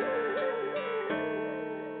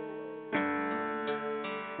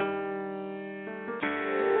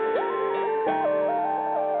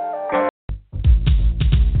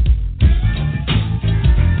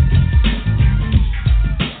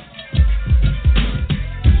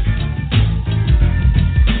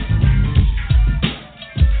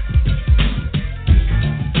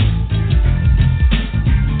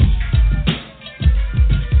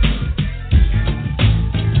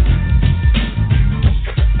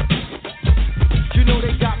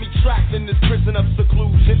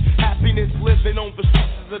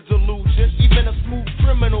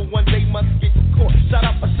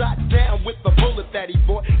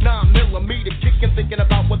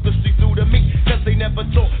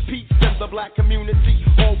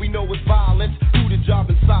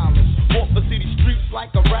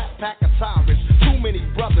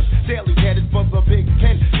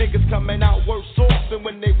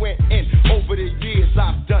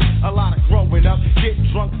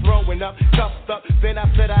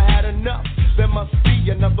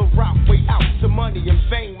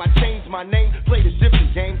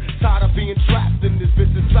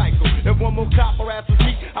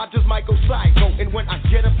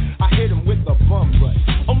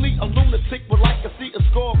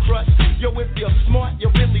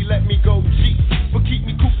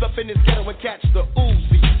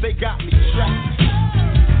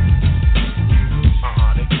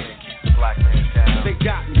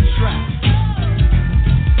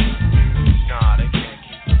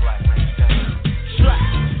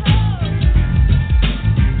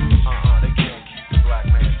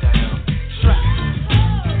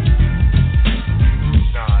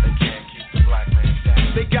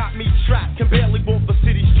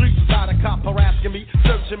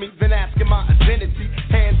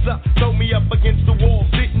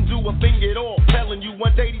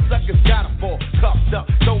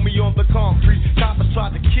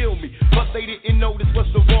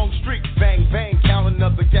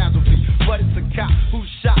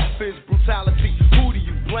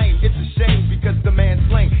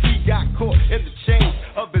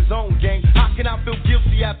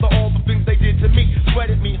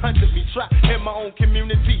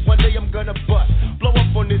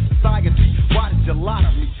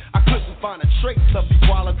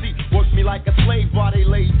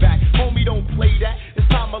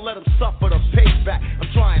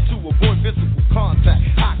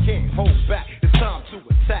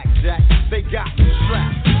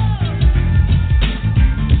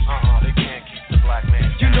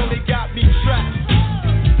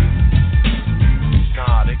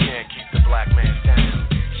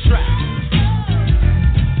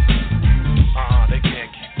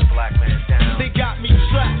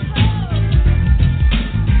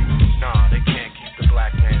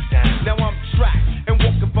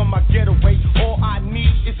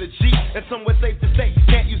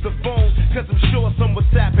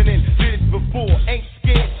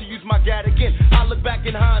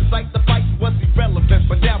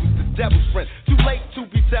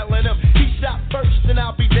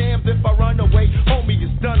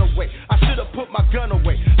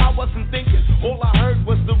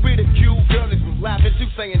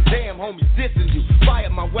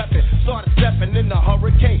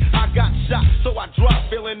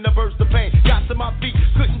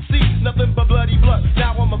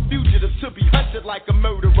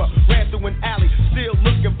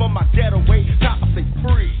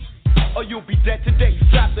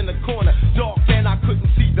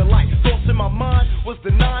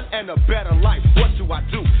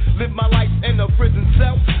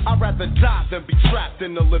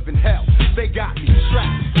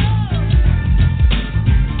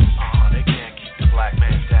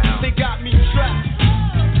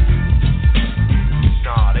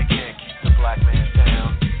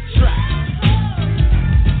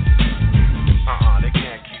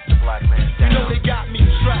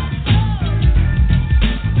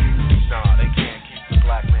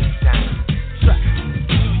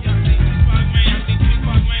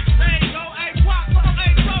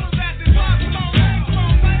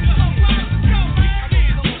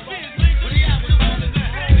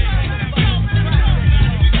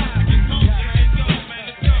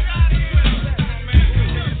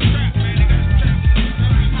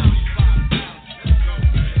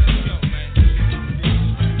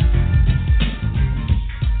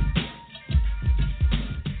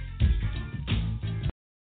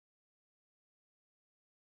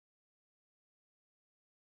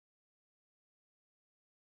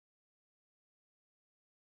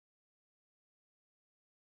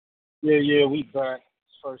 Yeah, we back.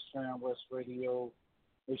 First Fam West Radio.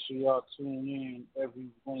 Make sure y'all tune in every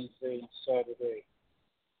Wednesday and Saturday.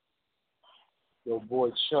 Your boy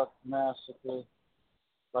Chuck Massacre.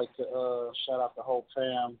 Like to shout out the whole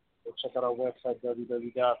fam. Go check out our website,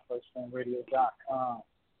 www.firstfamradio.com.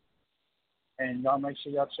 And y'all make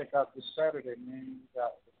sure y'all check out this Saturday, man. We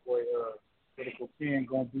got the boy Critical Pen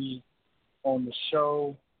gonna be on the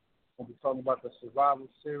show. We'll be talking about the Survival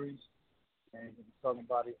Series. And we'll be talking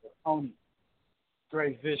about it with Tony.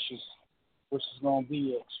 Dre Vicious, which is going to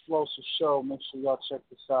be an explosive show. Make sure y'all check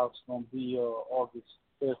this out. It's going to be August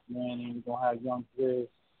 5th, man, and we're going to have Young Grizz.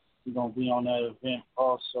 We're going to be on that event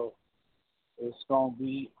also. It's going to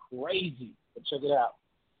be crazy, but check it out.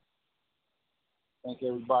 Thank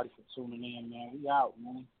everybody for tuning in, man. We out,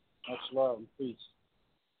 man. Much love and peace.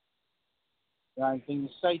 Got anything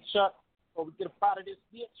to say, Chuck, before we get up out of this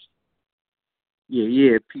bitch?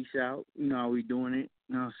 Yeah, peace out. You know how we doing it.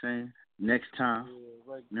 You know what I'm saying? Next time.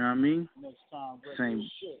 Yeah, right. You know what I mean? Next time.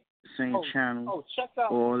 Same channel. Oh, check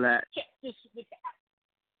out. All that. Check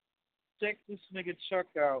this nigga Chuck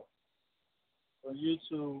out on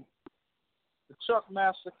YouTube. The Chuck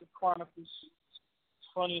Massacre Chronicles. It's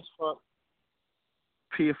funny as fuck.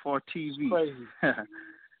 PFR TV. It's crazy.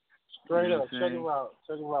 Straight you know up.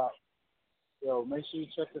 Check it out. Yo, make sure you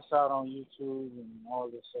check this out on YouTube and all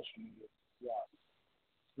this social media. Yeah.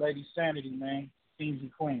 Lady Sanity, man. Kings and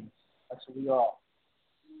Queens. That's what we are.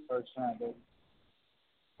 First time, baby.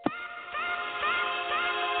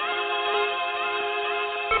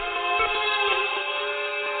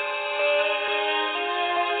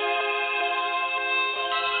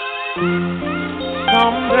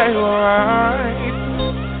 Someday we'll rise,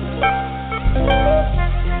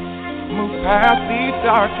 move past these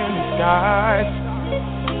darkened skies.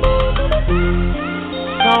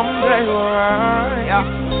 Someday we'll rise,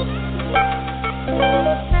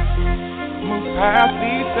 move past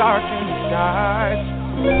these darkened skies.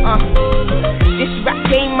 This rap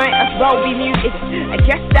game might as well be muted. I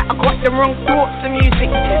guess that I got the wrong thoughts of music.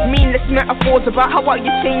 Meaningless metaphors about how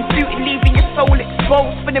you change suited, leaving your soul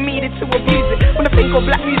exposed for the media to abuse it. When I think of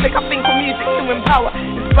black music, I think of music to empower,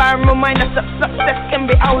 inspire and remind us that success can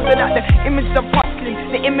be ours. Without the image of hustling,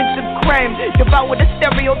 the image of crime, devour the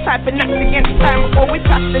stereotype and act against time before we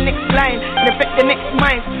pass the next line and affect the next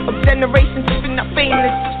minds of generations to think that fame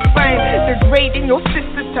is just fine. Degrading your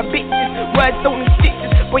sisters to bitches, words don't need stitches.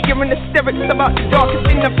 But you're in hysterics about the darkest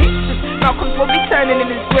in the pictures. Malcolm's probably turning in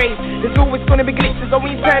his grave. There's always gonna be glitches, or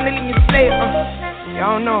eternally enslaved. I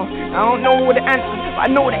don't know all the answers, but I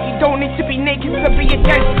know that you don't need to be naked to be a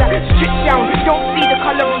gangster. Strip down, don't see the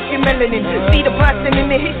color of your melanin. See the person in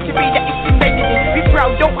the history that it's embedded in. Be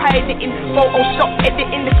proud, don't hide it in Photoshop,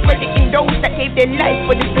 editing, discrediting those that gave their life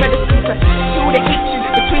for this medicine. To feel the hatred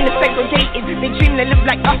between the segregated. They dream they live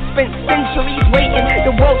like us, spent centuries waiting.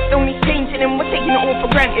 The world's only changing and we're taking it all for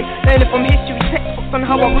granted. Learning from history textbooks on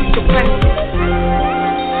how our roots are planted.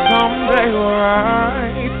 Someday we'll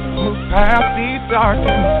rise, move past these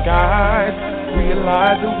darkened skies,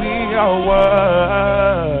 realize that we are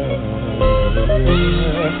one.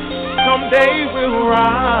 Someday we'll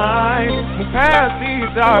rise, move past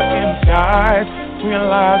these darkened skies,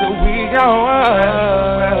 realize that we are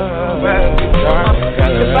one.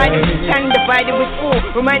 Divided with 10, divided with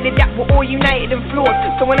 4. Reminded that we're all united and flawed.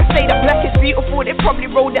 So when I say that black is beautiful, they probably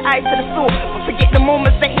roll their eyes to the floor. But forget the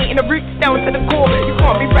moments they hating the roots down to the core. You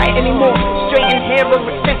can't be right anymore. Straighten hair or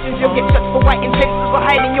extensions, you'll get touched for white intentions, for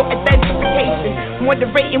hiding your identification,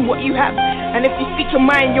 moderating what you have. And if you speak your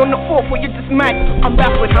mind, you're not thoughtful, you're just mad. I'm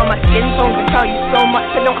baffled how my skin tone can tell you so much.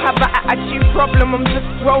 I don't have an attitude problem, I'm just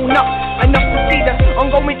grown up enough to see the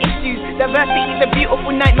ongoing issues. Diversity is a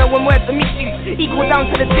beautiful nightmare when words are misused. Equal down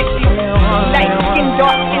to the tissues. Light skin,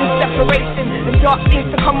 dark skin separation. The dark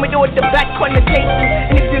seems to come with all the bad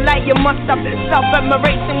connotations. And if you like, you must have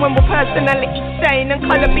self-admiration when we're personality shine and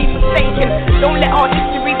colour be forsaken. Don't let our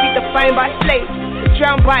history be defined by slaves,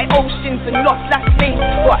 drowned by oceans and lost last names.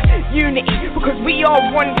 But unity, because we are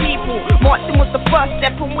one people. Marching was the first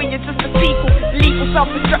step and we are just a sequel. Lethal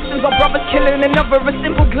self-destructions, our brothers killing another. A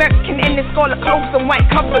simple glance can end this scarlet clothes and white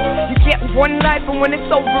covers. You get one life and when it's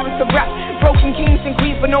over it's a wrap. Broken kings and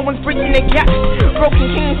queens but no one's bridging the gap. Broken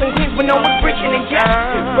kings and queens but no one's bridging the gap.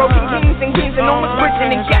 Broken kings and queens and no one's bridging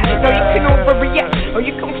the gap. Now you can overreact or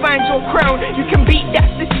you can find your crown. You can beat that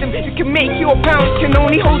system, you can make your pounds. Can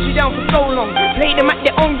only hold you down for so long. Play them at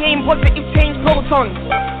their own game, positive change protons.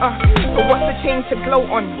 But what's the change to gloat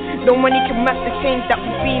on? No money can match the change that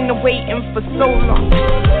we've been waiting for so long.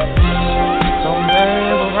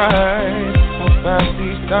 Someday we'll rise, we'll pass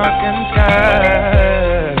these darkened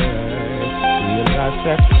skies. Realize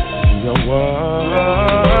that we are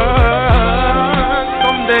one.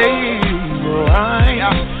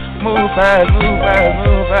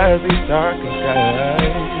 fast, these dark skies.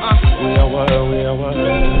 We are what.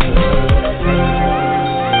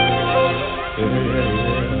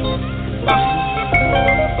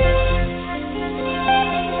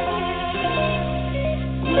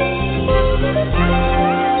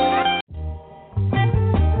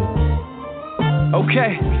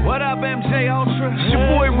 Okay, what up, MJ Ultra? It's your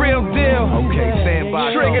boy Real Deal. Okay, stand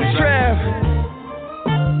by. Trigger Trav.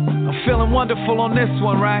 I'm feeling wonderful on this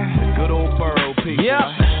one, right? Good old Burrow people. Yep.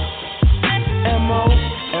 M.O.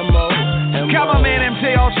 Got my man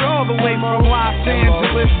MJ Ultra all the way from Los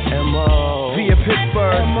Angeles via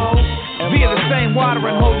Pittsburgh via the same water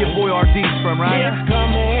and hole your boy RD's from, right?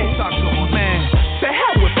 Talk to him, man. Say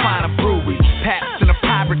hell with Pine Brewery, Pats in a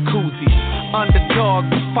pirate koozie.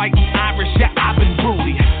 Underdog, fighting Irish, yeah, I've been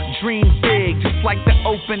broody. Dream big, just like the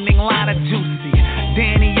opening line of Juicy.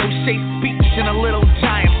 Danny O'Shea speech in a Little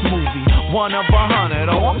Giants movie. 1 of 100,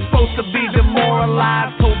 oh, I'm supposed to be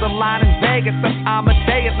demoralized. Told the line in Vegas that I'm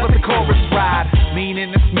Amadeus, let the chorus ride.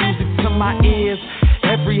 Meaning this music to my ears.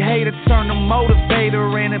 Every hater turned a motivator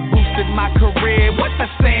and it boosted my career. What the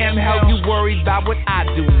Sam? Hell, you worried about what I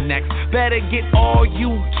do next? Better get all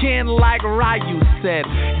you can, like Ryu said.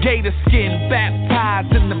 Gator skin,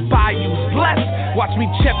 baptized in the bayous, blessed. Watch me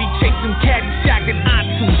Chevy chasing Caddyshack and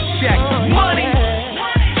iTunes check. Money,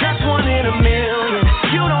 just 1 in a million.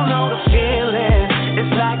 You don't know the feeling.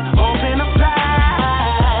 It's like open a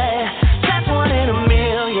pie. Just 1 in a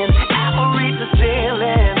million. Apple reach the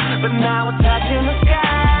ceiling, but now we're touching the sky.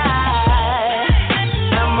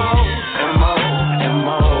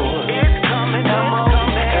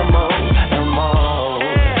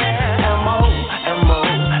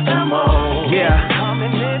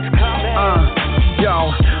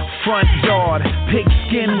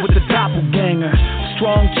 Pigskin with the doppelganger.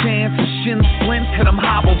 Strong chance of shin splints and I'm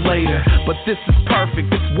hobbled later. But this is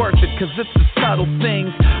perfect, it's worth it, cause it's the subtle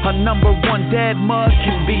things. A number 1 dead mug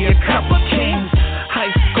can be a cup of kings.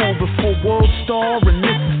 High school before World Star in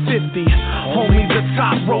Mississippi. Homie, the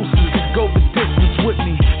top roasters could go the distance with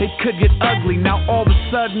me. It could get ugly, now all of a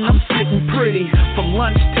sudden I'm sitting pretty. From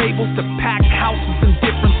lunch tables to packed houses in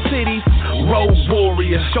different cities. Road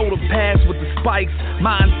warrior, shoulder pads with the spikes.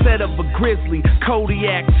 Mindset of a grizzly,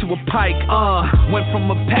 Kodiak to a pike. Went from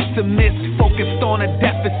a pessimist, focused on a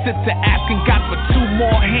deficit, to asking God for 2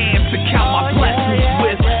 more hands to count my blessings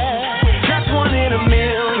with. Just 1 in a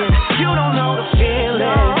million. You don't know the feeling.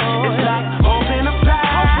 It's like open a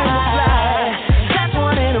pie. Just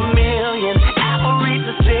 1 in a million. Apple reach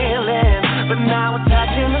the ceiling, but now we're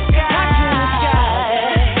touching the sky.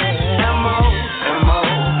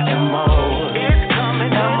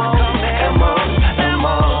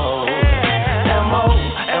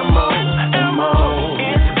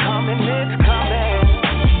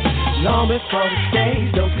 For the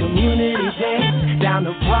stage, those community days. Down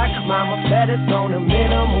the block, mama fed us on a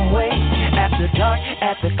minimum wage. After dark,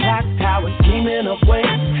 at the clock tower, scheming of ways.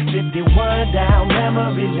 51 down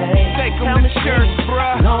memory lane. Take them to church,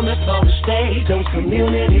 bruh. Moments on the stage, those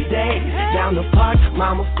community days. Down the park,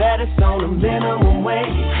 mama fed us on a minimum wage.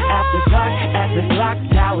 After dark, at the clock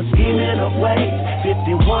tower, scheming of ways.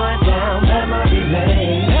 51 down memory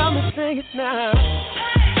lane. Help me sing it now.